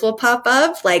those will pop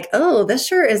up like, oh, this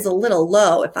shirt is a little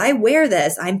low. If I wear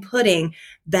this, I'm putting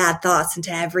bad thoughts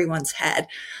into everyone's head.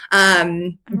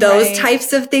 Those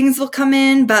types of things will come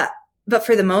in. But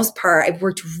for the most part, I've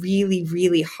worked really,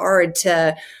 really hard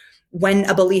to, when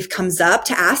a belief comes up,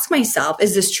 to ask myself,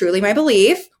 is this truly my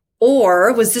belief?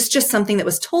 Or was this just something that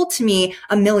was told to me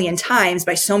a million times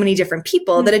by so many different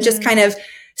people that it just kind of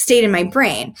stayed in my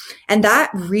brain? And that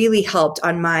really helped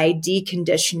on my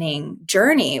deconditioning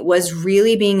journey, was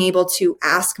really being able to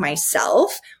ask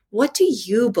myself, what do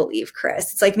you believe,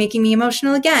 Chris? It's like making me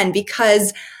emotional again,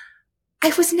 because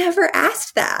I was never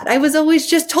asked that. I was always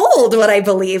just told what I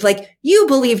believe. Like, you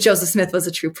believe Joseph Smith was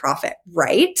a true prophet,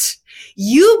 right?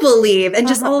 You believe, and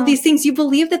just all of these things, you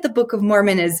believe that the Book of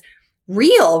Mormon is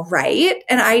real, right?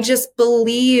 And I just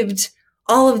believed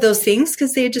all of those things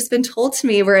because they had just been told to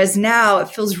me. Whereas now it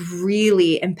feels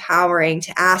really empowering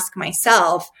to ask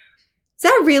myself, is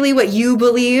that really what you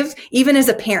believe? Even as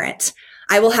a parent,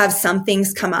 I will have some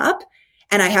things come up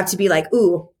and I have to be like,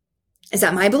 ooh, Is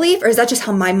that my belief, or is that just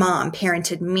how my mom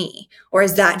parented me? Or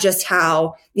is that just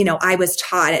how, I was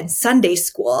taught in Sunday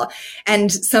school?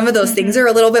 And some of those things are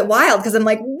a little bit wild because I'm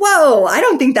like, whoa, I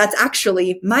don't think that's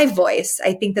actually my voice.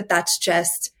 I think that that's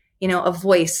just, a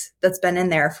voice that's been in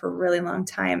there for a really long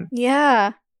time.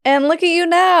 Yeah. And look at you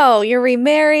now. You're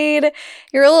remarried.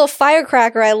 You're a little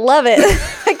firecracker. I love it.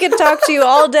 I could talk to you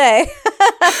all day.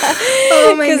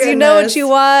 Oh my goodness. Because you know what you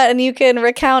want and you can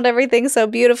recount everything so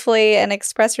beautifully and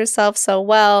express yourself so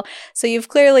well. So you've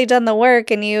clearly done the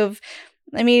work and you're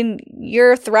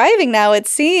thriving now, it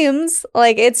seems.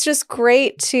 Like, it's just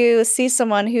great to see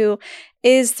someone who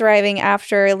is thriving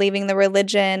after leaving the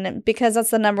religion, because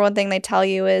that's the number one thing they tell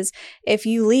you is, if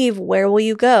you leave, where will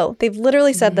you go? They've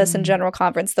literally said this in General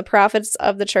Conference, the prophets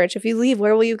of the church. If you leave,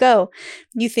 where will you go?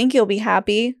 You think you'll be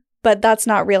happy, but that's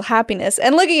not real happiness.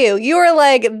 And look at you. You are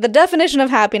like the definition of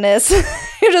happiness.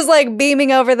 You're just like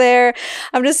beaming over there.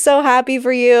 I'm just so happy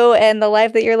for you and the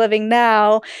life that you're living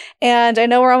now. And I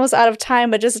know we're almost out of time,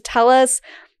 but just tell us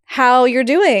how you're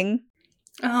doing.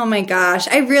 Oh my gosh.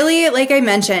 I really, like I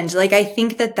mentioned, I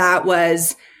think that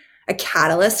was a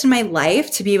catalyst in my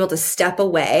life to be able to step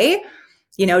away,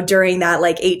 during that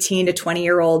 18 to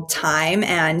 20-year-old time.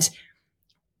 And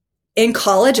in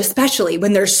college, especially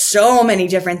when there's so many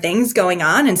different things going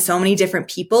on and so many different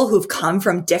people who've come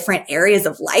from different areas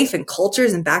of life and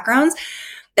cultures and backgrounds,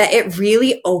 that it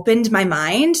really opened my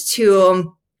mind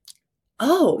to,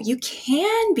 oh, you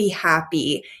can be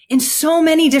happy in so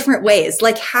many different ways.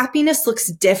 Like, happiness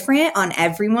looks different on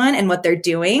everyone and what they're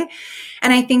doing.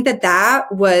 And I think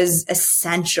that was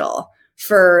essential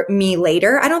for me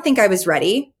later. I don't think I was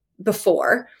ready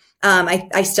before.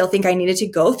 I still think I needed to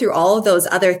go through all of those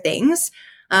other things.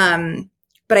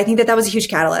 But I think that was a huge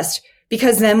catalyst,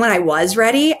 because then when I was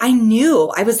ready, I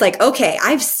knew. I was like, okay,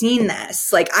 I've seen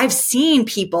this. Like, I've seen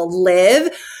people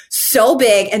live so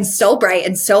big and so bright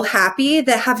and so happy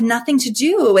that have nothing to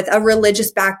do with a religious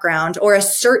background or a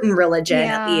certain religion,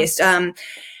 at least. And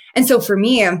so for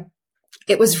me,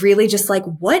 it was really just like,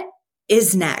 what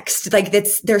is next? Like,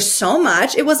 there's so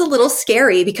much. It was a little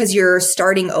scary because you're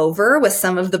starting over with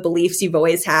some of the beliefs you've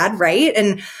always had, right?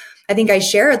 And I think I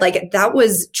shared, that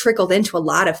was trickled into a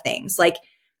lot of things, like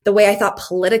the way I thought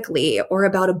politically, or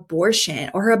about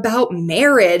abortion, or about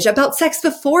marriage, about sex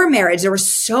before marriage. There were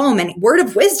so many, word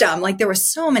of wisdom. There were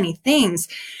so many things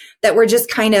that were just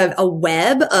kind of a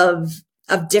web of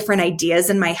different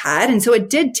ideas in my head. And so it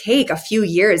did take a few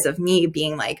years of me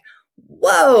being like,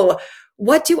 whoa,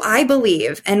 what do I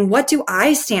believe? And what do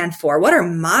I stand for? What are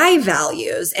my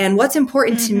values? And what's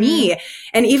important to me?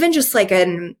 And even just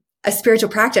a spiritual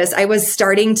practice, I was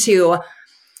starting to,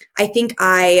 I think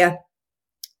I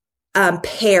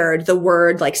paired the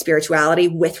word spirituality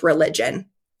with religion.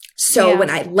 So when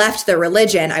I left the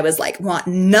religion, I was want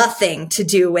nothing to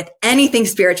do with anything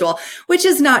spiritual, which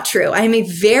is not true. I am a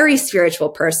very spiritual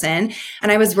person.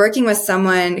 And I was working with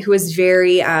someone who was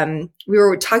very, we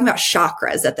were talking about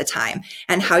chakras at the time,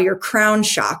 and how your crown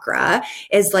chakra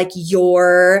is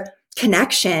your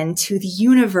connection to the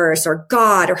universe or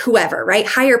God or whoever, right?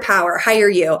 Higher power, higher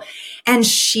you. And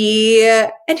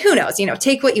and who knows,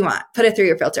 take what you want, put it through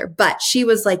your filter. But she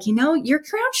was like, your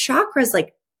crown chakra is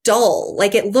dull.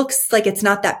 It looks like it's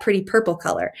not that pretty purple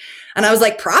color. And I was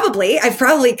like, I've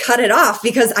probably cut it off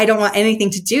because I don't want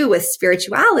anything to do with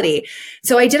spirituality.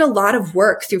 So I did a lot of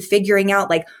work through figuring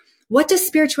out what does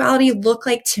spirituality look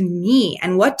like to me?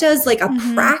 And what does a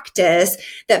practice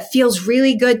that feels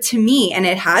really good to me? And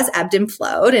it has ebbed and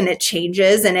flowed, and it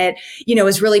changes, and it,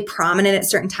 is really prominent at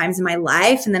certain times in my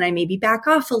life. And then I maybe back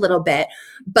off a little bit.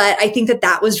 But I think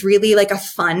that was really a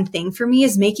fun thing for me,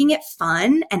 is making it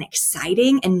fun and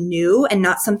exciting and new, and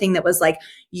not something that was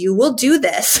you will do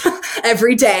this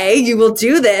every day. You will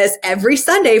do this every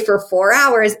Sunday for 4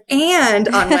 hours and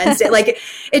on Wednesday.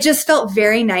 It just felt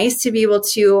very nice to be able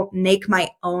to make my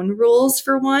own rules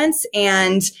for once.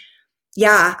 And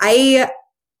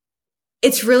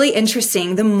it's really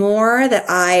interesting. The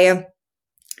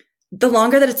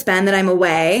longer that it's been that I'm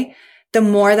away, the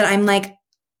more that I'm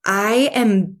I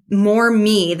am more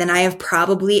me than I have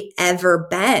probably ever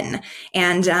been.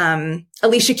 And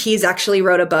Alicia Keys actually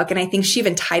wrote a book, and I think she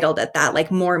even titled it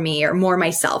that, More Me or More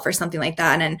Myself or something like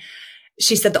that. And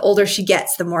she said the older she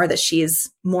gets, the more that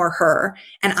she's more her.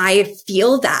 And I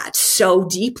feel that so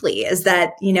deeply, is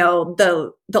that,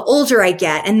 the older I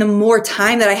get and the more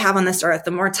time that I have on this earth, the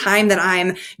more time that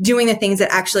I'm doing the things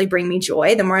that actually bring me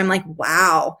joy, the more I'm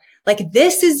wow,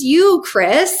 this is you,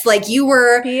 Chris. You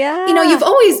were, you've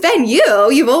always been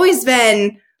you. You've always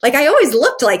been I always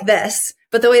looked like this,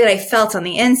 but the way that I felt on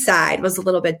the inside was a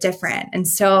little bit different. And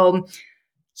so,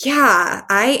 Yeah,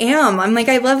 I am. I'm like,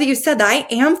 I love that you said that. I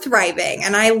am thriving,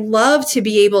 and I love to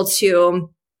be able to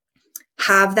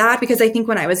have that, because I think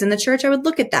when I was in the church, I would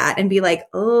look at that and be like,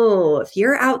 oh, if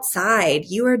you're outside,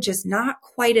 you are just not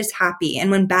quite as happy.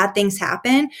 And when bad things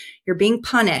happen, you're being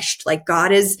punished. Like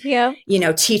God is,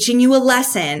 teaching you a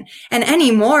lesson. And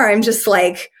anymore, I'm just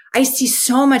like, I see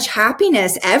so much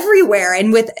happiness everywhere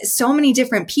and with so many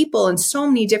different people and so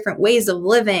many different ways of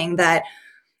living that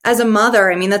as a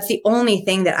mother, I mean, that's the only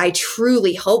thing that I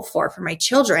truly hope for my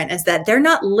children, is that they're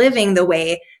not living the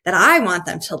way that I want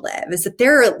them to live, is that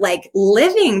they're like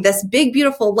living this big,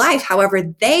 beautiful life however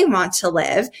they want to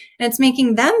live. And it's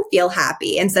making them feel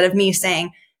happy, instead of me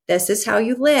saying, this is how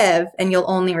you live and you'll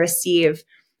only receive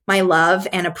my love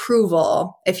and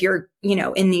approval if you're,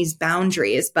 in these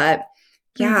boundaries. But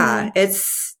yeah,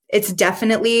 it's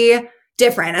definitely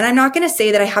different. And I'm not going to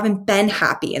say that I haven't been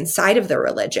happy inside of the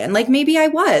religion. Like maybe I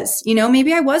was,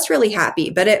 maybe I was really happy,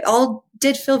 but it all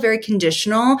did feel very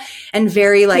conditional and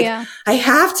very like, I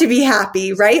have to be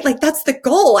happy, right? Like that's the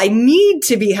goal. I need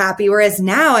to be happy. Whereas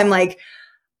now I'm like,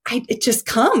 it just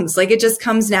comes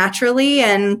naturally.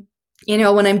 And,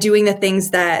 when I'm doing the things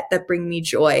that bring me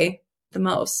joy the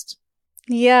most.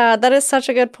 Yeah, that is such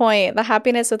a good point. The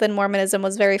happiness within Mormonism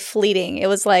was very fleeting. It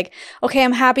was like, okay,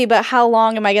 I'm happy, but how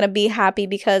long am I going to be happy?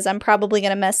 Because I'm probably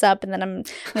going to mess up, and then I'm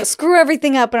going to screw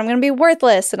everything up, and I'm going to be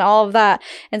worthless and all of that.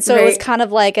 And so It was kind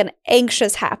of like an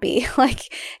anxious happy.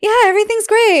 Like, yeah, everything's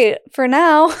great for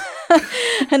now.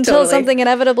 Until something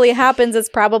inevitably happens, it's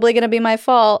probably going to be my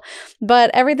fault.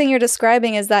 But everything you're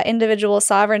describing is that individual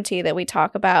sovereignty that we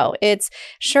talk about. It's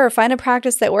sure, find a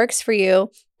practice that works for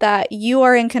you, that you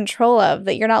are in control of,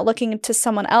 that you're not looking to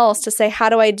someone else to say, how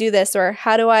do I do this? Or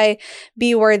how do I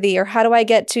be worthy? Or how do I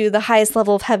get to the highest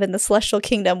level of heaven, the celestial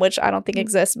kingdom, which I don't think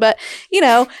exists. But,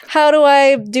 how do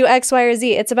I do X, Y, or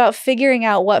Z? It's about figuring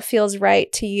out what feels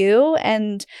right to you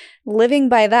and living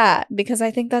by that, because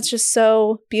I think that's just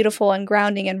so beautiful and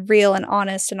grounding and real and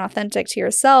honest and authentic to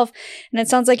yourself. And it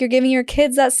sounds like you're giving your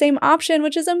kids that same option,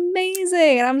 which is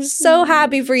amazing. And I'm so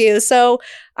happy for you. So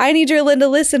I need your Linda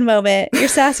listen moment, your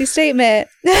sassy statement.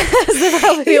 That's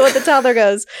probably what the toddler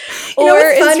goes.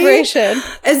 Or inspiration.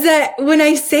 Is that when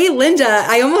I say Linda,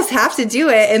 I almost have to do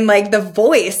it in like the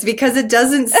voice, because it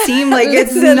doesn't seem like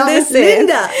it's not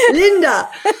Linda.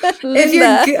 If you're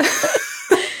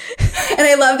and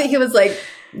I love that he was like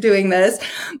doing this,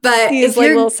 but he's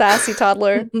like a little sassy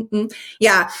toddler.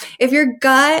 Yeah. If your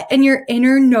gut and your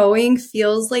inner knowing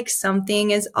feels like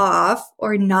something is off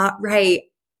or not right,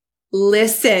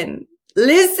 listen,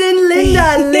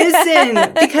 Linda,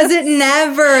 listen, because it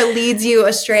never leads you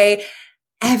astray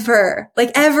ever.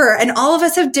 And all of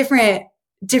us have different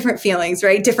feelings,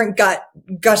 right? Different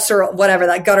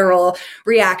guttural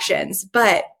reactions,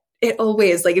 but it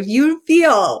always, like, if you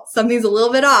feel something's a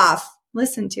little bit off,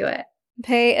 listen to it.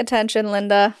 Pay attention,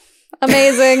 Linda.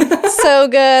 Amazing. So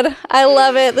good. I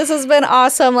love it. This has been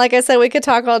awesome. Like I said, we could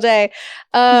talk all day.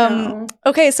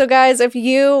 Okay, so guys, if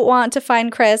you want to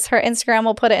find Chris, her Instagram,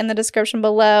 we'll put it in the description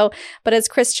below, but it's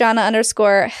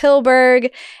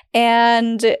Christiana_Hilberg,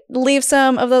 and leave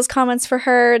some of those comments for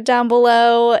her down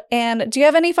below. And do you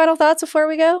have any final thoughts before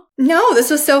we go? No, this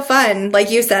was so fun.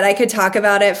 Like you said, I could talk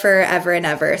about it forever and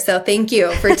ever. So thank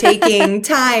you for taking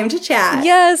time to chat.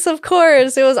 Yes, of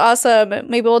course. It was awesome.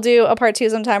 Maybe we'll do a part 2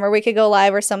 sometime, or we could go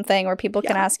live or something where people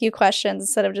can ask you questions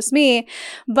instead of just me.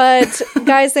 But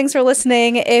guys, thanks for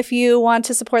listening. If you want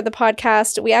to support the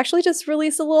podcast, we actually just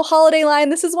released a little holiday line.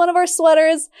 This is one of our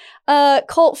sweaters,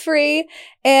 cult free.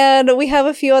 And we have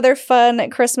a few other fun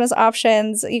Christmas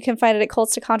options. You can find it at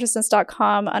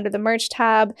cultstoconsciousness.com under the merch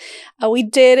tab. We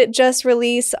did just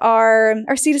release our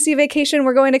C2C vacation.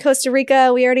 We're going to Costa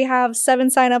Rica. We already have 7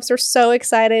 signups. We're so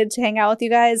excited to hang out with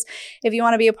you guys. If you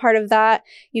want to be a part of that,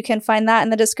 you can find that in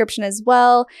the description as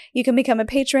well. You can become a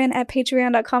patron at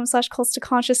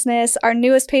patreon.com/cultstoconsciousness. Our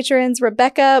newest patrons,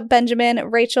 Rebecca, Benjamin,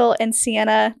 Rachel, and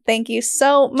Sienna. Thank you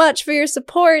so much for your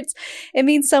support. It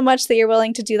means so much that you're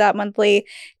willing to do that monthly.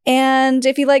 And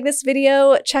if you like this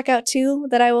video, check out 2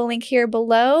 that I will link here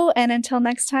below. And until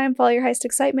next time, follow your highest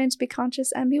excitement, be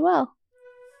conscious, and be well.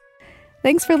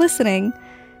 Thanks for listening.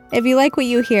 If you like what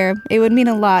you hear, it would mean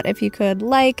a lot if you could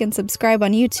like and subscribe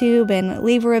on YouTube and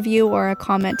leave a review or a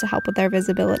comment to help with our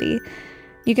visibility.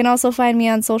 You can also find me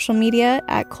on social media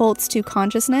at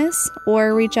cults2consciousness,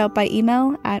 or reach out by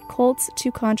email at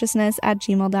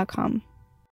cults2consciousness@gmail.com.